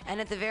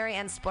 And at the very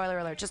end, spoiler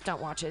alert, just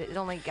don't watch it. It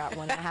only got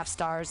 1.5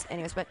 stars.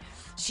 Anyways, but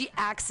she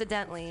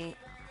accidentally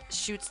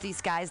shoots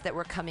these guys that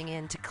were coming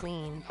in to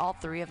clean, all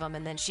 3 of them,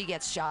 and then she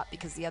gets shot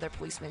because the other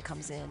policeman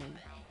comes in. And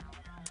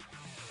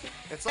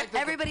it's like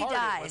everybody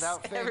dies.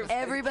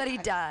 Everybody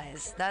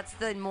dies. That's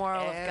the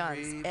moral of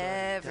guns.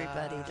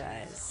 Everybody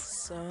dies.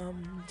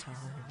 Sometimes.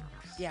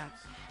 Yeah.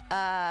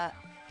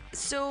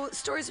 So,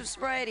 stories of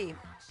sobriety.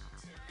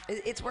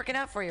 It's working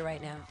out for you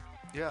right now.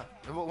 Yeah.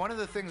 Well, one of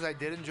the things I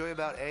did enjoy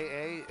about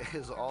AA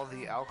is all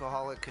the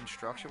alcoholic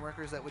construction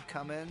workers that would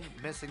come in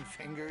missing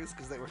fingers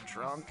because they were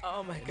drunk.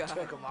 Oh my God.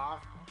 Took them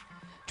off.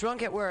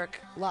 Drunk at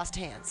work, lost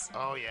hands.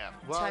 Oh yeah.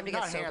 Well, Time to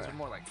not get sober. hands, but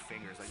more like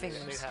fingers. Like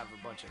Fingers. They'd have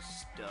a bunch of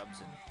stubs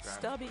and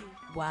Stubby.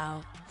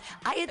 Wow.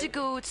 I had to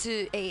go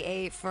to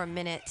AA for a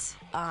minute,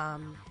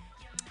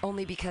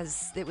 only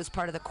because it was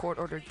part of the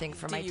court-ordered thing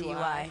for my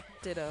DUI.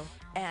 Ditto.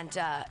 And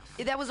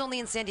that was only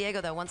in San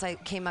Diego, though. Once I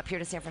came up here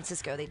to San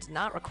Francisco, they did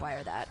not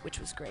require that, which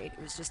was great.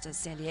 It was just a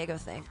San Diego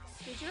thing.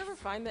 Did you ever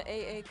find the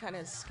AA kind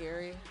of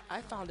scary?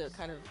 I found it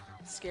kind of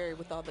scary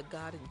with all the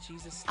God and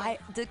Jesus stuff.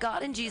 The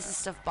God and Jesus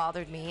stuff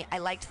bothered me. I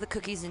liked the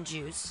cookies and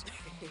juice.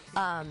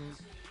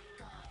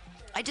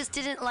 I just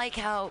didn't like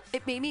how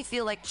it made me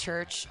feel like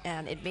church,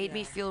 and it made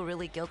me feel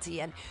really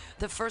guilty. And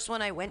the first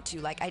one I went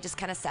to, like, I just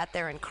kind of sat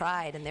there and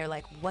cried, and they're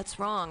like, "What's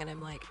wrong?" And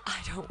I'm like, "I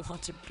don't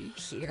want to be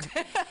here."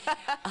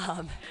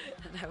 And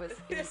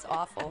it was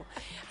awful.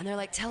 And they're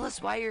like, "Tell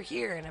us why you're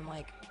here." And I'm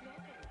like,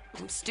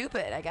 "I'm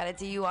stupid. I got a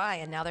DUI,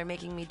 and now they're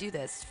making me do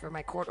this for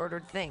my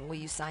court-ordered thing. Will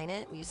you sign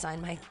it? Will you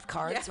sign my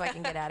card so I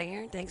can get out of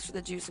here? Thanks for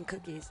the juice and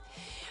cookies."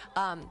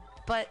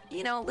 But,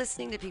 you know,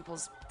 listening to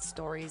people's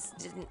stories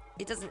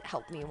doesn't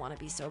help me want to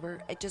be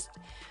sober.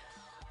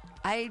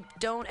 I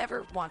don't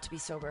ever want to be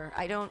sober.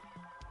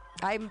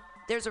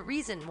 There's a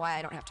reason why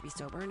I don't have to be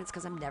sober, and it's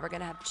because I'm never going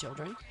to have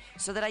children,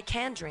 so that I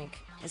can drink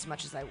as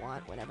much as I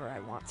want whenever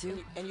I want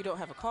to. And you don't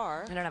have a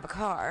car. I don't have a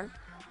car.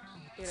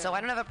 You know. So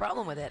I don't have a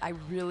problem with it. I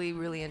really,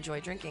 really enjoy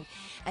drinking.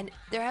 And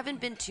there haven't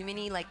been too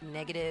many, like,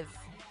 negative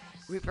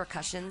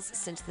repercussions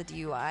since the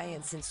DUI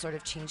and since sort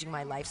of changing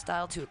my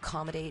lifestyle to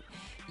accommodate,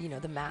 you know,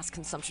 the mass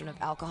consumption of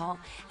alcohol.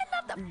 And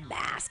not the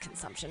mass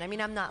consumption. I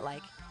mean, I'm not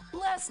like,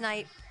 last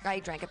night I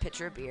drank a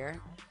pitcher of beer.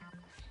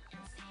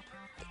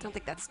 I don't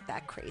think that's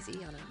that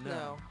crazy on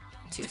a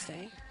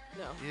Tuesday.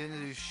 No. You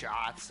didn't do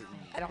shots.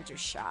 I don't do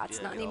shots.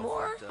 Yeah, not you're all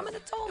anymore. fucked up. I'm an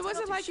adult. It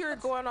wasn't like you were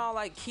going all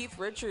like Keith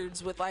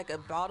Richards with like a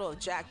bottle of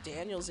Jack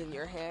Daniels in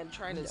your hand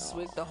trying to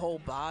swig the whole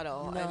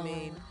bottle. No. I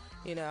mean,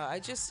 you know,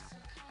 I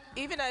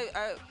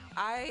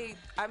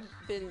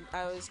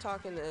was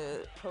talking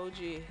to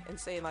Koji and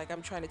saying like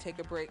I'm trying to take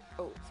a break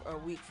for a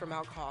week from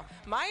alcohol.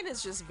 Mine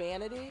is just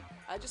vanity.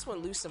 I just want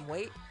to lose some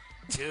weight.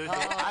 Dude,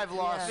 I've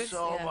lost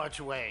so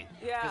much weight.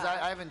 Yeah. Because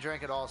I haven't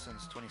drank at all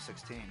since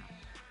 2016.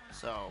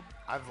 So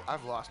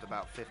I've lost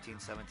about 15,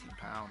 17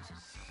 pounds.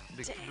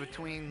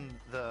 Between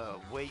the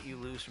weight you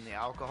lose from the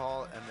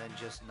alcohol and then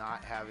just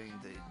not having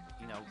the,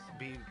 you know,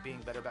 being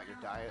better about your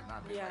diet,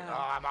 not being like,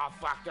 oh, I'm all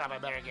fucked up, I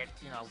better get,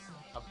 you know,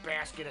 a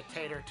basket of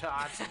tater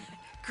tots and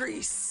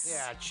grease.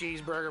 Yeah, a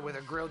cheeseburger with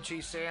a grilled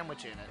cheese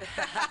sandwich in it.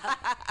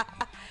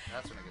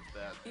 That's when it gets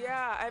bad.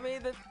 Yeah, I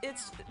mean,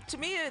 to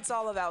me, it's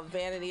all about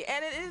vanity,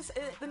 and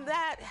and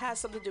that has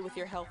something to do with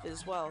your health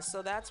as well.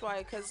 So that's why,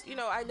 because you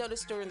know, I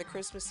noticed during the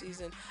Christmas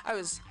season, I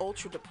was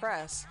ultra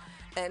depressed,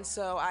 and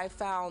so I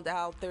found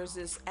out there's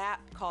this app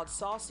called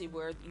Saucy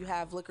where you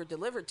have liquor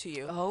delivered to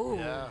you. Oh,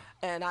 yeah.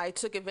 And I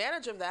took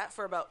advantage of that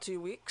for about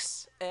 2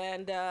 weeks,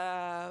 and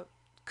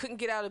couldn't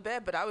get out of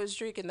bed, but I was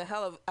drinking the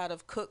hell out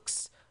of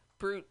Cook's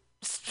Brut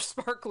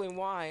sparkling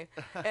wine,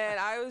 and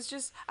I was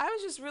just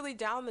really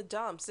down the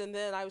dumps. And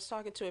then I was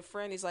talking to a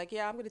friend. He's like,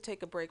 "Yeah, I'm gonna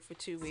take a break for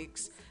 2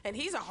 weeks," and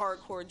he's a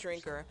hardcore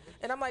drinker.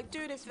 And I'm like,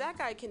 "Dude, if that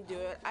guy can do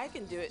it, I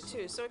can do it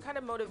too." So it kind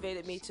of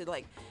motivated me to,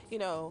 like, you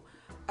know,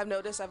 I've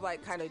noticed I've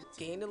like kind of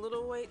gained a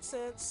little weight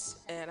since,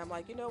 and I'm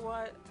like, you know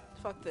what?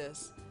 Fuck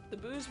this. The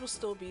booze will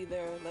still be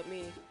there.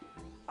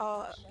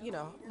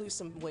 lose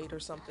some weight or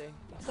something.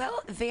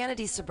 Well,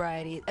 vanity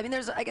sobriety. I mean,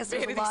 there's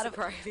Vanity a lot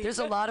sobriety. there's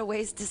a lot of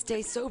ways to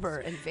stay sober,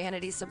 and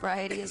vanity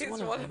sobriety is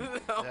one of them.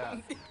 Yeah.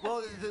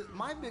 Well,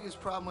 my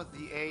biggest problem with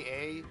the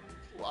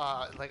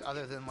AA, like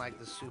other than like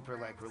the super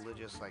like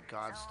religious like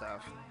God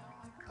stuff,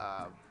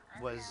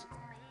 was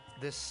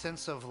this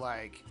sense of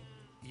like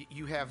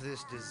you have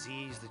this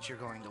disease that you're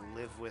going to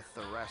live with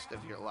the rest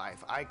of your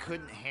life. I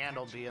couldn't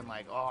handle being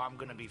like, oh,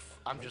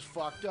 I'm just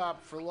fucked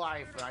up for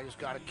life, and I just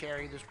got to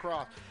carry this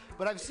cross.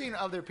 But I've seen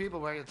other people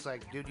where it's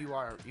like, dude, you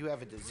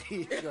have a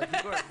disease,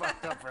 like, you are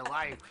fucked up for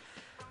life.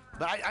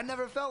 But I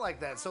never felt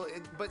like that. So,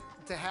 but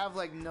to have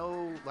like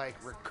no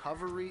like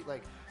recovery,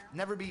 like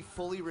never be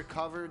fully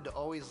recovered, to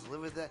always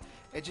live with that,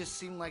 it just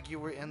seemed like you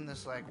were in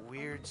this like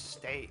weird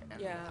state,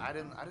 and I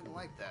didn't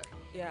like that.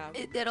 Yeah.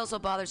 It also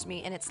bothers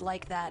me, and it's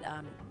like that.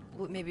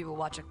 Maybe we'll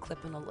watch a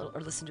clip in a little,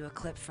 or listen to a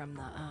clip from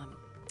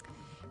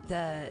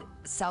the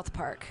South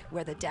Park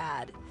where the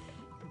dad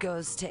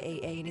goes to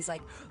AA and he's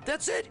like,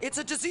 "That's it. It's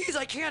a disease.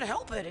 I can't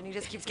help it." And he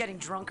just keeps getting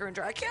drunker and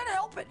drunker. I can't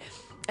help it.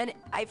 And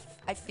I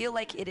feel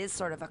like it is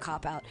sort of a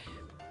cop out.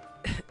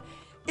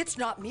 It's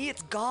not me.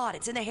 It's God.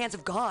 It's in the hands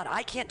of God.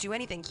 I can't do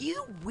anything.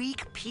 You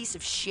weak piece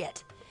of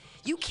shit.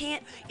 You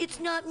can't. It's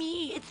not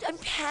me. I'm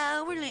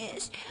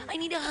powerless. I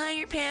need a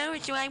higher power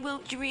so I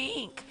won't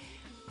drink.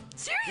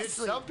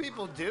 Seriously. Dude, some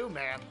people do,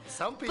 man.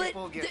 Some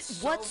people get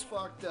so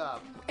fucked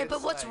up.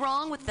 But what's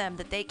wrong with them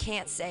that they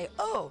can't say,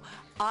 "Oh,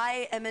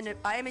 I am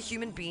a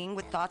human being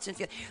with thoughts and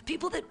feelings"?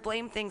 People that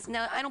blame things.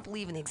 Now, I don't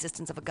believe in the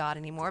existence of a God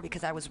anymore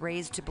because I was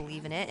raised to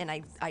believe in it, and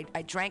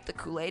I drank the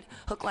Kool-Aid,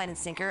 hook, line, and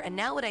sinker. And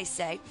now what I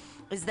say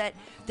is that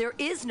there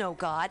is no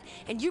God,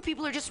 and you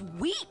people are just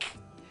weak.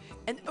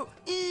 And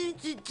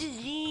it's a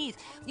disease.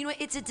 You know,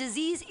 it's a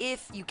disease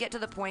if you get to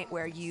the point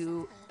where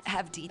you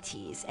have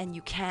DTs and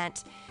you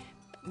can't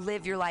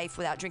live your life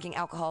without drinking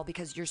alcohol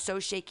because you're so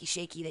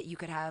shaky that you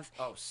could have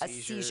a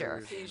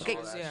seizure. Okay,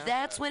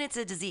 that's when it's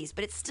a disease,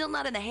 but it's still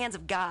not in the hands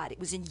of God. It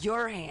was in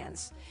your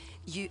hands,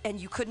 you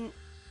couldn't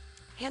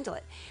handle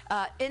it.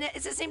 And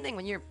it's the same thing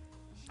when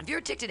if you're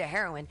addicted to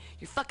heroin,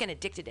 you're fucking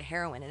addicted to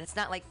heroin, and it's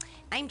not like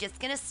I'm just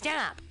gonna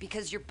stop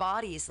because your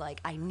body's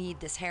like, I need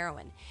this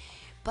heroin.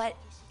 But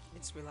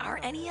are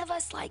any of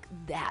us like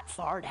that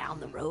far down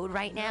the road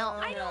right now?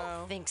 I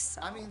don't think so.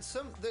 I mean,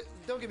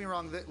 don't get me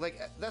wrong.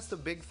 That's the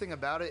big thing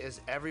about it is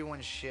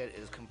everyone's shit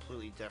is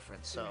completely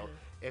different. So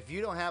if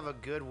you don't have a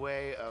good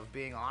way of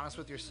being honest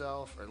with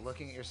yourself or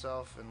looking at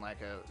yourself in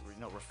like a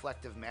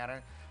reflective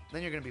manner,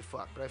 then you're gonna be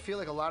fucked. But I feel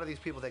like a lot of these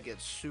people that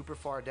get super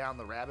far down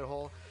the rabbit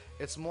hole,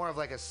 it's more of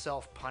like a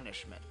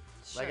self-punishment.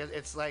 Sure.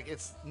 Like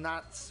it's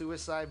not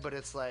suicide, but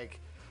it's like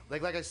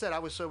I said, I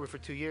was sober for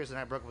 2 years and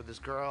I broke up with this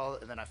girl,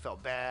 and then I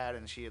felt bad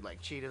and she had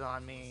like cheated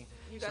on me.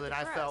 So then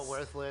I felt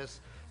worthless.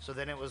 So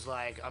then it was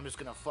like, I'm just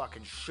gonna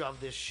fucking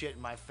shove this shit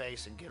in my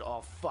face and get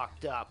all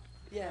fucked up.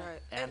 Yeah.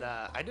 And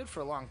I did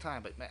for a long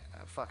time, but man,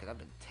 I've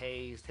been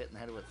tased, hit in the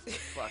head with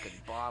fucking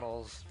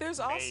bottles. There's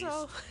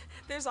also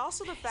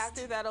the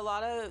factor that a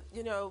lot of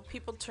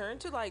people turn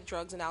to like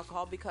drugs and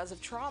alcohol because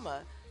of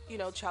trauma.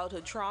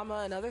 Childhood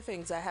trauma and other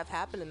things that have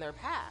happened in their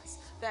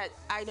past. That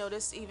I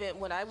noticed even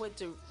when I went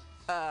to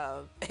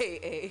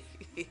AA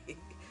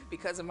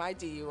because of my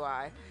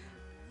DUI,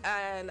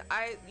 and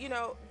I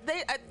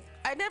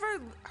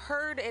never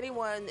heard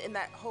anyone in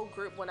that whole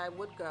group when I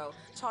would go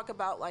talk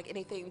about like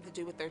anything to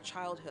do with their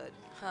childhood,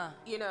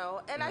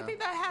 and I think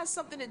that has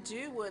something to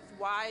do with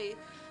why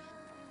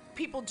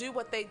people do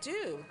what they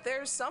do.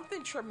 There's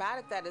something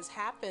traumatic that has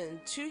happened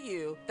to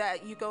you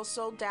that you go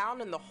so down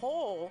in the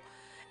hole,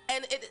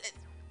 and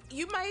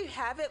you might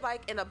have it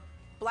like in a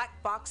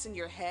black box in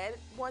your head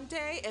one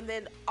day, and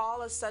then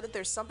all of a sudden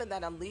there's something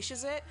that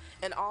unleashes it,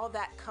 and all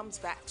that comes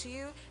back to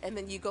you, and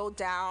then you go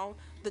down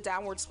the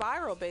downward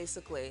spiral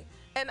basically.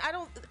 And I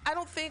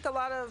don't think a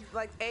lot of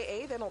like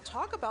AA, they don't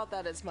talk about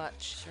that as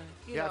much.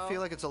 Sure. I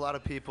feel like it's a lot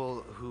of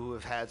people who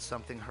have had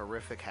something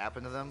horrific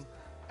happen to them,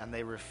 and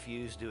they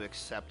refuse to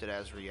accept it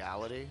as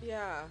reality.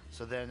 Yeah.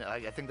 So then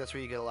I think that's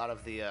where you get a lot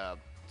of the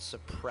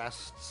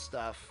suppressed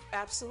stuff.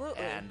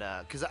 Absolutely. And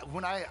because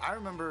I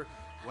remember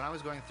when I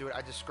was going through it,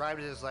 I described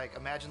it as like,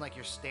 imagine like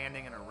you're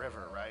standing in a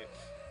river, right?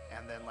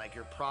 And then like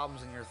your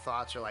problems and your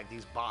thoughts are like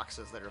these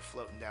boxes that are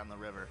floating down the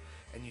river.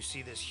 And you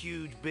see this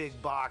huge big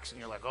box and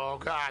you're like, oh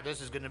God, this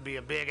is going to be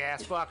a big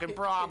ass fucking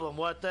problem.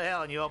 What the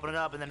hell? And you open it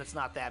up and then it's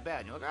not that bad.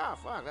 And you're like, oh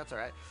fuck, that's all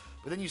right.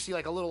 But then you see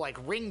like a little like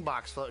ring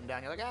box floating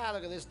down. You're like,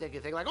 look at this sticky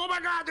thing. Like, oh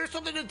my God, there's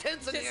something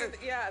intense in here.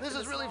 Yeah, this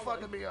is really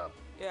fucking me up.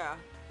 Yeah.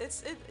 I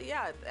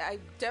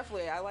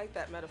like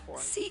that metaphor.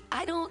 See,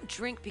 I don't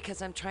drink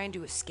because I'm trying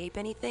to escape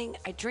anything.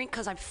 I drink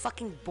because I'm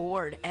fucking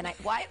bored. And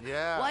why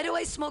do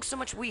I smoke so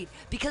much weed?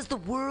 Because the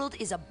world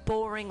is a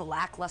boring,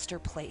 lackluster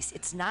place.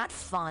 It's not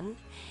fun,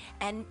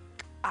 and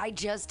I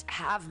just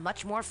have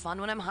much more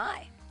fun when I'm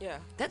high. Yeah.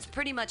 That's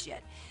pretty much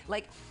it.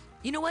 Like,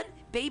 you know what?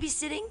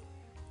 Babysitting,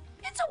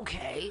 it's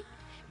okay.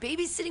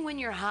 Babysitting when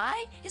you're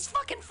high is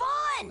fucking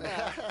fun.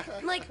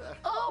 Like,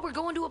 oh, we're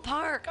going to a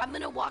park. I'm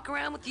going to walk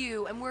around with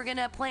you, and we're going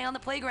to play on the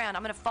playground.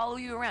 I'm going to follow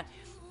you around.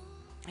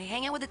 I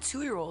hang out with a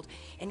 2-year-old,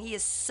 and he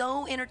is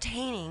so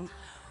entertaining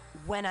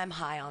when I'm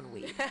high on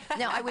weed.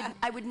 Now,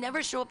 I would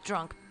never show up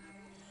drunk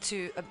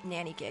to a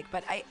nanny gig,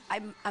 but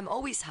I'm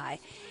always high,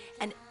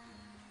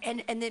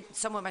 and then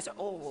someone might say,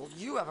 "Oh, well,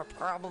 you have a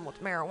problem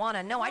with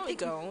marijuana." No, I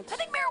don't. I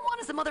think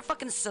marijuana is the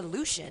motherfucking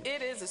solution.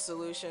 It is a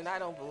solution. I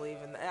don't believe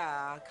in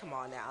that. Come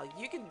on now.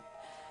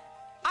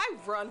 I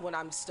run when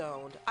I'm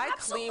stoned. I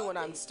clean when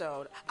I'm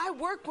stoned. I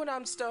work when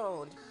I'm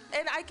stoned.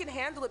 And I can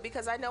handle it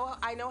because I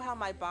know how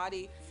my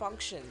body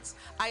functions.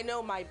 I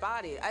know my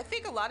body. I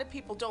think a lot of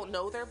people don't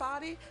know their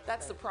body.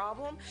 That's the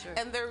problem. Sure.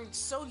 And they're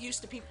so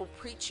used to people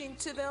preaching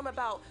to them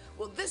about,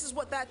 well, this is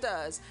what that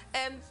does.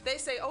 And they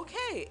say,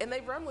 okay, and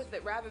they run with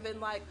it rather than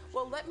like,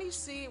 well, let me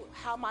see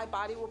how my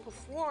body will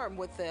perform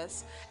with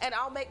this, and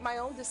I'll make my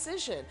own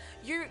decision.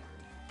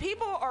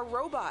 People are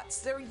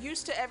robots. They're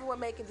used to everyone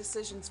making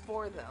decisions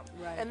for them.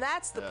 Right. And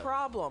that's the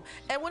problem.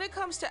 And when it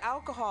comes to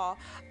alcohol,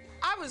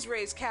 I was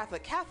raised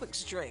Catholic.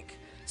 Catholics drink.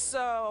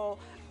 So,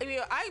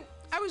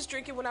 I was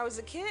drinking when I was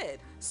a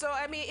kid. So,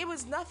 it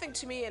was nothing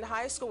to me in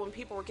high school when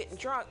people were getting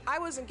drunk. I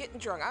wasn't getting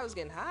drunk. I was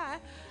getting high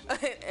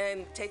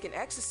and taking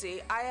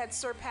ecstasy. I had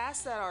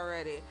surpassed that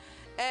already.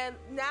 And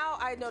now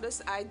I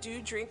notice I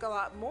do drink a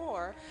lot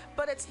more,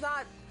 but it's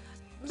not...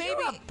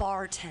 Maybe you're a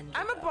bartender.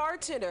 I'm a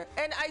bartender,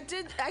 and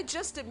I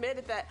just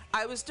admitted that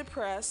I was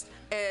depressed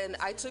and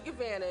I took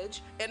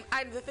advantage. And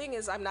the thing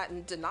is, I'm not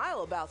in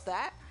denial about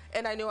that.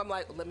 And I know I'm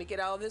like, let me get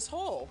out of this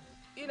hole.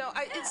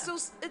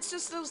 It's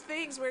just those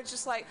things where it's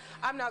just like,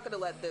 I'm not gonna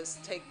let this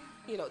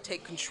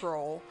take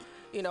control.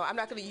 I'm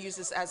not gonna use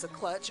this as a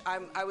clutch.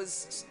 I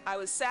was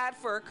sad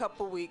for a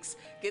couple weeks.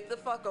 Get the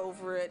fuck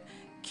over it.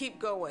 Keep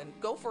going.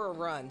 Go for a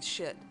run.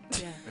 Shit.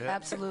 Yeah,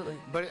 absolutely.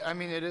 But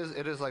it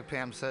is like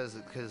Pam says,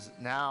 because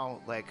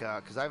now,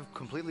 because I've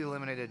completely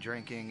eliminated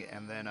drinking,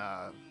 and then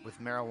with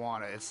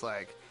marijuana, it's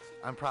like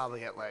I'm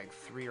probably at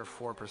 3 or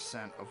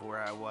 4% of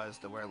where I was,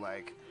 to where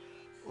like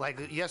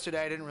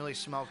yesterday I didn't really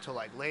smoke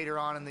till later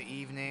on in the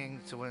evening,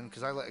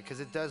 because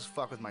it does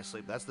fuck with my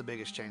sleep. That's the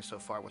biggest change so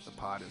far with the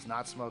pod, is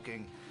not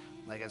smoking.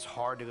 It's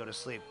hard to go to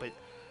sleep, but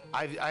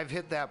I've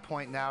hit that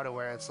point now to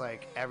where it's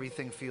like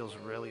everything feels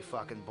really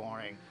fucking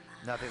boring.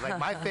 Nothing.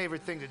 My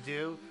favorite thing to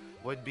do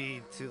would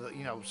be to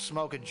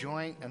smoke a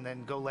joint and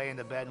then go lay in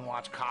the bed and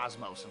watch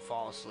Cosmos and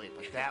fall asleep.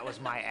 That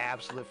was my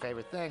absolute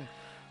favorite thing.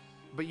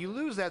 But you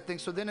lose that thing,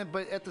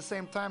 but at the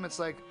same time it's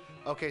like,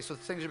 okay, so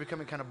things are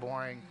becoming kind of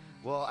boring.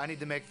 Well, I need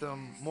to make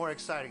them more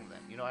exciting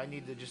then. I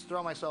need to just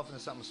throw myself into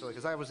something silly,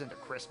 because I was into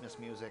Christmas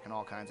music and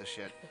all kinds of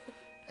shit.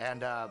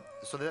 And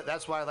so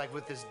that's why,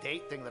 with this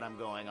date thing that I'm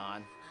going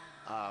on,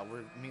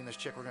 me and this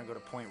chick, we're going to go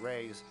to Point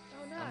Reyes,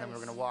 and then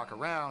we're going to walk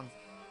around.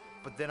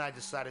 But then I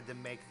decided to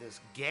make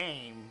this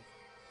game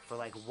for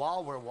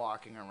while we're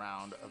walking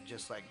around, of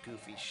just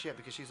goofy shit,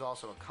 because she's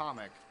also a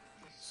comic.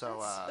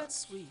 So that's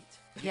sweet.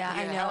 Yeah,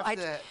 I know.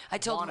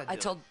 I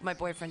told my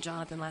boyfriend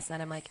Jonathan last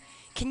night, I'm like,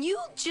 can you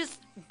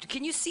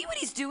see what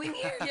he's doing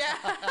here? Yeah.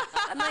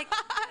 I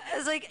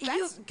was like,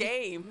 that's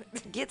game.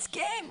 It's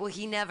game. Well,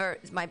 he never,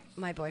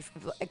 my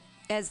boyfriend,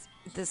 as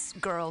this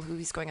girl who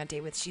he's going on a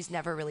date with, she's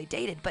never really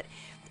dated, but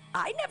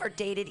I never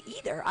dated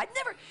either.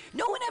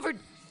 No one ever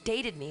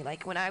dated me.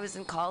 When I was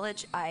in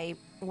college, I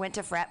went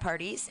to frat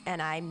parties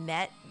and I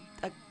met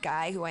a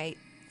guy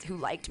who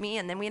liked me,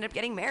 and then we ended up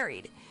getting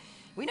married.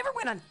 We never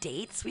went on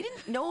dates.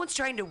 No one's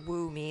trying to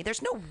woo me.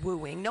 There's no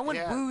wooing. No one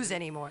woos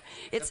anymore.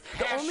 It's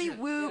the only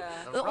woo.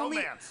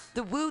 Yeah.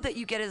 The woo that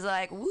you get is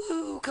like,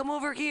 woo, come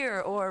over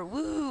here, or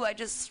woo, I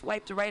just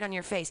swiped right on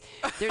your face.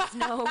 There's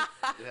no,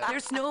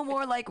 there's no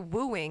more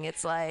wooing.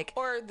 It's like,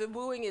 or the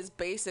wooing is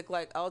basic,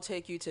 I'll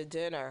take you to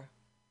dinner.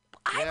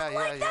 I don't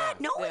like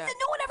that. No one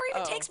ever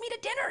even takes me to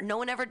dinner. No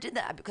one ever did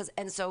that,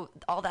 and so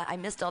I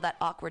missed all that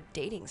awkward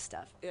dating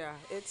stuff. Yeah,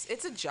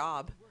 it's a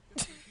job.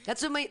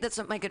 That's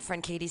what my good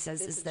friend Katie says,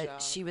 is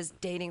that she was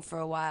dating for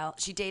a while.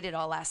 She dated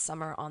all last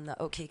summer on the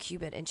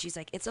OkCupid, and she's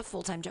like, it's a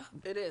full-time job.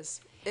 It is.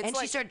 And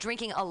she started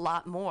drinking a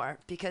lot more,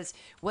 because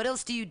what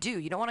else do?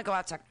 You don't want to go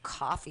out to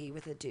coffee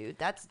with a dude.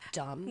 That's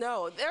dumb.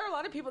 No, there are a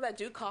lot of people that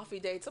do coffee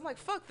dates. I'm like,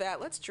 fuck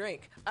that. Let's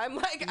drink. I'm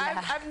like,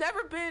 yeah.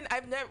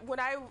 When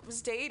I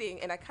was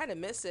dating, and I kind of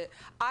miss it,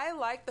 I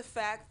like the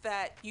fact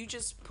that you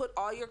just put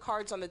all your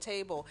cards on the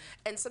table,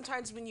 and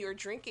sometimes when you're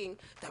drinking,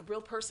 that real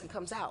person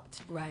comes out.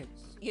 Right.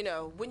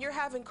 When you're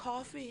having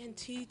coffee and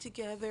tea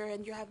together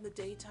and you're having the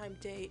daytime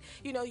date,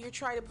 you're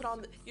trying to put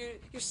on,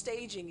 you're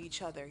staging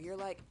each other. You're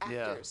like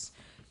actors.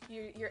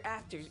 Yeah. You're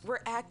actors. We're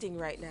acting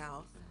right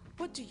now.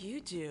 What do you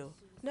do?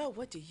 No,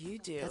 what do you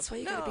do? That's why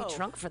you gotta be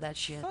drunk for that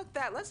shit. Fuck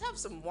that. Let's have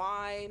some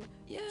wine,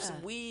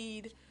 some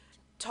weed,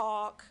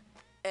 talk,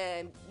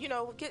 and,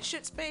 get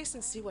shit spaced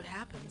and see what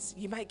happens.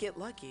 You might get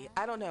lucky.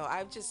 I don't know.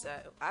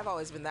 I've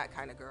always been that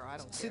kind of girl. I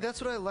don't care. See, that's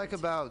what I like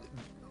about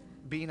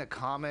being a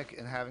comic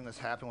and having this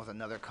happen with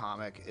another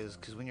comic, is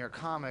because when you're a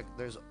comic,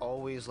 there's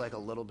always a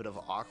little bit of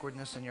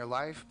awkwardness in your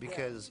life,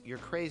 because you're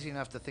crazy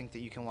enough to think that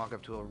you can walk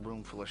up to a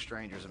room full of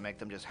strangers and make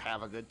them just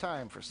have a good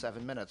time for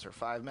 7 minutes or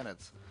 5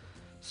 minutes.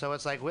 So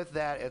it's with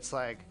that, it's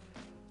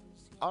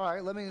all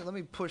right, let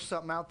me push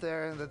something out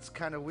there that's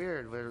kind of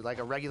weird, where like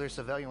a regular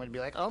civilian would be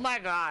like, oh my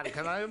God,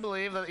 can I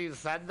believe that you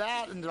said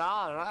that? And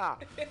blah,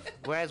 blah.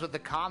 Whereas with the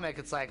comic,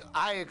 it's like,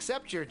 I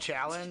accept your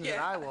challenge and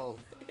I will,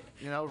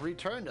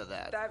 return to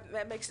that.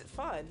 That makes it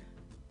fun.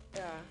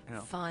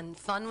 Yeah.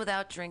 Fun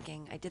without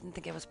drinking. I didn't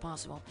think it was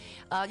possible.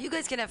 You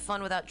guys can have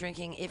fun without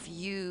drinking if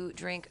you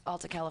drink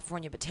Alta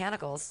California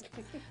Botanicals,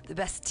 the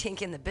best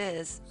tink in the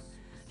biz.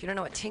 If you don't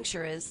know what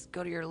tincture is,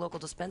 go to your local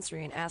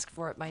dispensary and ask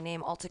for it by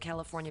name, Alta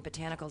California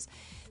Botanicals.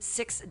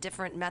 6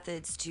 different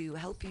methods to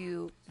help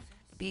you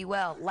be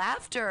well.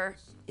 Laughter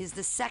is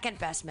the second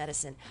best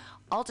medicine.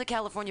 Alta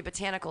California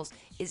Botanicals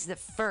is the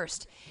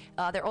first.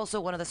 They're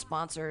also one of the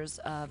sponsors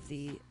of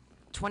the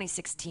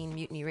 2016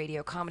 Mutiny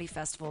Radio Comedy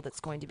Festival that's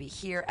going to be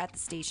here at the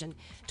station.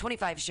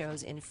 25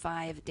 shows in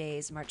 5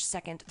 days, March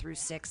 2nd through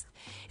 6th.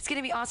 It's going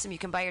to be awesome. You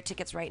can buy your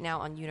tickets right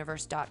now on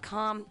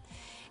universe.com.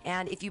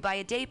 And if you buy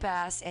a day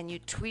pass and you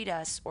tweet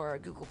us or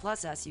Google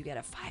Plus us, you get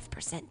a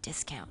 5%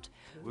 discount.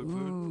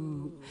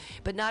 Ooh.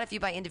 But not if you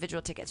buy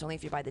individual tickets, only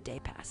if you buy the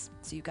day pass.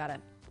 So you gotta,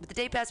 but the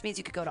day pass means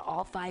you could go to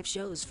all 5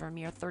 shows for a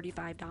mere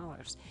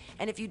 $35.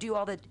 And if you do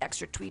all the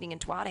extra tweeting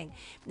and twatting,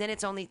 then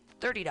it's only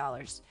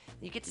 $30.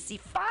 You get to see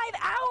 5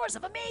 hours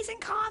of amazing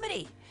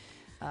comedy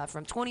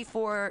from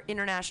 24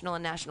 international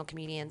and national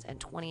comedians and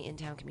 20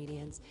 in-town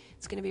comedians.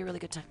 It's gonna be a really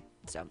good time.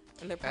 So.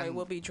 And there probably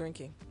will be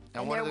drinking.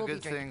 And one of the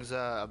good things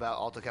about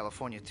Alta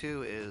California,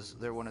 too, is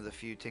they're one of the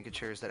few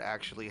tinctures that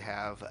actually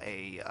have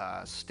a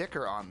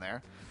sticker on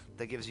there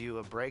that gives you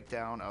a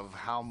breakdown of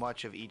how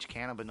much of each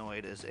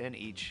cannabinoid is in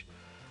each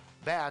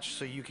batch,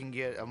 so you can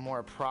get a more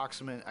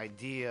approximate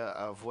idea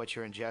of what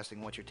you're ingesting,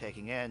 what you're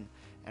taking in.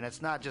 And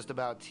it's not just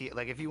about,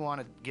 like if you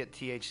want to get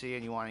THC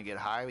and you want to get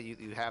high,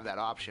 you have that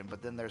option.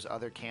 But then there's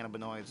other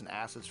cannabinoids and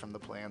acids from the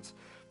plants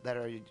that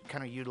are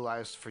kind of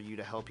utilized for you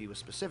to help you with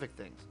specific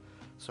things.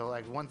 So,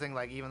 like, one thing,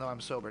 like, even though I'm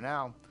sober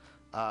now,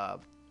 or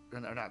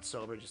not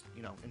sober, just,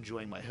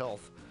 enjoying my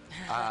health,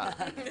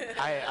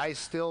 I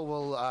still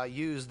will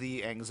use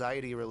the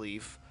anxiety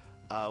relief,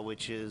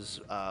 which is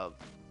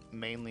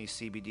mainly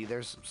CBD.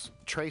 There's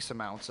trace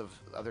amounts of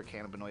other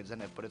cannabinoids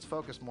in it, but it's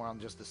focused more on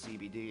just the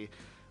CBD,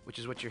 which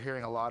is what you're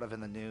hearing a lot of in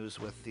the news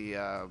with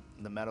the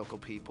medical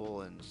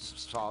people and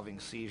solving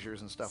seizures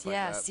and stuff like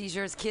that. Yeah,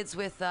 seizures, kids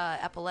with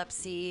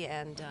epilepsy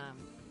and...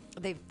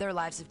 their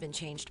lives have been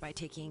changed by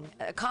taking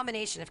a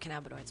combination of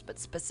cannabinoids, but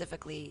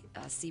specifically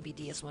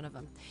CBD is one of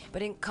them.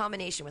 But in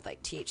combination with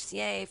like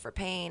THCA for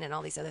pain and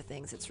all these other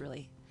things, it's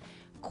really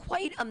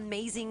quite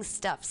amazing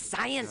stuff.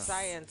 Science.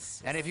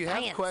 And if you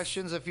have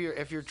questions, if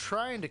you're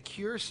trying to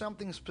cure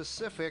something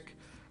specific,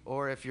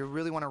 or if you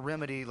really want to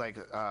remedy like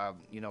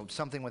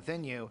something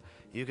within you,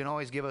 you can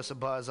always give us a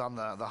buzz on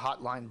the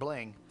hotline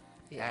bling.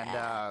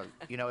 Yeah.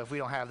 And, if we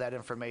don't have that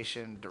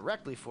information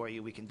directly for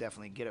you, we can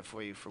definitely get it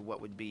for you for what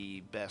would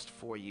be best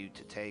for you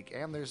to take.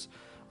 And there's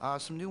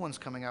some new ones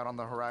coming out on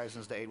the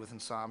horizons to aid with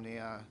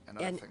insomnia and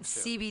other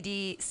things too.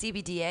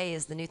 CBDA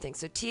is the new thing.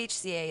 So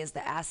THCA is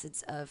the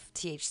acids of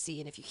THC,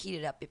 and if you heat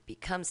it up, it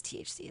becomes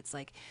THC. It's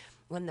like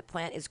when the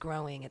plant is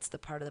growing, it's the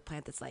part of the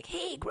plant that's like,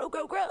 hey, grow,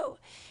 grow, grow.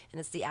 And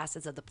it's the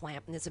acids of the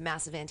plant. And it's a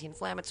massive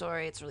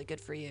anti-inflammatory. It's really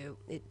good for you.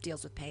 It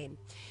deals with pain.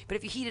 But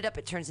if you heat it up,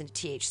 it turns into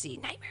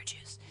THC, nightmare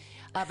juice.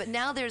 But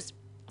now there's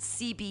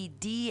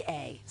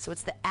CBDA, so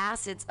it's the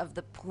acids of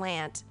the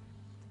plant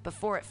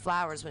before it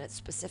flowers when it's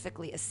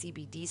specifically a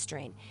CBD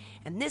strain.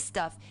 And this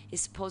stuff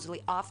is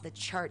supposedly off the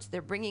charts.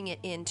 They're bringing it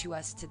in to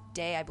us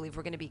today. I believe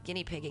we're going to be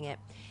guinea pigging it.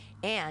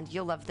 And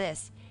you'll love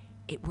this.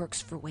 It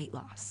works for weight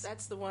loss.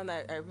 That's the one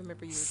that I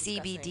remember you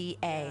CBDA.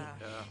 Yeah.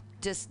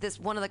 Just this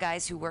one of the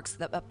guys who works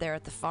up there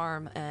at the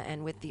farm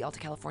and with the Alta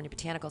California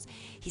Botanicals,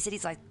 he said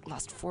he's like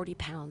lost 40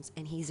 pounds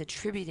and he's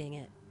attributing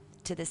it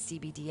to the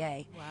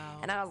CBDA. Wow.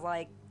 And I was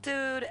like,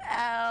 dude,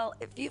 Al,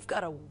 if you've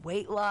got a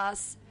weight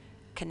loss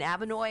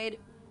cannabinoid,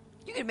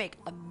 you can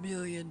make $1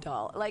 million.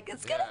 Like,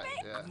 it's gonna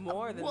make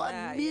more than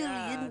 $1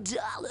 million.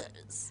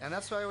 And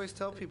that's why I always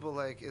tell people,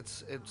 like,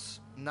 it's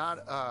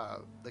not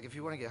like if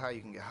you want to get high,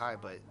 you can get high,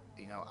 but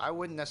I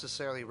wouldn't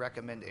necessarily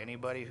recommend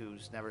anybody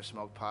who's never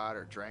smoked pot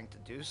or drank to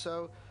do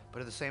so. But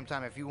at the same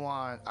time, if you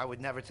want, I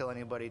would never tell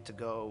anybody to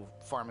go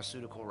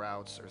pharmaceutical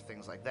routes or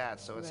things like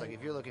that. So it's like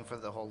if you're looking for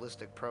the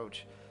holistic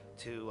approach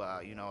to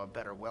a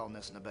better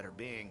wellness and a better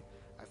being,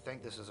 I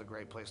think this is a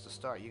great place to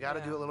start. You got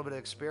to do a little bit of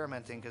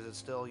experimenting because it's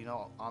still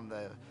on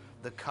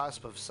the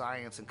cusp of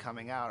science and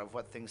coming out of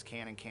what things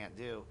can and can't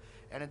do,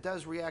 and it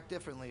does react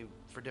differently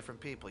for different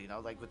people.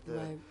 Like with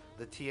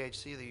the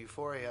THC, the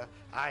euphoria.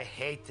 I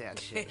hate that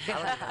shit.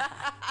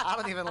 I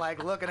don't even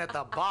like looking at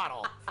the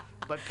bottle.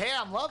 But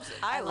Pam loves it.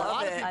 I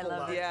love it. I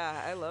love it.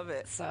 Yeah, I love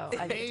it. So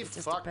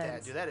fuck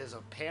that, dude. That is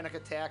a panic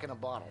attack in a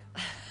bottle.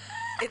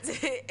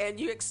 And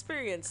you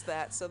experienced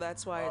that, so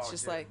that's why it's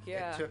just like,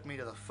 It took me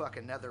to the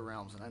fucking nether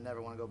realms, and I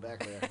never want to go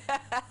back there.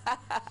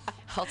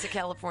 Alta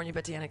California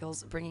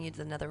Botanicals, bringing you to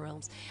the nether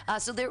realms.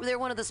 So they're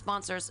one of the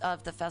sponsors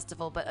of the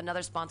festival, but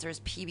another sponsor is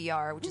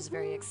PBR, which is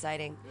very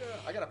exciting. Yeah,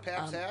 I got a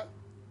Pabst hat.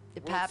 The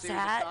World Paps Series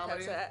of hat.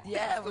 Comedy.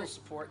 Yeah, Still we're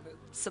supporting it.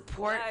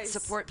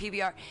 Support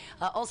PBR.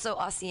 Also,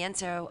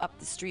 Asiento up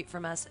the street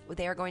from us.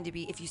 They are going to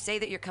be, if you say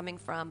that you're coming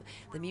from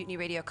the Mutiny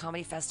Radio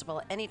Comedy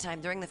Festival,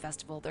 anytime during the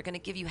festival, they're going to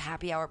give you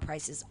happy hour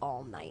prices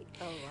all night.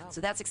 Oh, wow. So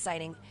that's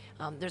exciting.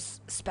 There's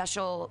a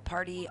special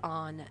party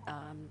on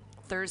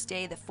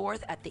Thursday the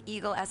 4th at the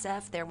Eagle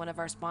SF. They're one of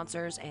our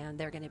sponsors, and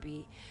they're going to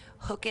be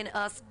hooking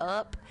us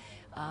up.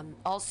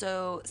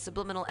 Also,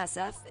 Subliminal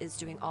SF is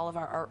doing all of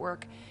our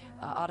artwork,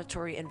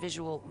 auditory and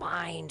visual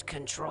mind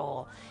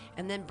control.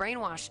 And then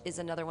Brainwash is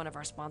another one of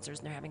our sponsors,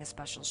 and they're having a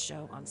special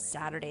show on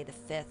Saturday the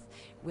 5th,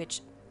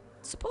 which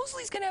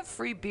supposedly is going to have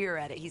free beer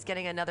at it. He's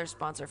getting another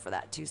sponsor for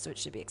that, too, so it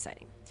should be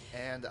exciting.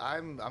 And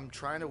I'm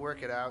trying to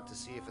work it out to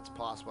see if it's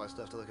possible. I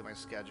still have to look at my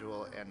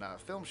schedule and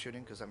film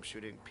shooting, because I'm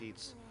shooting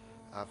Pete's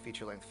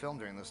feature-length film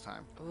during this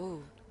time.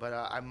 Ooh. But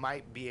I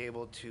might be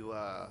able to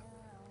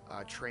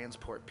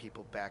transport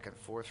people back and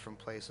forth from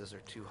places or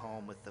to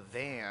home with the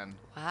van.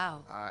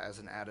 Wow. As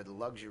an added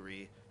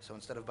luxury. So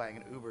instead of buying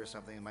an Uber or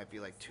something, it might be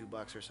like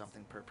 $2 or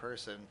something per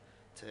person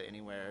to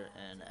anywhere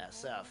in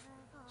SF.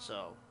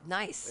 So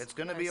nice. It's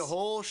gonna be a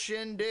whole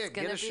shindig.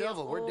 Get a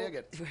shovel. We're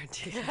digging.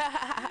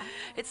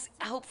 It's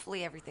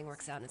hopefully everything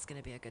works out and it's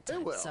gonna be a good time.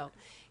 It will. So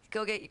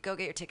go get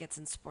your tickets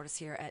and support us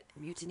here at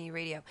Mutiny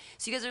Radio.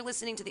 So you guys are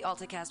listening to the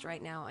Alta-Cast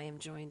right now. I am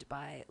joined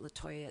by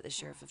Latoya, the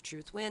Sheriff of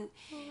Truth Win,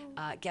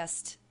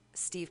 guest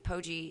Steve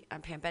Poggi.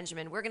 I'm Pam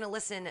Benjamin. We're gonna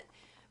listen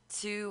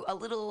to a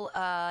little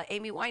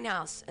Amy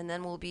Winehouse, and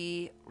then we'll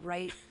be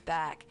right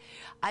back.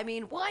 I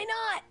mean, why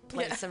not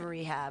play some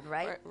Rehab,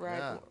 right? Right.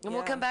 Yeah. And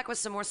we'll come back with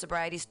some more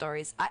sobriety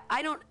stories.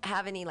 I don't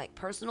have any like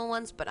personal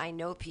ones, but I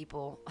know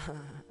people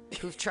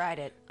who've tried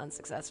it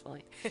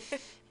unsuccessfully.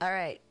 All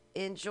right,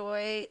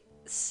 enjoy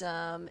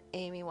some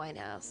Amy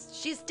Winehouse.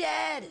 She's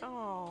dead.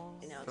 Oh,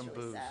 you know, it's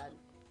really sad.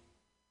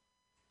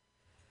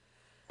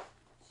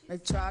 They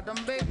tried to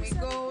make me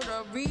go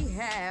to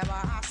rehab.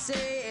 I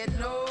said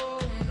no,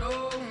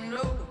 no,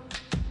 no.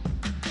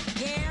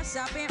 Yes,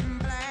 I've been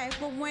black,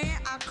 but when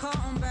I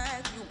come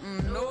back,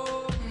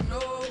 no,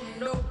 no,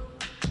 no.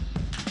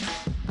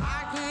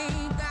 I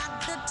ain't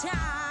got the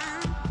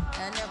time,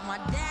 and if my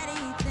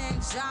daddy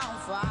thinks I'm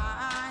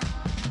fine,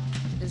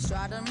 they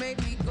try to make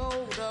me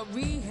go to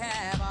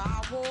rehab.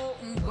 I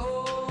won't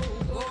go,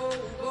 go,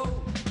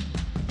 go.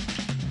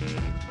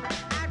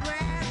 I'd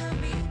rather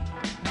be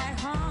at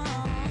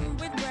home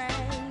with Ray.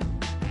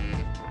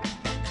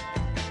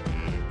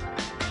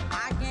 I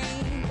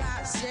ain't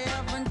got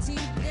 70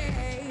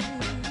 days.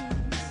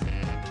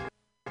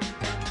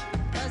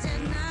 'Cause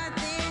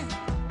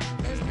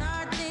there's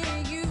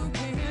nothing you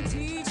can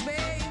teach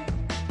me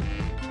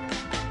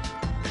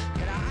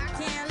that I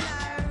can't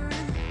learn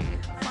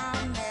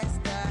from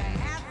Mr.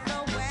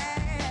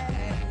 Hathaway.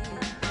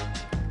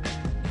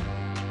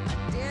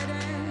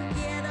 Didn't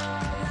get a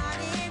lot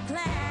in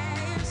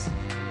class,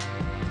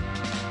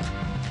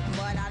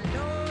 but I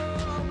know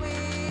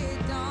it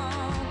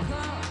don't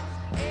come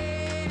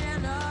in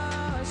a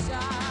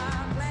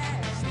shot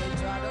glass. They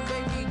try to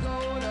make me go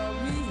to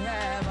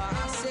rehab.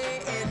 I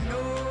said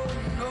no,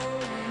 no,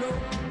 no.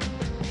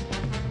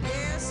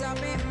 Yes, I've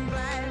been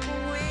black,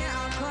 but when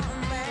I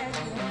come back,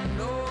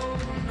 no,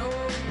 no,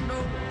 no.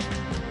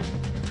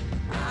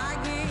 I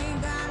ain't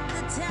got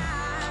the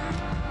time,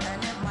 and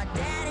if my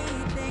daddy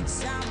thinks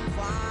I'm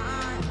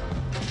fine,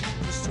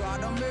 just try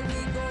to make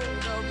me go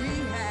to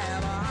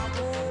rehab. I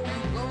won't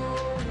go,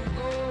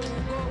 go,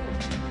 go.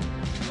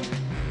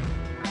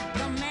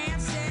 The man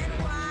said,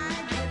 why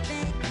do you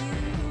think you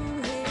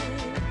hit?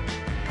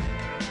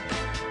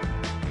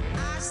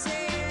 I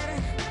said,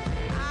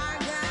 I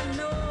got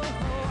no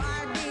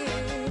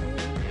idea.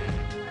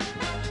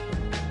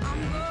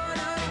 I'm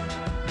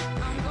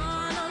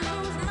gonna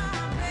lose my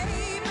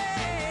baby.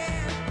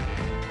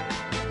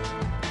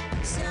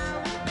 So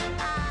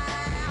I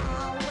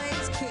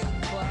always keep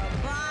a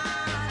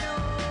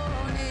bottle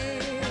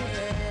near.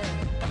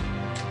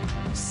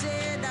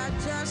 Said I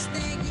just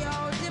think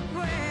you're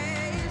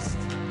depressed.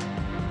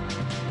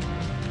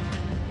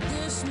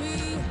 Dish me,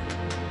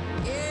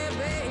 yeah,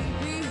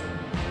 baby,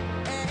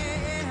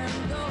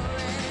 and go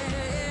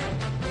ahead.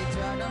 They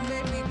try to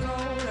make me go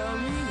to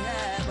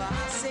rehab. I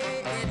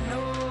said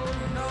no,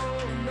 no,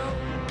 no.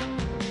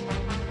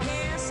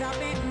 Yes, I've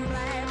been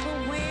black, but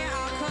when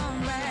I come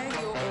back,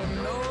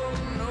 no,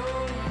 no,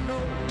 no.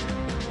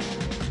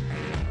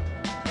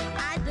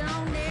 I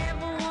don't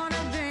ever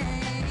wanna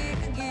drink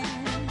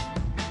again.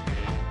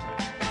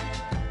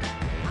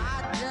 I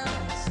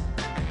just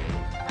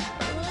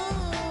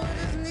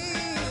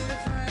need a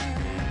friend.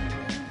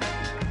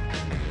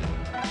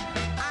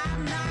 I'm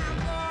not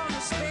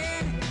gonna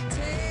spend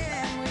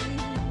 10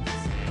 weeks.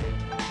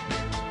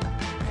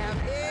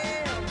 Have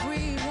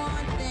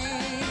everyone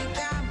think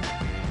I'm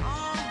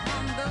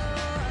on the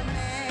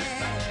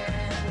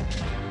man.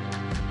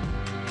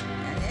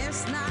 And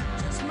it's not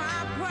just my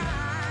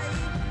pride.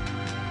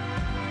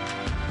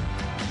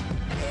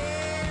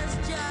 It's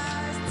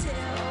just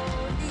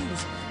till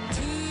these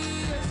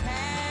tears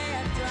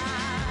have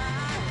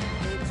dried.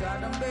 They try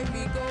to make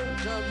me go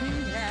to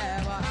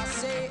rehab. I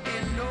say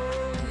no.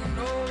 no,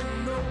 no,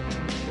 no.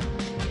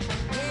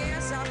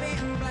 Yes, I've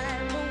been black,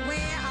 but when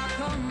I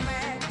come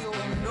back, you'll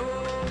no,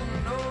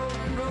 no,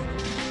 no.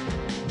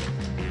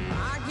 I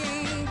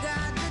ain't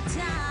got the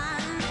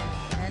time,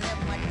 and if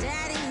my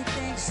daddy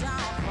thinks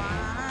I'm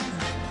fine,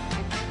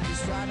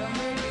 he's trying to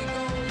make me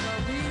go to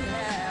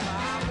rehab. I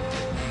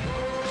won't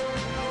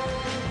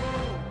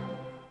go.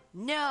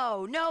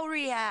 No, no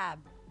rehab.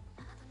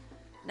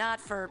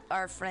 Not for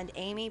our friend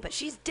Amy, but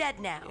she's dead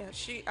now.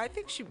 Yeah, I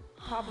think she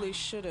probably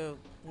should have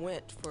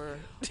went for.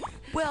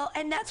 Well,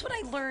 and that's what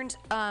I learned.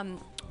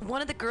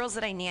 One of the girls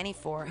that I nanny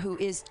for, who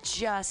is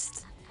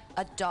just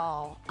a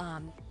doll,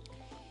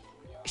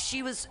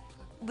 she was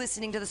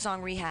listening to the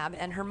song Rehab,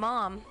 and her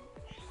mom,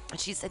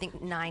 she's I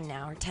think 9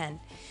 now or 10,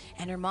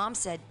 and her mom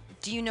said,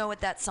 "Do you know what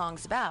that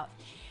song's about?"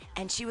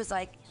 And she was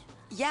like,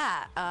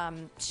 yeah,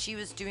 she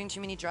was doing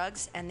too many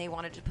drugs and they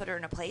wanted to put her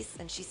in a place,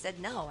 and she said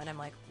no. And I'm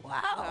like,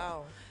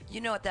 wow.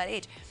 You know, at that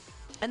age.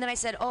 And then I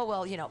said, oh,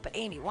 well, you know, but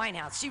Amy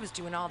Winehouse, she was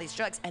doing all these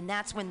drugs. And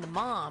that's when the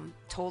mom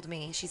told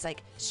me, she's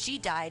like, she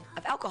died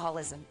of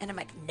alcoholism. And I'm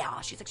like,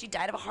 nah. She's like, she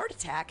died of a heart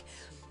attack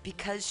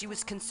because she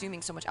was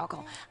consuming so much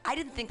alcohol. I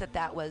didn't think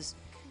that was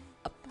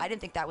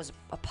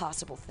a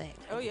possible thing.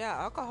 Oh, yeah,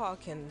 alcohol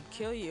can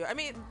kill you. I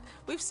mean,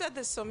 we've said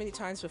this so many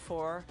times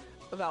before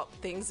about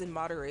things in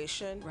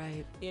moderation.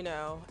 Right. You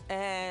know,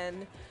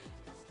 and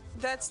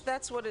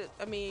that's what it,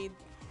 I mean,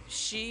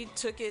 she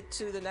took it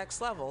to the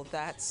next level.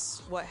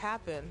 That's what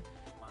happened,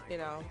 you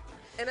know.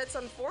 And it's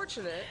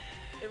unfortunate.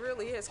 It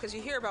really is, because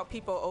you hear about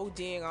people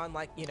ODing on,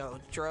 like, you know,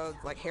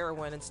 drugs like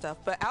heroin and stuff,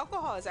 but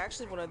alcohol is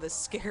actually one of the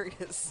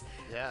scariest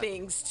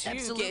things to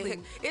get.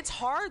 It's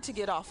hard to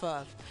get off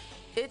of.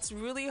 It's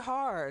really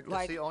hard. It's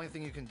like the only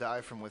thing you can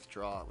die from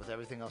withdrawal. With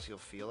everything else, you'll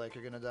feel like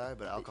you're gonna die,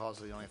 but alcohol is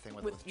the only thing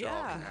with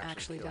withdrawal can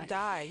actually kill you.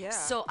 Die. Yeah.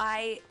 So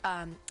I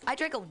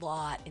drank a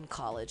lot in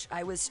college.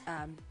 I was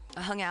I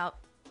hung out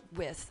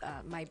with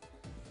my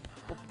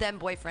then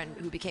boyfriend,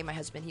 who became my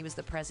husband. He was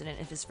the president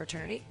of his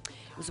fraternity.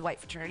 It was a white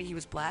fraternity. He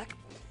was black.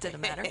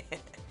 Didn't matter.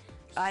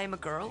 I am a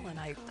girl, and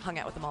I hung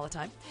out with him all the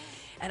time.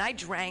 And I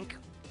drank.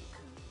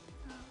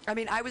 I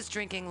mean, I was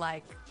drinking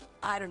like,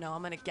 I don't know.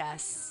 I'm gonna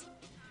guess.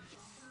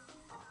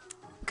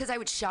 Because I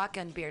would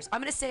shotgun beers. I'm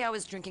going to say I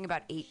was drinking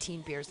about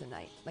 18 beers a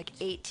night, like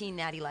 18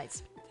 Natty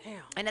Lights.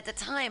 Damn. And at the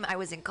time, I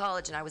was in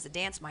college and I was a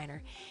dance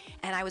minor,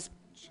 and I was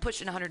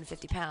pushing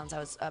 150 pounds. I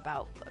was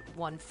about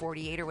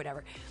 148 or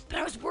whatever. But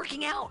I was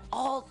working out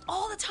all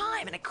the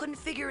time, and I couldn't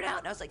figure it out.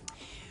 And I was like,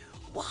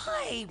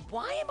 why?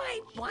 Why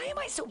am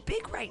I so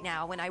big right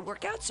now when I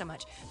work out so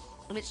much?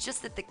 And it's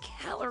just that the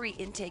calorie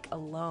intake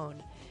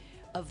alone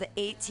of the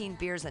 18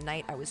 beers a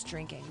night I was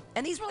drinking.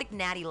 And these were like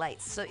Natty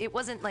Lights. So it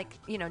wasn't like,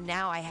 you know,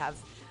 now I have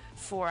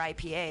 4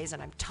 IPAs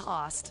and I'm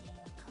tossed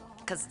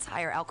because it's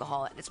higher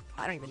alcohol. And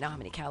I don't even know how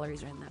many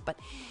calories are in that. But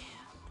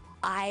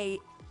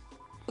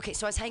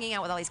so I was hanging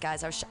out with all these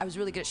guys. I was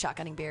really good at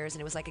shotgunning beers,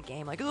 and it was like a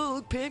game, like, oh,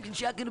 look, Pam can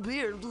shotgun a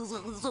beer.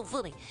 It's so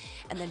funny.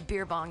 And then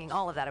beer bonging,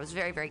 all of that. I was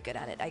very, very good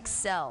at it. I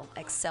excel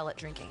at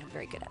drinking. I'm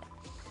very good at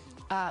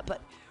it.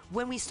 But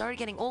when we started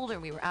getting older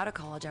and we were out of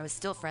college, I was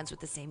still friends with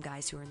the same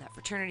guys who were in that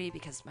fraternity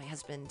because my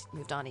husband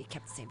moved on. He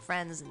kept the same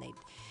friends, and they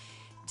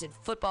did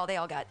football. They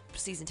all got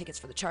season tickets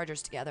for the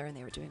Chargers together, and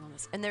they were doing all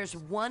this. And there's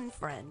one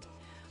friend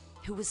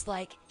who was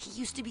like, he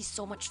used to be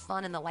so much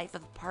fun in the life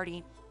of the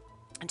party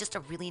and just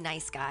a really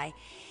nice guy.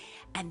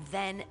 And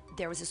then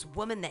there was this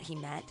woman that he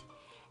met,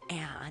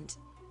 and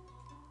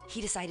he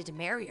decided to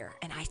marry her.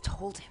 And I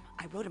told him,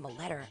 I wrote him a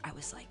letter. I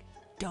was like,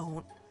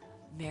 don't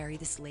marry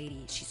this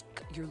lady.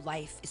 Your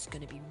life is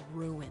going to be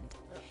ruined.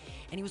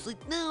 And he was like,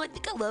 no, I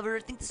think I love her.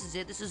 I think this is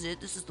it.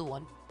 This is the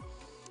one.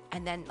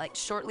 And then, like,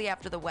 shortly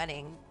after the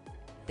wedding,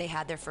 they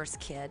had their first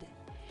kid.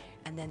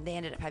 And then they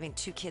ended up having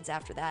 2 kids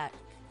after that.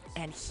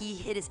 And he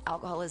hid his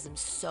alcoholism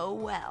so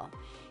well.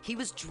 He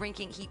was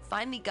drinking. He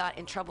finally got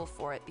in trouble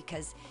for it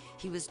because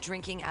he was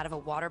drinking out of a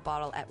water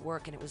bottle at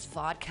work, and it was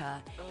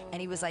vodka.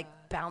 And he was like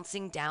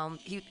bouncing down.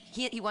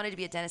 He wanted to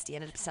be a dentist. He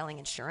ended up selling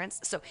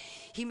insurance. So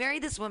he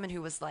married this woman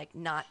who was like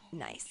not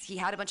nice. He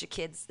had a bunch of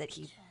kids that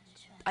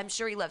I'm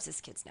sure he loves his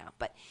kids now,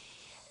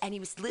 and he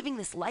was living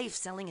this life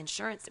selling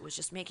insurance that was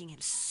just making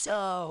him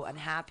so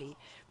unhappy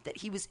that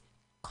he was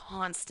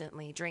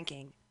constantly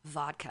drinking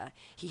vodka.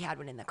 He had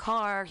one in the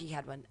car. He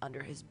had one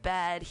under his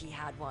bed. He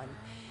had one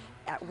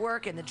at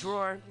work in the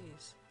drawer.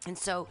 And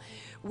so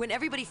when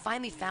everybody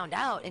finally found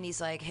out and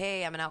he's like,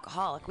 hey, I'm an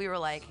alcoholic, we were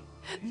like,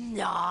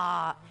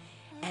 nah.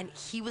 And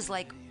he was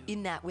like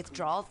in that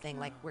withdrawal thing,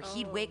 like where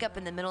he'd wake up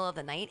in the middle of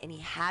the night and he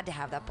had to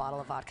have that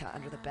bottle of vodka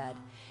under the bed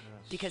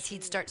because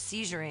he'd start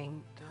seizuring.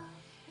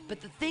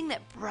 But the thing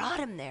that brought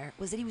him there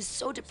was that he was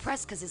so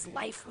depressed because his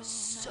life was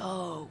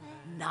so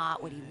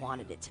not what he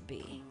wanted it to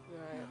be.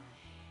 Right.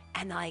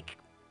 And like,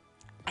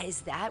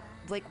 is that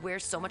like where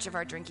so much of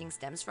our drinking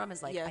stems from?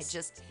 Is like,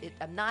 Yes.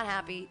 I'm not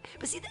happy.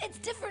 But see, it's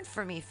different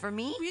for me. For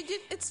me,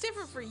 it's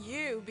different for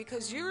you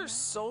because you're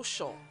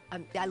social.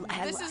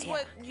 This is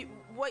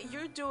what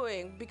you're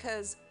doing,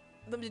 because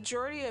the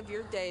majority of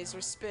your days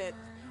are spent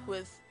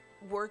with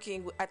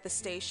working at the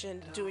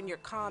station, doing your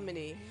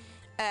comedy.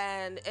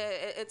 and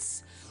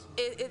it's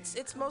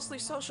mostly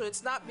social.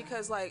 It's not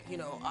because, like, you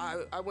know,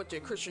 I went to a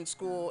Christian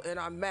school and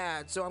I'm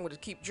mad, so I'm going to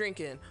keep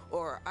drinking,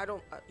 or I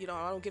don't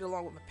get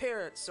along with my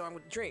parents, so I'm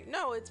going to drink.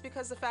 No, it's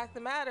because the fact of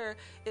the matter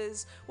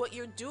is what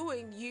you're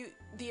doing.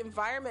 The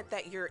environment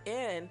that you're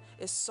in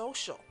is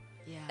social.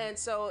 Yeah. And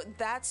so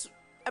that's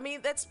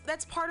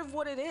part of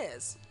what it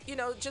is. You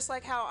know, just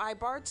like how I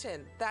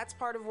bartend, that's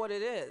part of what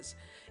it is.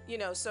 You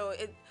know,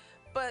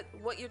 but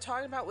what you're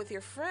talking about with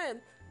your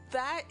friend,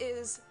 that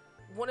is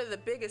one of the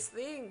biggest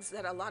things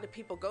that a lot of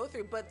people go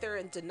through, but they're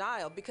in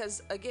denial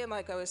because, again,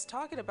 like I was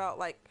talking about,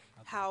 like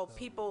how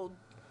people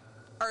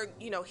are,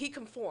 you know, he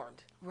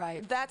conformed.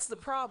 Right. That's the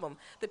problem.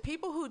 The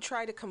people who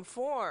try to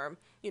conform,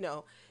 you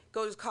know,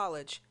 go to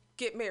college,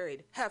 get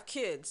married, have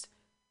kids,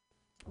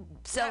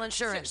 sell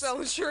insurance,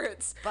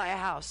 buy a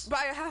house.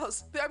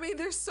 I mean,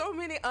 there's so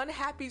many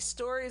unhappy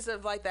stories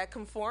of like that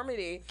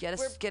conformity. Get a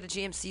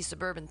GMC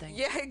Suburban thing.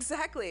 Yeah,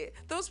 exactly.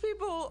 Those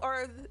people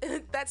are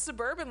that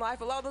suburban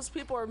life. A lot of those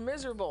people are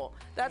miserable.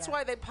 That's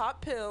why they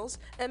pop pills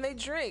and they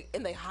drink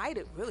and they hide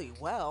it really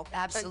well.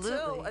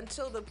 Absolutely.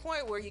 Until the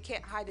point where you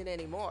can't hide it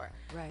anymore.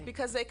 Right.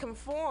 Because they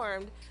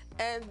conformed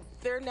and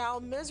they're now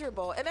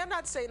miserable. And I'm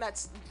not saying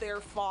that's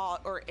their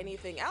fault or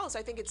anything else.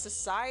 I think it's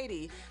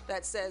society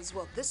that says,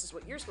 well, this is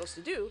what you're supposed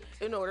to do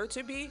in order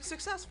to be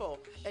successful.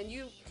 And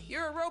you're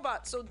a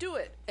robot, so do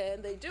it.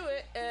 And they do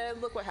it,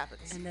 and look what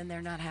happens. And then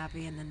they're not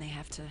happy, and then they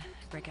have to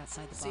break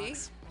outside the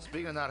box.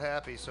 Speaking of not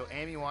happy, so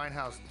Amy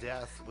Winehouse's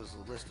death was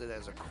listed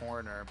as a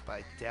coroner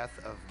by death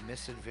of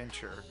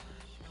misadventure,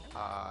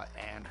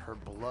 and her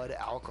blood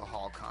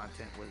alcohol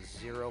content was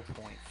 0.416.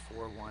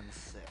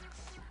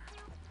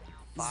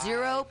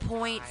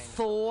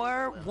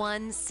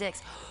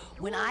 0.416.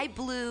 When I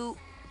blew,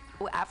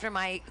 after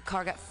my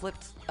car got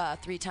flipped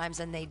 3 times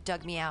and they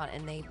dug me out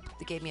and they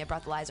gave me a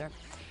breathalyzer,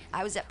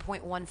 I was at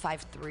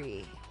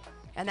 0.153,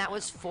 and that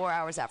was 4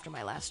 hours after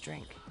my last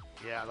drink.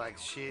 Yeah, like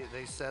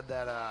they said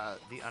that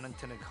the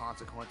unintended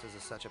consequences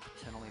of such a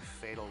potentially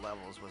fatal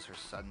levels was her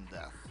sudden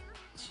death.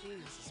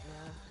 Jesus,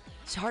 man.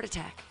 It's a heart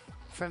attack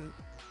from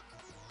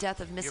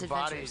death of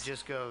misadventures. Your body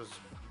just goes,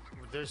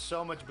 there's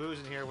so much booze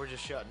in here, we're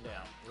just shutting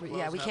down. We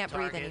can't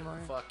breathe anymore.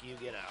 Fuck you,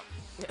 get out.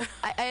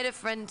 I had a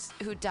friend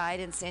who died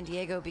in San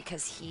Diego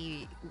because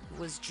he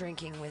was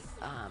drinking with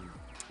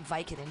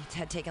Vicodin. He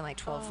had taken like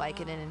 12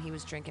 Vicodin and he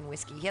was drinking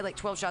whiskey. He had like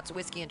 12 shots of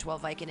whiskey and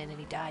 12 Vicodin and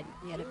he died.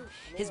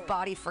 His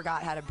body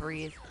forgot how to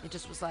breathe. It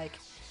just was like,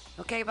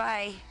 okay,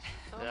 bye.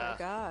 Oh my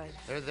God.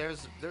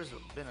 There's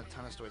been a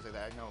ton of stories like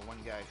that. I know one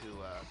guy who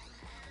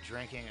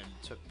drinking and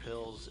took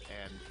pills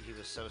and he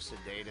was so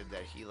sedated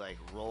that he like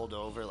rolled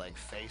over like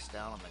face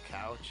down on the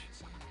couch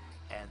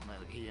and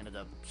like, he ended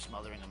up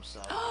smothering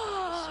himself. He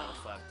was so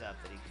fucked up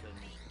that he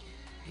couldn't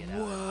get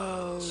out.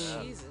 Whoa.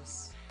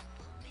 Jesus.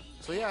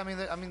 So yeah,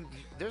 I mean,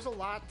 there's a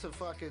lot to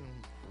fucking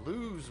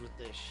lose with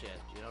this shit.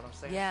 You know what I'm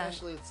saying? Yeah.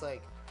 Especially it's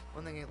like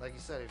one thing, like you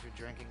said, if you're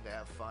drinking to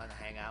have fun,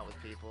 hang out with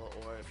people,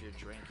 or if you're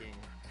drinking,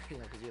 you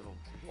know, because you have a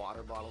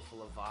water bottle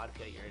full of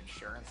vodka at your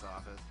insurance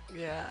office.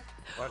 Yeah.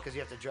 Or because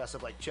you have to dress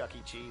up like Chuck E.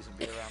 Cheese and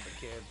be around the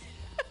kids.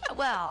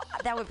 Well,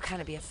 that would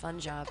kind of be a fun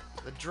job.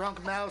 The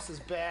drunk mouse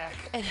is back.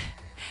 The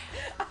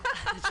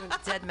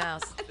dead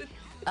mouse.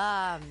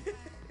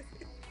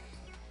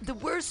 The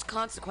worst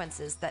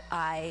consequences that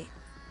I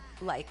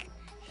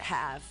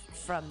have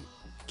from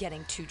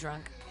getting too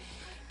drunk,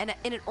 and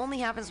it only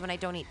happens when I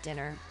don't eat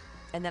dinner,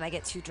 and then I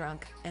get too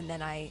drunk, and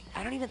then I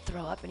don't even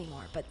throw up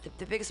anymore. But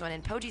the biggest one,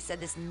 and Poji said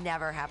this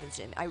never happens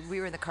to him.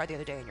 We were in the car the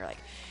other day, and you're like,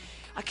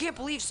 I can't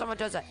believe someone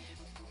does that.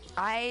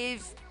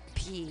 I've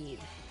peed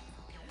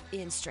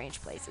in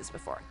strange places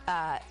before.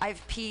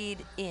 I've peed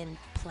in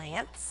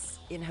plants,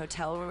 in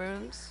hotel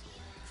rooms,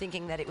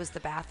 thinking that it was the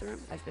bathroom.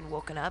 I've been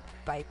woken up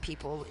by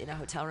people in a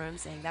hotel room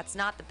saying, that's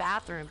not the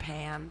bathroom,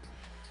 Pam.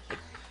 Like,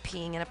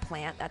 peeing in a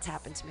plant, that's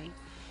happened to me.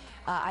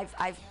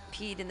 I've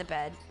peed in the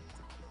bed.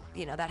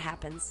 You know, that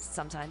happens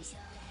sometimes.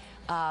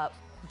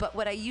 But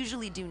what I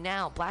usually do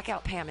now,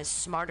 Blackout Pam is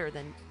smarter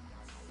than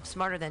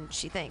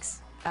she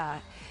thinks.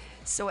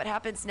 So what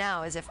happens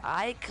now is if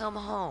I come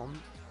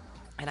home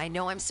and I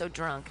know I'm so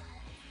drunk,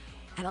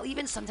 and I'll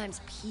even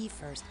sometimes pee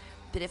first,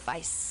 but if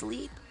I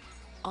sleep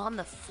on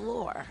the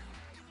floor,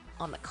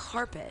 on the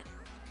carpet,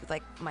 with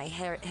like my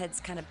head's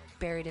kind of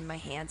buried in my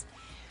hands,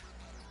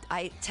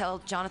 I tell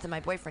Jonathan, my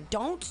boyfriend,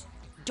 don't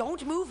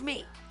move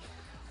me.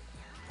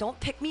 Don't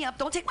pick me up.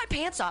 Don't take my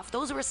pants off.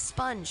 Those are a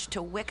sponge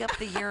to wick up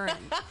the urine,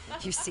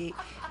 you see.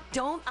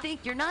 Don't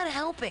think you're not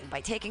helping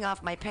by taking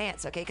off my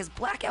pants, okay? Because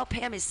Blackout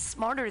Pam is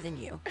smarter than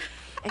you.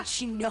 And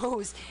she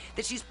knows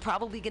that she's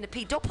probably going to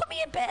pee. Don't put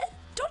me in bed.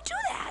 Don't do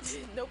that.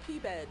 No pee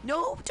bed.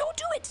 No, don't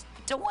do it.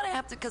 Don't want to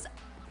have to, because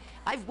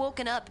I've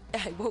woken up.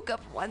 I woke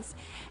up once,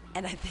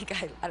 and I think,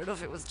 I don't know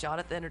if it was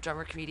Jonathan or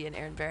drummer comedian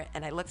Aaron Barrett,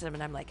 and I looked at him,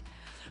 and I'm like,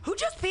 who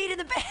just peed in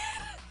the bed?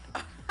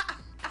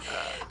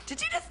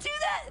 Did you just do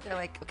that? They're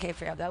like, okay,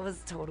 Farrah, that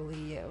was totally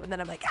you. And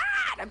then I'm like,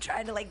 and I'm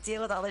trying to like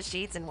deal with all the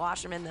sheets and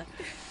wash them in the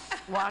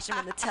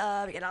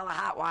tub, get all the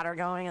hot water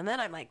going. And then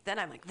I'm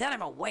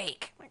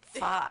awake. I'm like,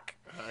 fuck.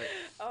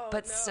 Oh,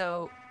 But no.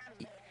 so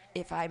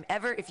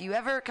if you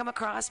ever come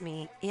across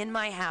me in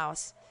my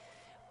house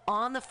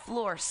on the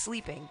floor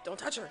sleeping, don't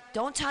touch her.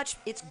 Don't touch.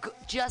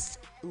 Just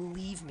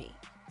leave me.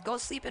 Go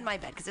sleep in my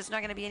bed because there's not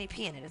going to be any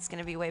pee in it. It's going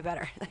to be way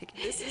better. Like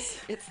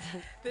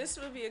This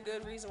would be a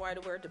good reason why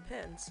to wear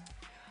Depends.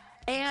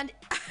 And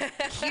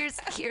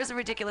here's a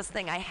ridiculous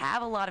thing. I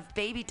have a lot of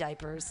baby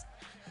diapers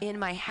in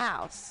my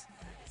house,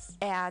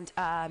 and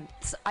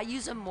so I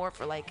use them more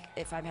for like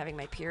if I'm having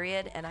my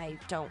period and I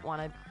don't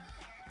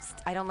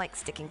like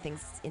sticking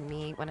things in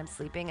me when I'm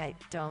sleeping.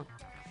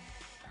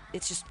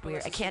 It's just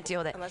weird. I can't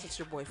deal with it. Unless it's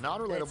your boyfriend. Not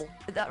relatable.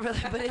 Not really,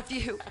 but if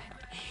you,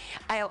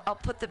 I'll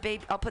put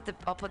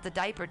the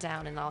diaper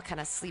down and I'll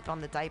kind of sleep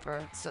on the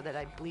diaper so that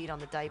I bleed on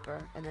the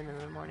diaper, and then in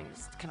the morning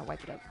just kind of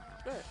wipe it up.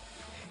 Good.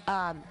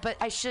 But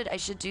I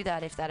should do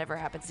that if that ever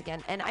happens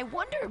again. And I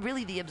wonder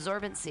really the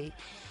absorbency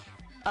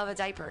of a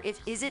diaper.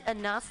 Is it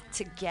enough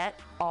to get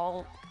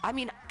all? I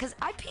mean, because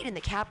I peed in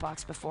the cat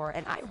box before,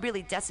 and I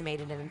really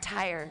decimated an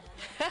entire.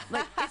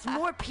 Like, it's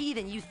more pee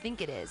than you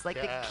think it is. Like,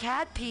 the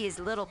cat pee is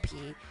little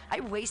pee.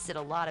 I wasted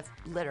a lot of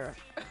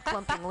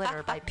clumping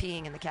litter by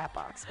peeing in the cat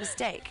box.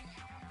 Mistake.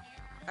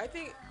 I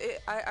think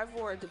I've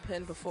worn a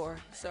Depend before,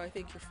 so I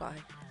think you're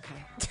fine.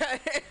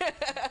 Okay.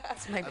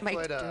 I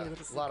played a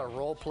lot of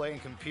role-playing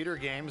computer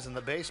games in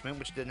the basement,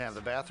 which didn't have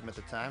the bathroom at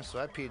the time, so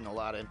I peed in a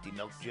lot of empty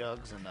milk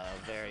jugs and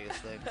various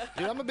things.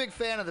 Dude, I'm a big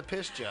fan of the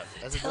piss jug.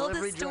 As a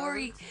delivery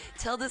driver.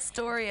 Tell the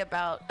story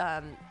about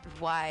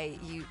why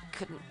you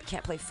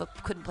couldn't play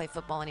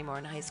football anymore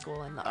in high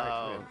school in the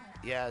art room.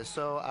 Yeah,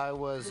 so I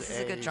was This is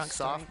a good drunk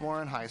sophomore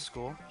story. in high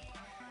school,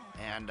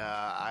 and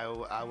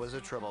I was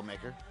a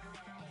troublemaker,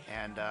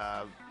 and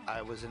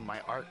I was in my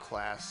art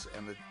class,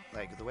 and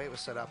the way it was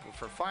set up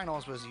for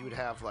finals was you would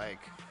have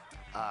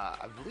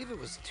I believe it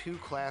was 2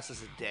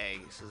 classes a day,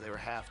 so they were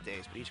half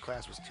days, but each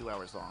class was 2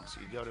 hours long. So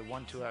you'd go to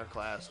 1 2-hour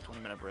class,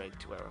 20-minute break,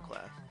 2-hour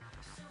class.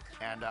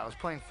 And I was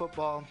playing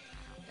football,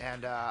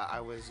 and I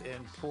was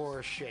in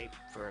poor shape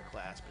for a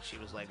class, but she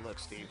was like, look,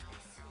 Steve,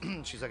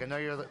 she's like, I know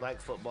you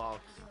like football,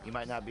 you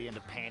might not be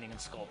into painting and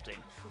sculpting,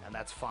 and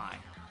that's fine.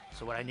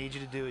 So what I need you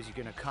to do is you're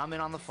going to come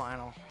in on the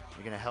final,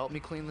 you're going to help me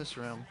clean this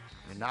room,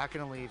 you're not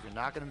going to leave, you're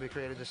not going to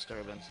create a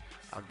disturbance,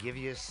 I'll give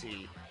you a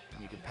C,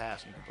 and you can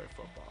pass and you can play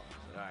football.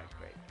 I said, all right,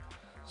 great.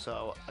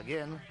 So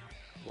again,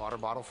 water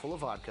bottle full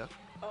of vodka.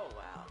 Oh,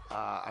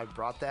 wow. I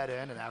brought that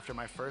in, and after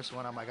my first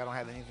one, I'm like, I don't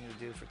have anything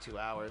to do for 2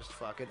 hours,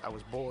 fuck it. I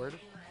was bored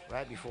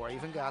right before I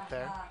even got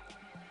there.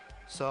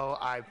 So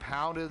I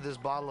pounded this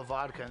bottle of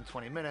vodka in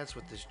 20 minutes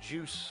with this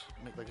juice,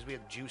 because we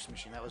had a juice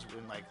machine. That was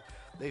when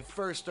they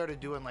first started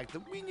doing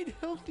we need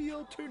healthy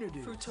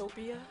alternatives.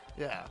 Fruitopia?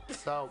 Yeah.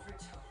 So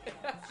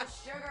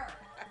sugar.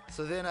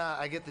 So then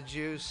I get the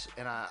juice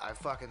and I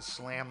fucking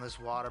slam this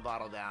water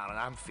bottle down, and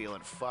I'm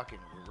feeling fucking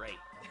great.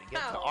 We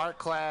get to art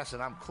class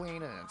and I'm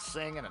cleaning and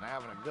singing and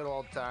having a good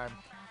old time.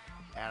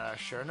 And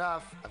sure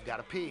enough, I've got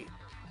to pee.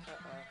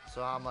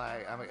 So I'm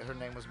like, her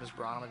name was Miss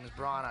Braun. I'm like, Miss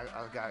Braun, I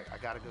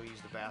got to go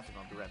use the bathroom.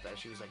 I'll be right back.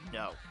 She was like,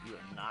 no, you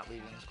are not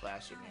leaving this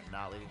classroom. You're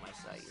not leaving my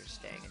site. You're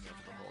staying in here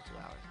for the whole 2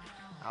 hours.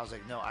 I was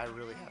like, no, I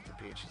really have to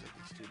pee. And she's like,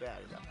 it's too bad.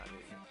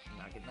 I'm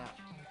not getting out.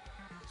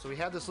 So we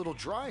had this little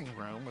drawing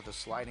room with a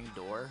sliding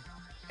door,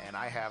 and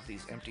I have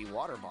these empty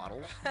water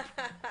bottles.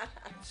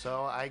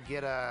 So I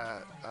get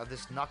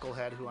this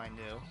knucklehead who I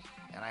knew,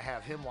 and I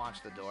have him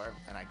watch the door,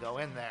 and I go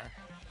in there,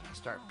 and I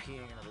start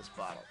peeing into this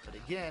bottle. But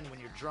again, when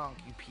you're drunk,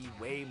 you pee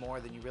way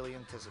more than you really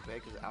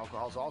anticipate, because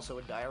alcohol is also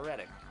a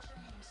diuretic.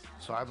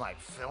 So I'm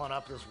filling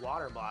up this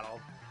water bottle.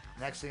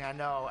 Next thing I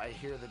know, I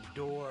hear the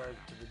door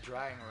to the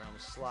drying room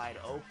slide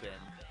open,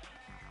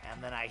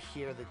 and then I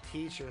hear the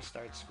teacher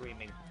start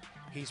screaming,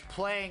 he's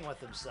playing with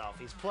himself.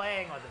 He's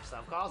playing with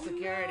himself. Call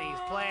security. He's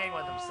playing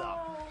with himself.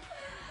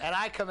 And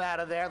I come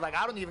out of there,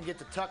 I don't even get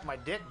to tuck my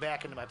dick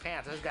back into my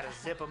pants. I just got to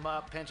zip them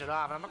up, pinch it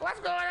off. And I'm like, what's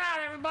going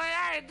on, everybody?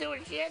 I ain't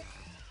doing shit.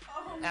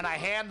 And I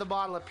hand the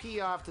bottle of pee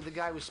off to the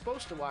guy who's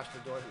supposed to watch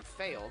the door who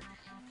failed.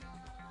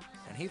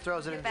 And he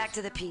throws it back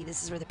to the pee.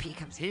 This is where the pee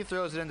comes in. He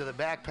throws it into the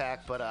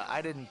backpack, but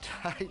I didn't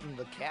tighten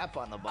the cap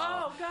on the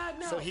bottle. Oh, God,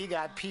 no. So he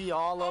got pee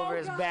all over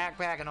his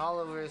backpack and all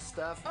over his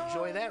stuff.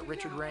 Enjoy that,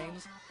 Richard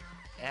Raines.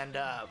 And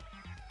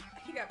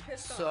he got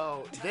pissed off.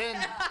 So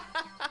then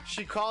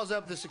she calls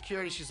up the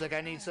security. She's like, I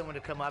need someone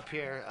to come up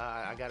here.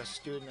 I got a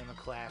student in the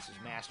class who's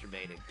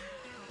masturbating.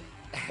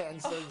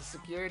 And so the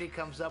security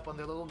comes up on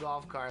their little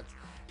golf carts.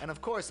 And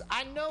of course,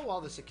 I know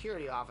all the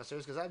security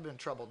officers because I've been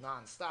troubled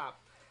nonstop.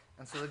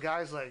 And so the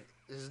guy's like,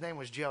 his name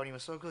was Joe, and he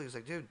was so cool. He was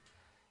like, dude,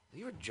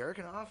 you were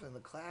jerking off in the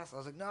class? I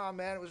was like, no,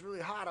 man, it was really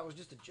hot. I was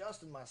just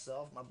adjusting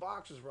myself. My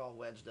boxers were all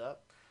wedged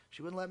up.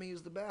 She wouldn't let me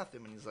use the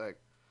bathroom. And he's like,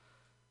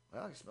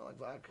 well, you smell like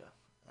vodka.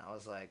 And I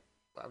was like,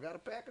 I've got a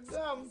pack of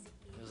gum.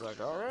 He was like,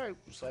 all right.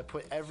 So I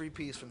put every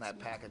piece from that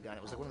pack of gum.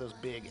 It was like one of those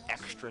big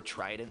extra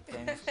Trident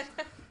things.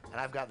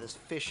 And I've got this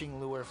fishing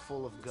lure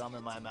full of gum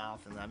in my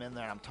mouth. And I'm in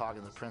there and I'm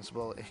talking to the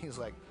principal. And he's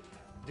like,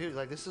 dude,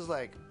 this is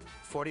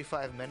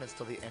 45 minutes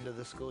till the end of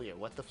the school year.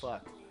 What the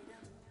fuck?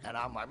 And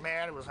I'm like,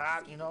 man, it was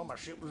hot, you know, my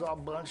shit was all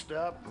bunched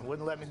up and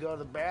wouldn't let me go to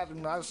the bathroom.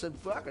 And I said,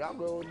 fuck it, I'll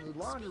go into the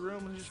laundry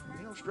room and just,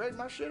 you know, straighten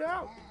my shit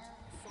out.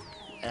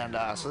 And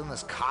so then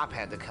this cop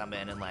had to come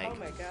in and like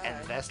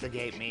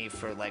investigate me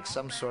for like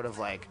some sort of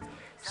like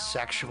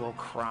sexual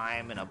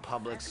crime in a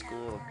public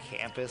school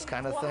campus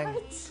kind of thing.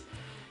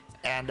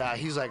 And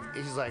he's like,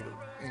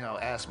 you know,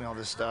 asked me all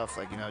this stuff,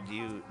 like, you know, do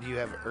you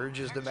have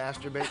urges to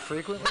masturbate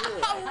frequently?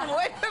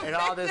 And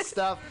all this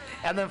stuff.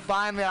 And then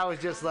finally I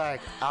was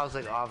like,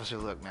 officer,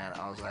 look, man,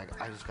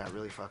 I just got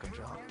really fucking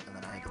drunk, and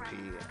then I had to pee,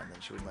 and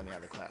then she wouldn't let me out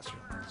of the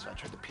classroom. So I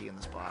tried to pee in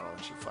this bottle,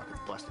 and she fucking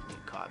busted me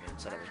and caught me and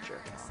said I was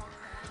jerking off.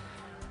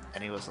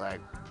 And he was like,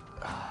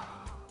 oh,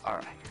 all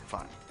right,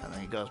 fine. And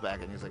then he goes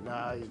back and he's like,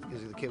 nah,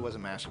 the kid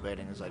wasn't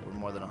masturbating. He's like, we're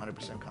more than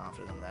 100%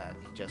 confident in that.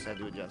 He just had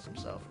to adjust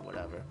himself or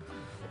whatever.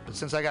 But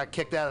since I got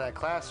kicked out of that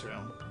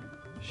classroom,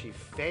 she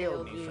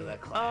failed me for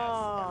that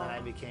class. And then I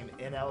became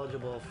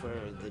ineligible for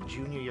the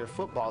junior year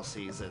football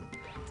season.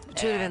 It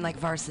should have been like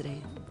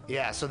varsity.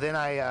 Yeah, so then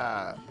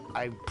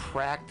I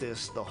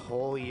practiced the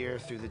whole year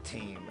through the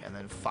team. And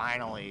then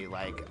finally,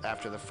 like,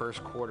 after the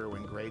first quarter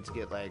when grades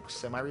get, like,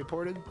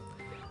 semi-reported,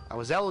 I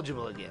was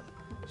eligible again.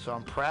 So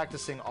I'm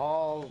practicing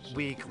all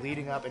week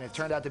leading up, and it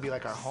turned out to be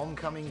like our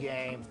homecoming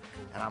game,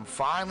 and I'm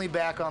finally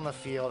back on the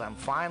field. I'm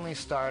finally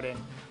starting.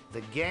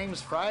 The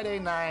game's Friday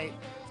night.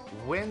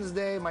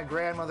 Wednesday, my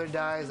grandmother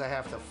dies. I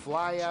have to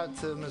fly out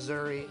to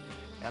Missouri,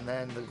 and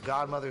then the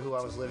godmother who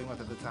I was living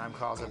with at the time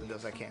calls up and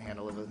goes, I can't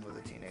handle living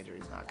with a teenager.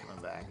 He's not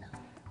coming back.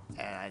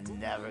 And I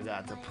never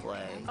got to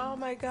play. Oh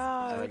my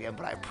God. Again,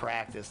 but I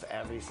practiced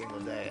every single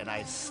day, and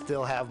I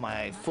still have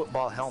my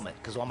football helmet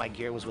because all my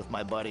gear was with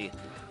my buddy,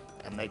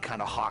 and they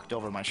kind of hawked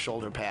over my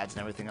shoulder pads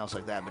and everything else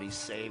like that, but he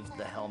saved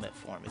the helmet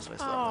for me, so I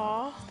still have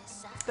Aww,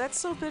 that's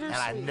so bittersweet.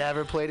 And I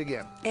never played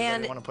again. I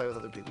didn't want to play with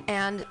other people.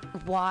 And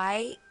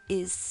why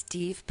is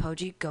Steve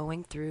Poggi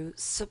going through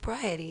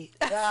sobriety?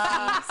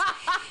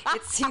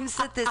 It seems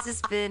that this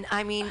has been,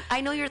 I mean,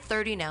 I know you're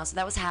 30 now, so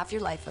that was half your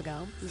life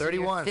ago.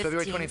 31,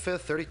 February 25th,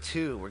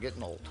 32. We're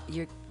getting old.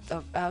 You're,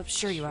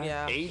 sure you are.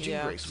 Yeah.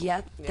 Aging graceful.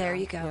 Yep, there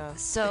you go. Yeah.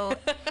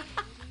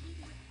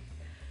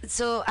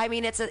 So I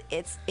mean, it's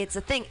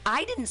a thing.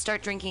 I didn't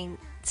start drinking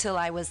till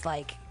I was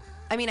like,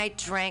 I mean, I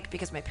drank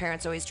because my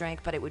parents always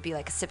drank, but it would be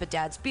like a sip of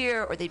Dad's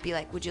beer, or they'd be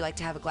like, would you like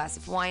to have a glass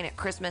of wine at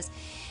Christmas?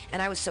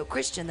 And I was so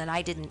Christian that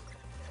I didn't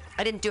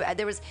do it.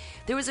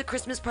 There was a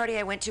Christmas party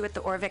I went to at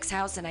the Orvik's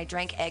house, and I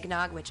drank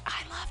eggnog, which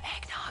I love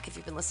eggnog. If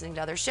you've been listening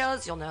to other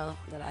shows, you'll know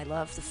that I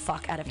love the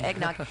fuck out of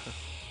eggnog.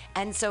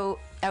 And so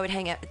I would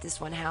hang out at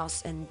this one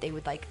house, and they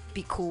would like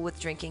be cool with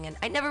drinking, and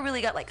I never really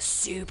got like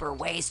super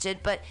wasted,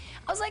 but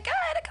I was like,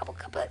 I had a couple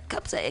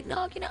cups of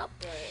eggnog, you know.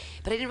 Right.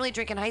 But I didn't really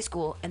drink in high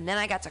school, and then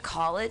I got to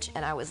college,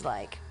 and I was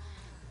like,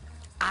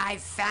 I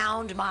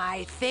found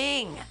my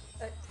thing.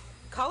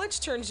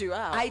 College turns you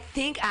out. I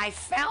think I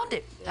found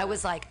it. Yeah. I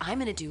was like, I'm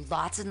gonna do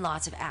lots and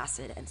lots of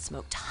acid and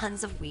smoke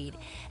tons of weed,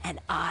 and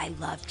I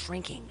love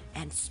drinking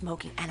and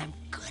smoking, and I'm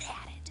good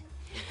at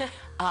it.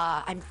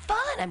 I'm fun.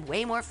 I'm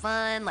way more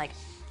fun. Like,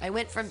 I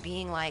went from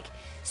being like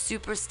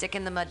super stick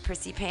in the mud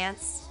prissy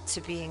pants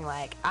to being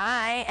like,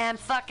 I am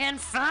fucking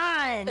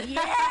fun.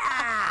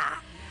 Yeah.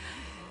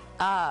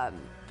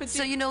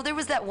 So, you know, there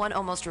was that one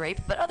almost rape,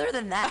 but other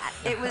than that,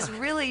 it was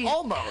really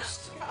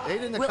almost. They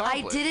didn't well, I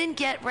accomplish. didn't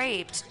get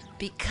raped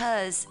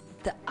because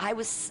the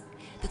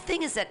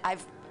thing is that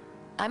I've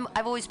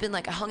always been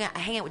like I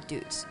hang out with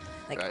dudes.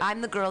 Like, right. I'm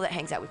the girl that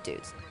hangs out with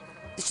dudes.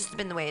 It's just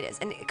been the way it is.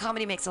 And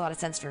comedy makes a lot of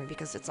sense for me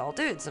because it's all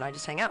dudes and I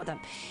just hang out with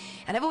them.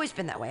 And I've always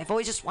been that way. I've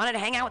always just wanted to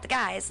hang out with the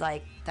guys.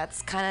 Like,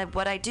 that's kind of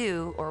what I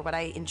do or what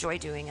I enjoy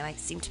doing, and I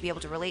seem to be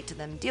able to relate to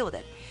them and deal with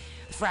it.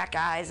 The frat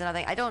guys and other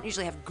things. I don't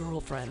usually have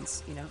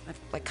girlfriends, you know. I have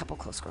like a couple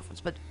close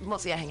girlfriends, but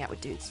mostly I hang out with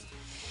dudes.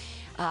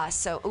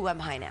 I'm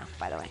high now,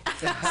 by the way.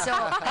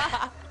 So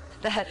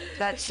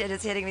that shit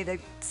is hitting me. The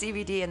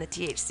CBD and the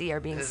THC are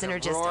being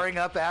synergistic. Roaring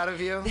up out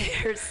of you?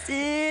 They're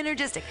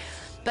synergistic.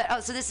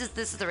 But so this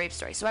is the rape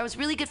story. So I was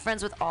really good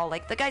friends with all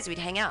like the guys. We'd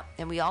hang out,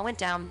 and we all went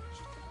down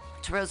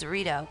to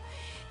Rosarito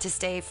to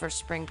stay for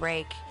spring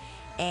break.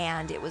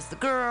 And it was the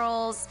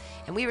girls,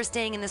 and we were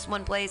staying in this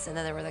one place, and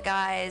then there were the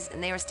guys,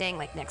 and they were staying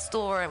like next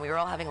door, and we were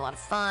all having a lot of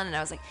fun. And I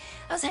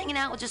was hanging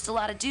out with just a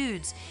lot of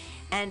dudes,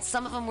 and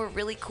some of them were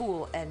really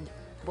cool, and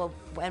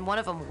one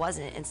of them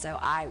wasn't, and so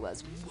I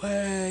was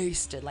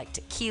wasted, like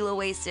tequila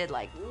wasted,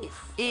 like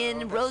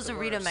in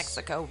Rosarito,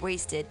 Mexico,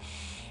 wasted.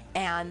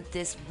 And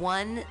this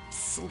one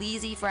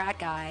sleazy frat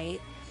guy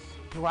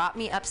brought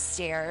me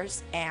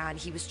upstairs, and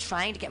he was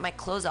trying to get my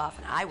clothes off,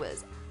 and I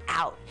was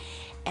out.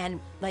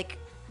 And like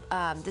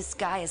this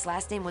guy, his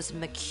last name was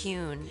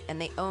McCune, and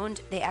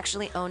they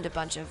actually owned a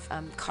bunch of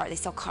cars. They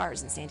sell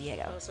cars in San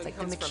Diego. Oh, so it's like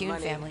the McCune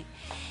family.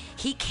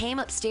 He came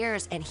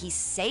upstairs and he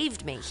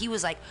saved me. He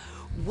was like,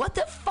 "What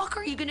the fuck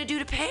are you gonna do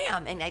to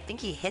Pam?" And I think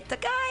he hit the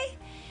guy,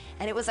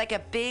 and it was like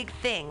a big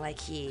thing. Like,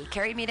 he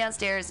carried me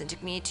downstairs and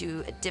took me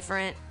to a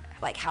different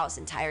like house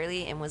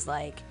entirely, and was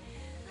like,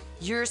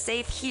 "You're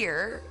safe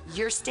here.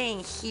 You're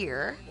staying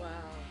here." Wow.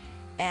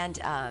 And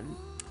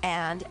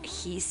And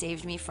he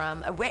saved me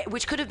from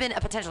which could have been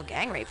a potential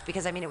gang rape,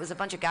 because I mean it was a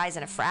bunch of guys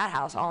in a frat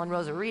house all in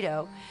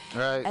Rosarito,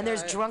 Right. and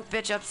there's drunk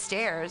bitch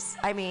upstairs.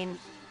 I mean,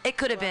 it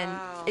could have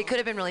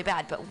been really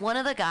bad, but one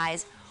of the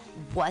guys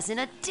wasn't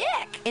a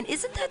dick, and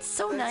isn't that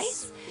so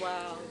nice?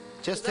 Wow.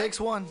 Just takes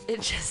one. It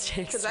just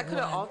takes Because that could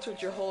have one.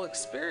 altered your whole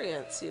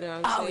experience, you know.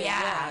 What Oh I'm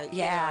saying?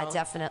 yeah, you know,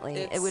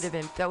 definitely. That would have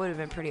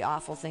been a pretty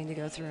awful thing to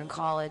go through in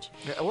college.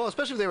 Yeah, well,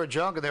 especially if they were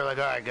drunk and they were like,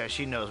 all right, guys,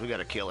 she knows we got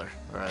to kill her.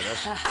 All right,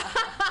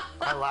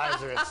 our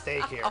lives are at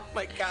stake here. Oh,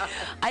 my God.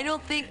 I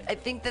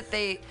think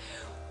that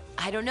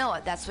I don't know.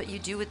 That's what you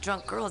do with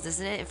drunk girls,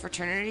 isn't it? In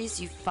fraternities,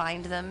 you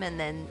find them and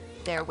then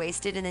they're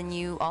wasted and then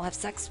you all have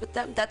sex with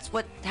them. That's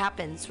what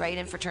happens, right,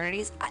 in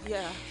fraternities?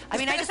 Yeah. I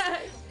mean,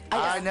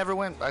 I never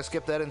went. I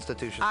skipped that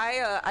institution.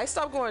 I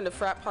stopped going to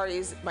frat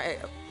parties my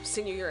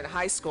senior year in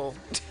high school.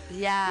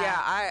 Yeah.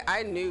 Yeah,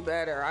 I knew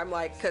better. I'm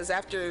like, because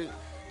after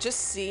just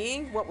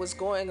seeing what was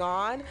going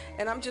on,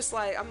 and I'm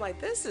like,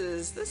 this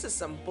is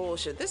some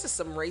bullshit. This is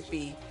some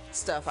rapey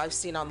stuff I've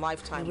seen on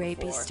Lifetime rapey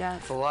before.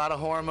 stuff. A lot of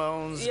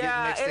hormones.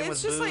 Yeah, getting mixed and in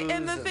it's with just like,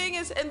 and the booze thing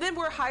is, and then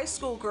we're high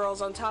school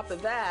girls on top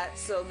of that,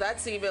 so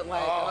that's even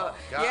like, Oh,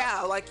 God.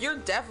 yeah, like you're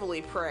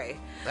definitely prey.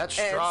 That's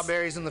And-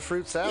 strawberries in the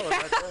fruit salad.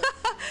 Right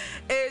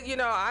there. And, you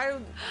know,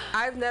 I've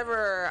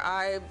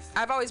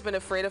always been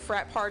afraid of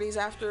frat parties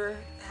after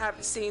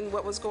seen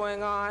what was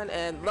going on,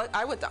 and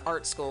I went to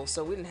art school,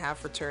 so we didn't have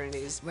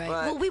fraternities. Right.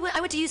 But Well, I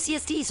went to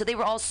UCSD, so they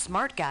were all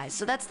smart guys.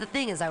 So that's the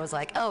thing is I was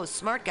like, oh,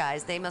 smart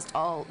guys, they must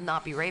all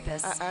not be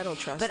rapists. I don't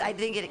trust But them. I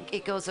think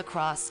it goes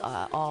across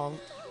all.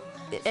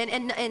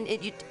 And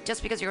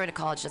just because you're going to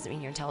college doesn't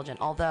mean you're intelligent.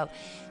 Although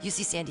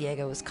UC San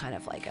Diego was kind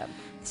of like a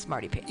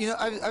smarty pants. You know,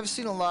 I've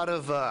seen a lot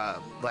of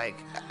like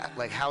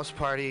house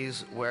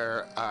parties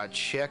where a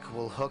chick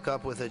will hook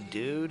up with a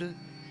dude,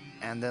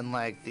 and then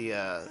like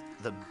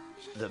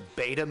the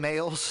beta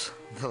males,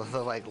 the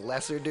like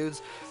lesser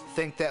dudes,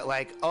 think that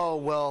like, oh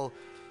well,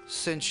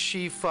 since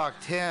she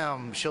fucked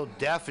him, she'll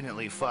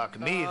definitely fuck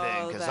me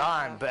then, because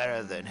I'm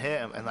better than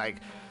him. And like,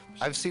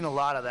 I've seen a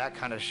lot of that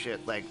kind of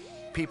shit, like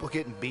people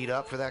getting beat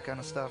up for that kind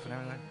of stuff and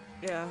everything.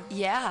 Yeah.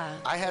 Yeah.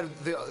 I had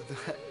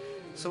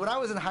so when I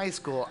was in high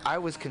school, I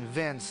was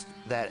convinced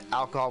that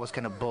alcohol was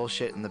kind of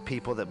bullshit and the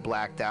people that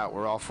blacked out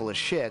were all full of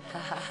shit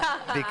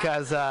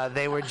because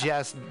they were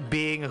just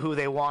being who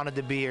they wanted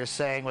to be or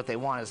saying what they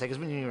wanted to say. Because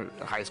when you're in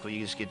high school,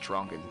 you just get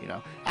drunk and, you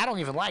know, I don't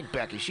even like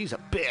Becky. She's a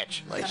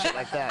bitch. Like shit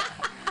like that.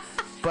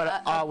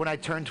 But when I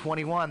turned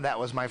 21, that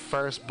was my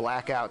first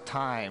blackout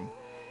time.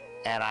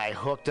 And I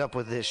hooked up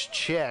with this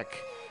chick,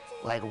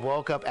 like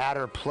woke up at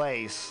her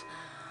place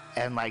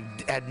and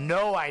like had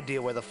no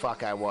idea where the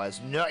fuck I was.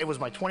 No, it was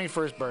my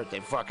 21st birthday.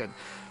 Fucking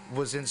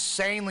was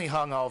insanely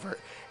hungover,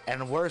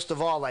 and worst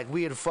of all, like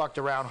we had fucked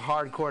around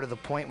hardcore to the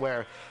point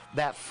where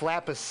that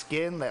flap of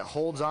skin that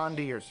holds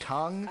onto your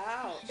tongue,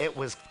 it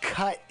was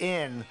cut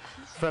in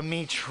from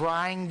me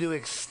trying to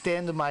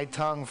extend my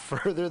tongue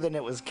further than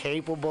it was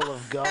capable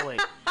of going.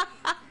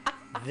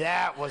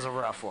 That was a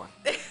rough one.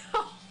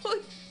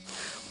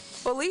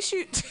 Well, at least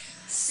you.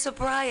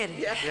 Sobriety.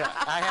 Yeah,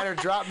 I had her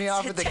drop me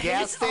off at the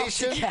gas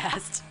station.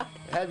 Alta-Cast.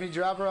 Had me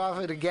drop her off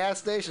at the gas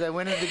station. I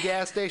went into the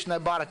gas station. I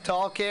bought a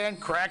tall can,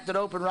 cracked it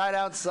open right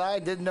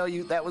outside. Didn't know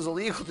that was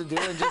illegal to do,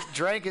 and just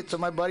drank it till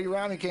my buddy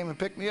Ronnie came and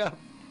picked me up.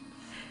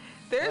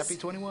 Happy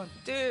 21.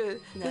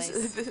 Dude, Nice.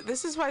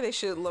 this is why they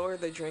should lower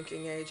the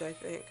drinking age, I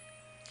think,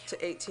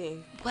 to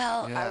 18.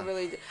 Well,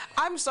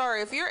 I'm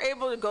sorry, if you're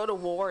able to go to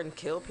war and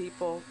kill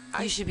people,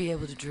 you should be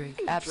able to drink.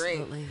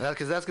 Absolutely.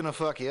 Because that's going to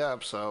fuck you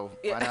up, so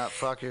why not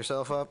fuck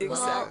yourself up?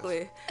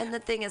 Exactly. And the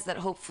thing is that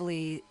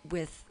hopefully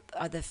with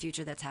the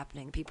future that's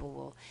happening, people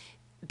will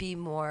be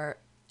more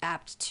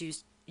apt to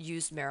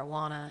use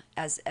marijuana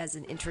as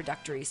an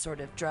introductory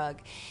sort of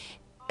drug,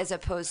 as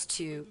opposed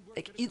to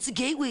like it's a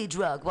gateway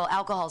drug. Well,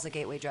 alcohol is a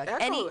gateway drug.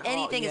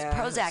 Anything is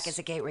Prozac is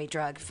a gateway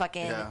drug.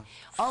 Fucking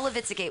all of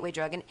it's a gateway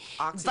drug. And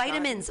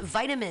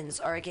vitamins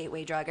are a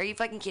gateway drug. Are you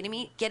fucking kidding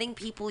me? Getting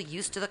people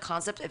used to the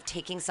concept of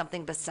taking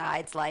something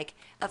besides like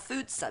a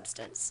food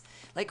substance.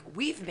 Like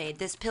we've made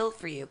this pill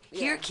for you.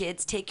 Here,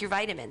 kids, take your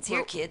vitamins.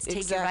 Here, kids,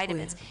 take your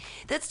vitamins.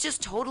 That's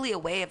just totally a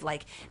way of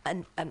like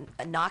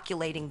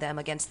inoculating them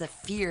against the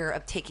fear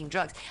of taking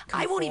drugs.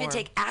 I won't even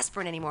take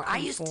aspirin anymore.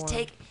 I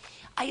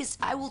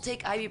will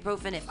take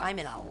ibuprofen if I'm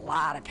in a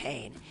lot of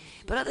pain.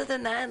 But other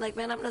than that, like,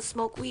 man, I'm going to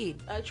smoke weed.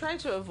 I try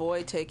to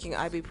avoid taking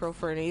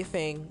ibuprofen or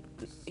anything,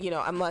 you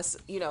know, unless,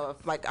 you know,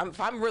 if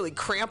I'm really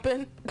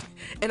cramping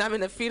and I'm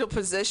in a fetal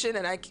position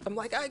and I'm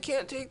like, I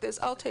can't take this,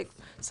 I'll take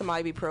some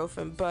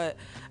ibuprofen. But,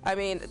 I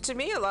mean, to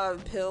me, a lot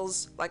of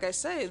pills, like I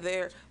say,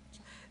 they're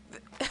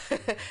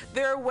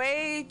a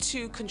way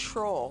to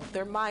control.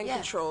 They're mind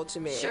control to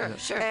me. Sure.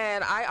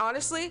 And I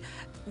honestly,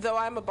 though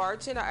I'm a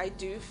bartender, I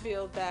do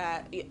feel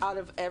that out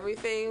of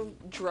everything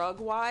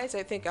drug-wise,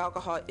 I think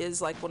alcohol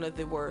is like one of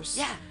the worst.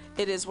 Yeah.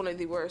 It is one of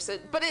the worst.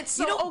 But it's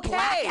so You don't okay.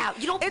 black out.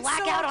 You don't It's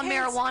black so out on okay.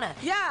 marijuana.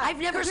 Yeah. I've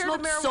never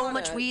compared to smoked so marijuana.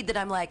 much weed that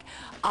I'm like,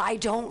 I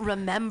don't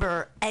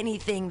remember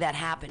anything that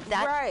happened.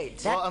 That, Right.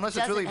 that Well, unless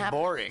it's doesn't really happen.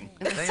 boring.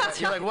 Then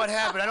you're like, what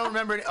happened? I don't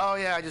remember. Oh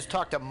yeah, I just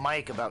talked to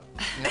Mike about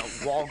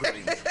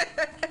Walgreens.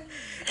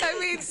 I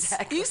mean,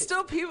 you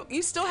still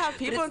have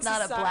people it's in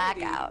not a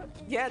society. blackout.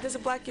 Yeah, it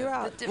doesn't black you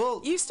out.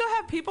 Well, you still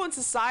have people in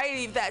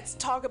society that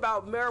talk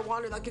about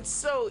marijuana like it's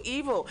so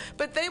evil,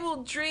 but they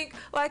will drink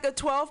like a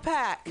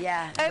 12-pack.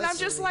 Yeah. And I'm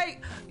just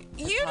like,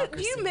 you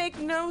make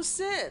no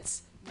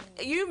sense.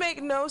 You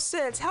make no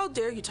sense. How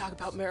dare you talk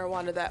about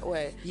marijuana that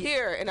way?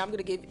 Here, and I'm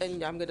gonna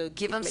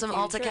give them some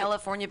Alta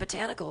California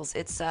botanicals.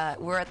 It's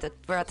we're at the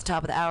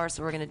top of the hour,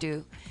 so we're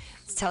gonna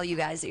tell you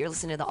guys that you're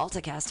listening to the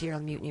Alta-Cast here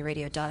on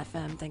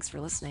MutinyRadio.fm. Thanks for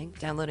listening,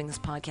 downloading this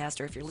podcast,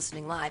 or if you're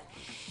listening live.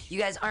 You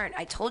guys aren't.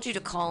 I told you to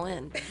call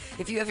in.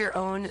 If you have your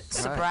own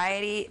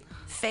sobriety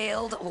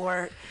failed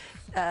or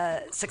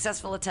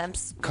successful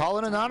attempts. Call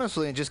in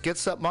anonymously and just get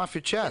something off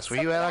your chest. Were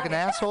you like an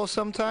asshole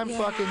sometime? Yeah.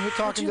 Fucking, you're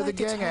talking to the Would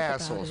you like to gang talk about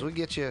assholes. it?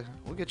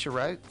 We'll get you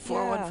right.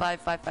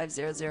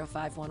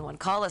 415-550-0511.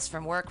 Call us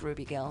from work,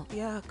 Ruby Gill.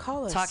 Yeah,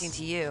 call us. Talking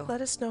to you.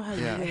 Let us know how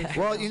you Yeah. really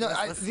Well, feel.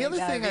 the other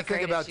thing I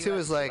think about too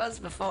is like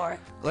before.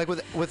 Like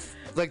with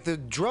like the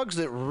drugs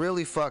that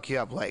really fuck you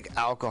up, like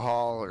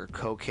alcohol or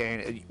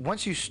cocaine.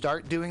 Once you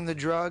start doing the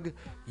drug,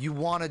 you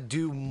want to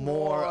do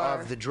more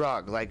of the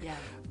drug. Like,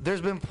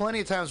 there's been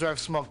plenty of times where I've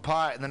smoked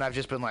pot and then I've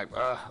just been like,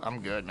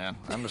 I'm good, man.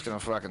 I'm just gonna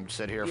fucking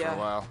sit here for a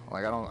while.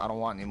 Like, I don't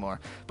want any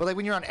more. But like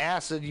when you're on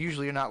acid,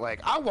 usually you're not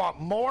like, I want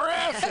more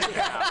acid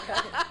now.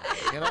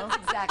 You know?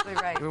 That's exactly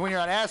right. When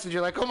you're on acid,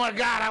 you're like, oh my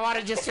God, I want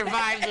to just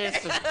survive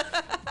this and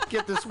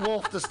get this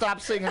wolf to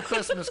stop singing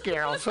Christmas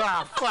carols.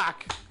 Oh,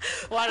 fuck.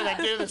 Why did I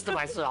do this to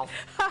myself?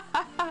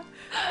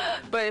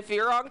 But if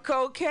you're on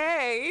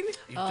cocaine,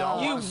 you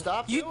don't want to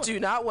stop. You do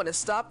not want to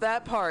stop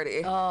that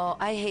party. Oh,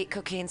 I hate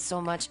cocaine so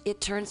much. It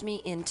turns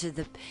me into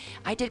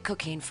I did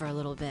cocaine for a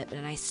little bit,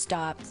 and I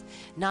stopped,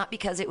 not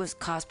because it was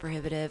cost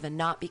prohibitive, and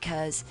not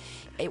because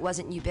it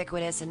wasn't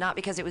ubiquitous, and not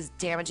because it was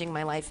damaging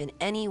my life in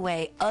any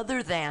way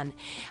other than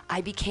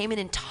I became an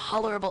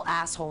intolerable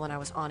asshole when I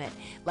was on it.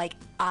 Like,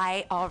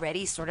 I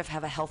already sort of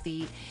have a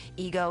healthy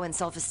ego and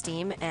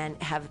self-esteem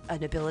and have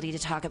an ability to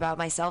talk about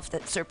myself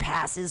that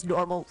surpasses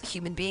normal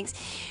human beings.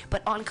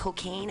 But on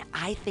cocaine,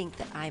 I think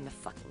that I'm a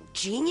fucking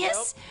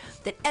genius,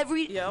 that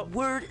every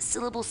word,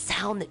 syllable,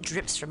 sound that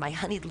drips from my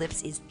honeyed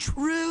lips is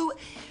true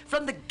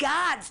from the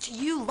gods to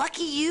you.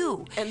 Lucky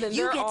you. And then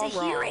you they're get to all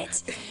hear wrong.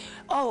 it.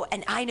 Oh,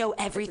 and I know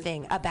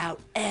everything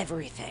about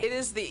everything. It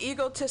is the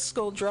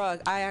egotistical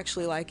drug. I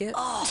actually like it.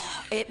 Oh,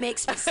 it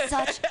makes me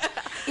such...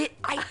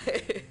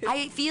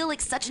 I feel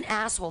like such an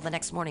asshole the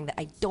next morning that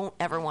I don't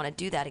ever want to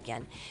do that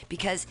again,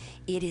 because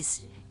it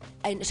is...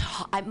 I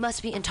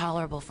must be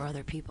intolerable for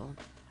other people.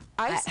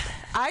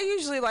 I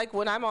usually, like,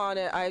 when I'm on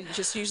it, I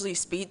just usually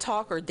speed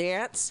talk or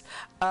dance.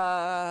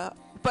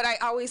 But I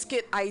always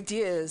get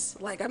ideas.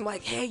 Like, I'm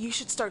like, hey, you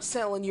should start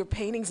selling your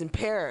paintings in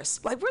Paris.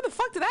 Like, where the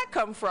fuck did that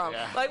come from?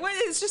 Yeah. Like,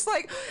 it's just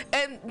like,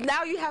 and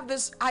now you have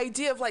this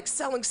idea of, like,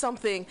 selling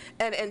something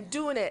and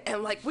doing it.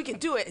 And, like, we can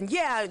do it. And,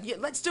 yeah,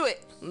 let's do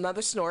it.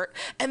 Another snort.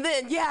 And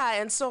then,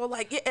 yeah, and so,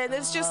 like, and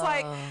it's just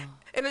like...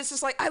 And it's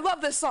just like, I love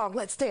this song.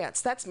 Let's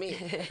dance. That's me.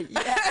 I'm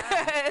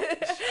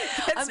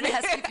going to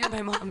ask you if you're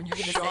my mom, and you're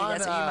going to say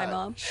yes. Are you my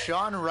mom?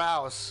 Sean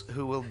Rouse,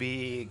 who will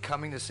be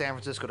coming to San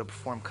Francisco to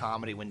perform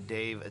comedy when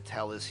Dave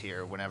Attell is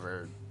here,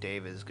 whenever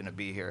Dave is going to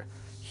be here,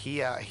 he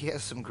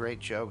has some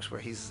great jokes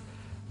where he's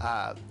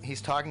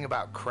talking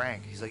about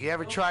crank. He's like, you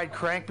ever tried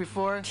crank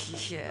before?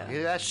 Yeah.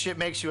 That shit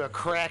makes you a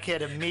crackhead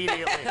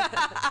immediately.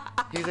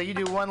 He's like, you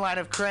do one line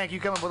of crank, you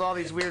come up with all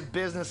these weird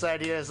business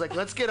ideas. Like,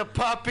 let's get a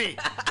puppy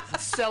and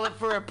sell it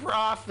for a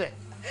profit.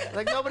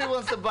 Like, nobody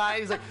wants to buy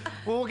it. He's like,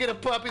 well, we'll get a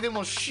puppy, then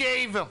we'll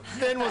shave him.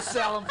 Then we'll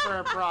sell him for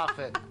a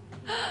profit.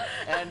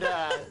 And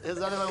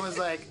his other one was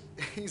like,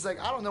 he's like,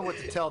 I don't know what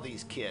to tell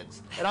these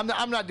kids. And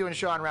I'm not doing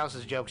Sean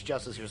Rouse's jokes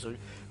justice here, so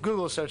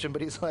Google search him,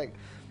 but he's like,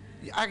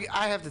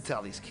 I have to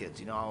tell these kids,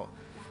 you know,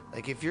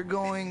 like, if you're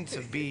going to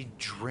be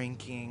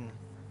drinking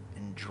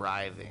and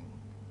driving,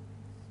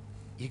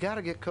 you got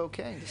to get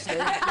cocaine to stay in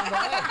the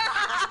head.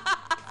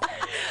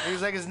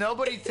 He's like, is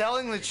nobody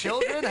telling the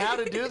children how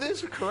to do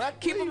this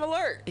correctly? Keep them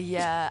alert.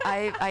 Yeah,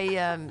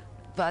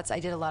 but I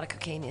did a lot of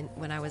cocaine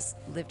when I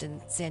lived in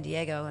San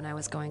Diego, and I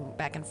was going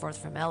back and forth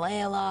from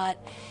LA a lot.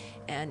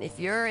 And if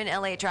you're in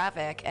LA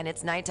traffic and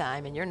it's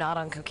nighttime and you're not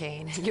on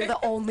cocaine, you're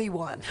the only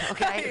one,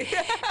 okay?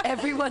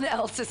 Everyone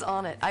else is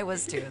on it. I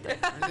was too.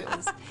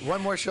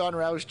 One more Sean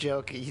Rouse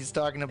joke. He's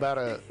talking about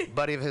a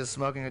buddy of his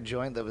smoking a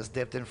joint that was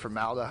dipped in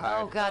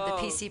formaldehyde. Oh, God, the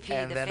PCP,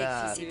 and the then,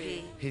 fake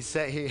PCP. He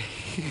said, he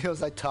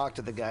goes, I talked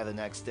to the guy the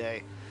next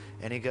day,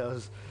 and he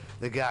goes,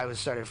 the guy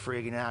started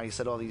freaking out. He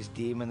said all these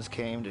demons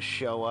came to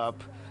show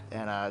up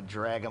and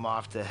drag him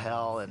off to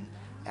hell, and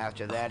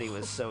after that, he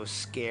was so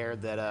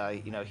scared that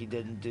he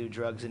didn't do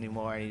drugs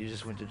anymore, and he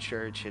just went to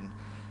church. And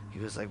He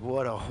was like,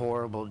 what a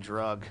horrible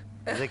drug.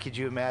 I was like, could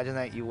you imagine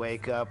that? You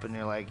wake up and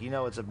you're like, you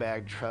know it's a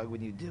bad drug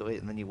when you do it,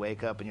 and then you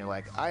wake up and you're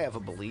like, I have a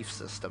belief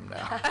system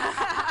now.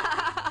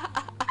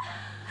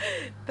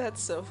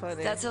 That's so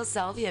funny. That's how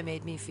salvia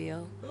made me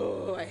feel.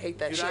 Oh, I hate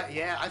that Dude,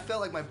 shit. I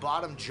felt like my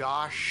bottom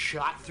jaw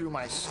shot through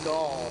my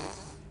skull.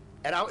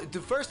 And the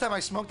first time I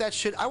smoked that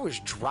shit, I was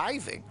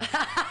driving.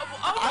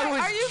 I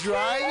was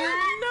driving.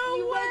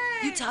 No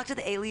way. You talked to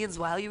the aliens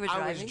while you were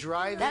driving? I was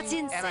driving. That's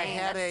insane. And I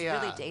had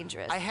That's really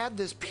dangerous. I had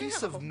this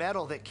piece of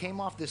metal that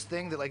came off this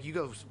thing that, like, you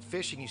go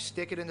fishing, you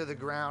stick it into the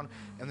ground,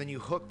 and then you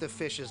hook the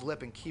fish's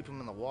lip and keep them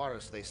in the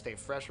water so they stay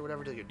fresh or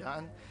whatever till you're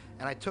done.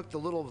 And I took the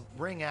little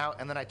ring out,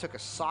 and then I took a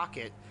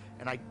socket,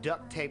 and I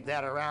duct taped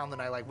that around,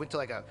 and I, like, went to,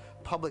 like, a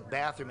public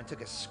bathroom and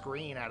took a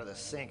screen out of the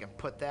sink and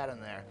put that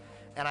in there.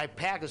 And I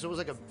packed it, so it was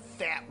like a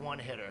fat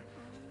one-hitter.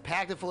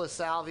 Packed it full of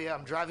salvia.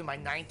 I'm driving my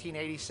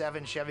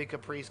 1987 Chevy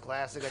Caprice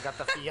Classic. I got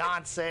the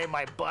fiance,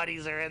 my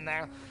buddies are in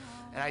there.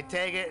 And I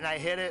take it and I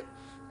hit it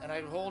and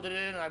I hold it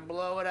in and I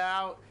blow it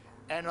out.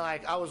 And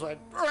like I was like,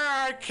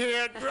 I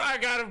can't, I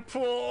gotta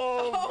pull.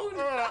 Oh,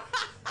 no.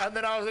 And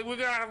then I was like, we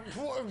gotta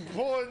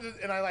pull.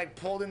 And I like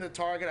pulled into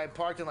Target. I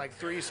parked in like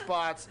 3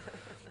 spots.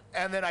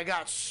 And then I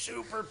got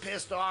super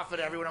pissed off at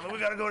everyone. I'm like, we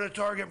gotta go to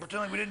Target and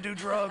pretend like we didn't do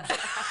drugs.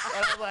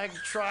 And I'm like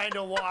trying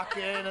to walk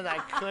in and I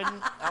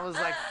couldn't. I was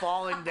like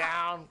falling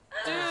down.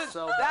 Dude, it was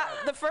so bad.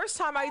 the first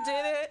time I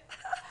did it,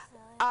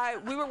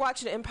 we were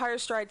watching Empire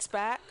Strikes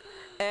Back,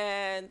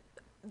 and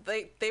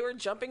they were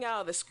jumping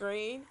out of the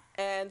screen.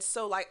 And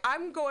so, like,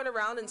 I'm going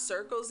around in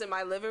circles in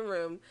my living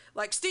room,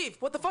 like, Steve,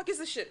 what the fuck is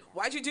this shit?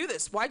 Why'd you do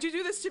this? Why'd you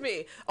do this to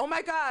me? Oh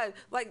my God,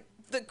 like,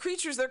 the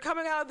creatures, they're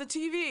coming out of the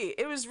TV.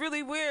 It was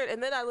really weird.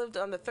 And then I lived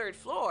on the 3rd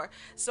floor,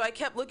 so I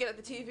kept looking at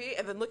the TV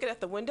and then looking at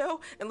the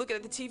window and looking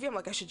at the TV. I'm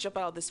like, I should jump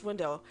out of this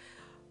window.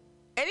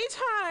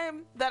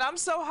 Anytime that I'm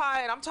so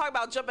high and I'm talking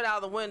about jumping out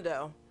of the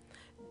window,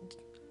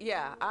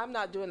 yeah, I'm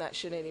not doing that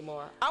shit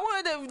anymore. I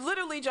wanted to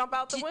literally jump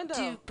out the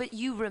window. But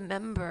you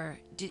remember,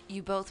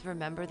 you both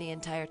remember the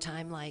entire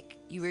time, like,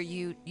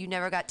 you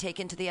never got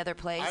taken to the other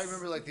place? I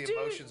remember, like, the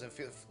emotions and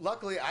feelings.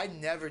 Luckily, I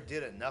never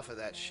did enough of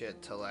that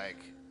shit to, like...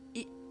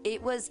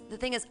 It was, the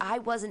thing is, I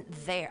wasn't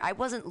there. I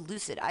wasn't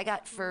lucid. I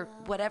got, for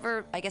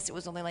whatever, I guess it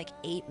was only like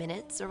 8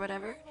 minutes or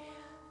whatever.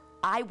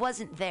 I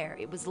wasn't there.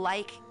 It was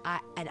like,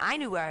 and I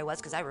knew where I was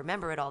because I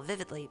remember it all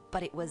vividly,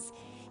 but it was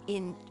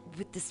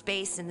with the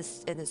space and the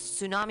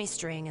tsunami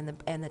string and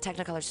the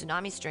Technicolor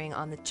tsunami string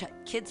on the kids'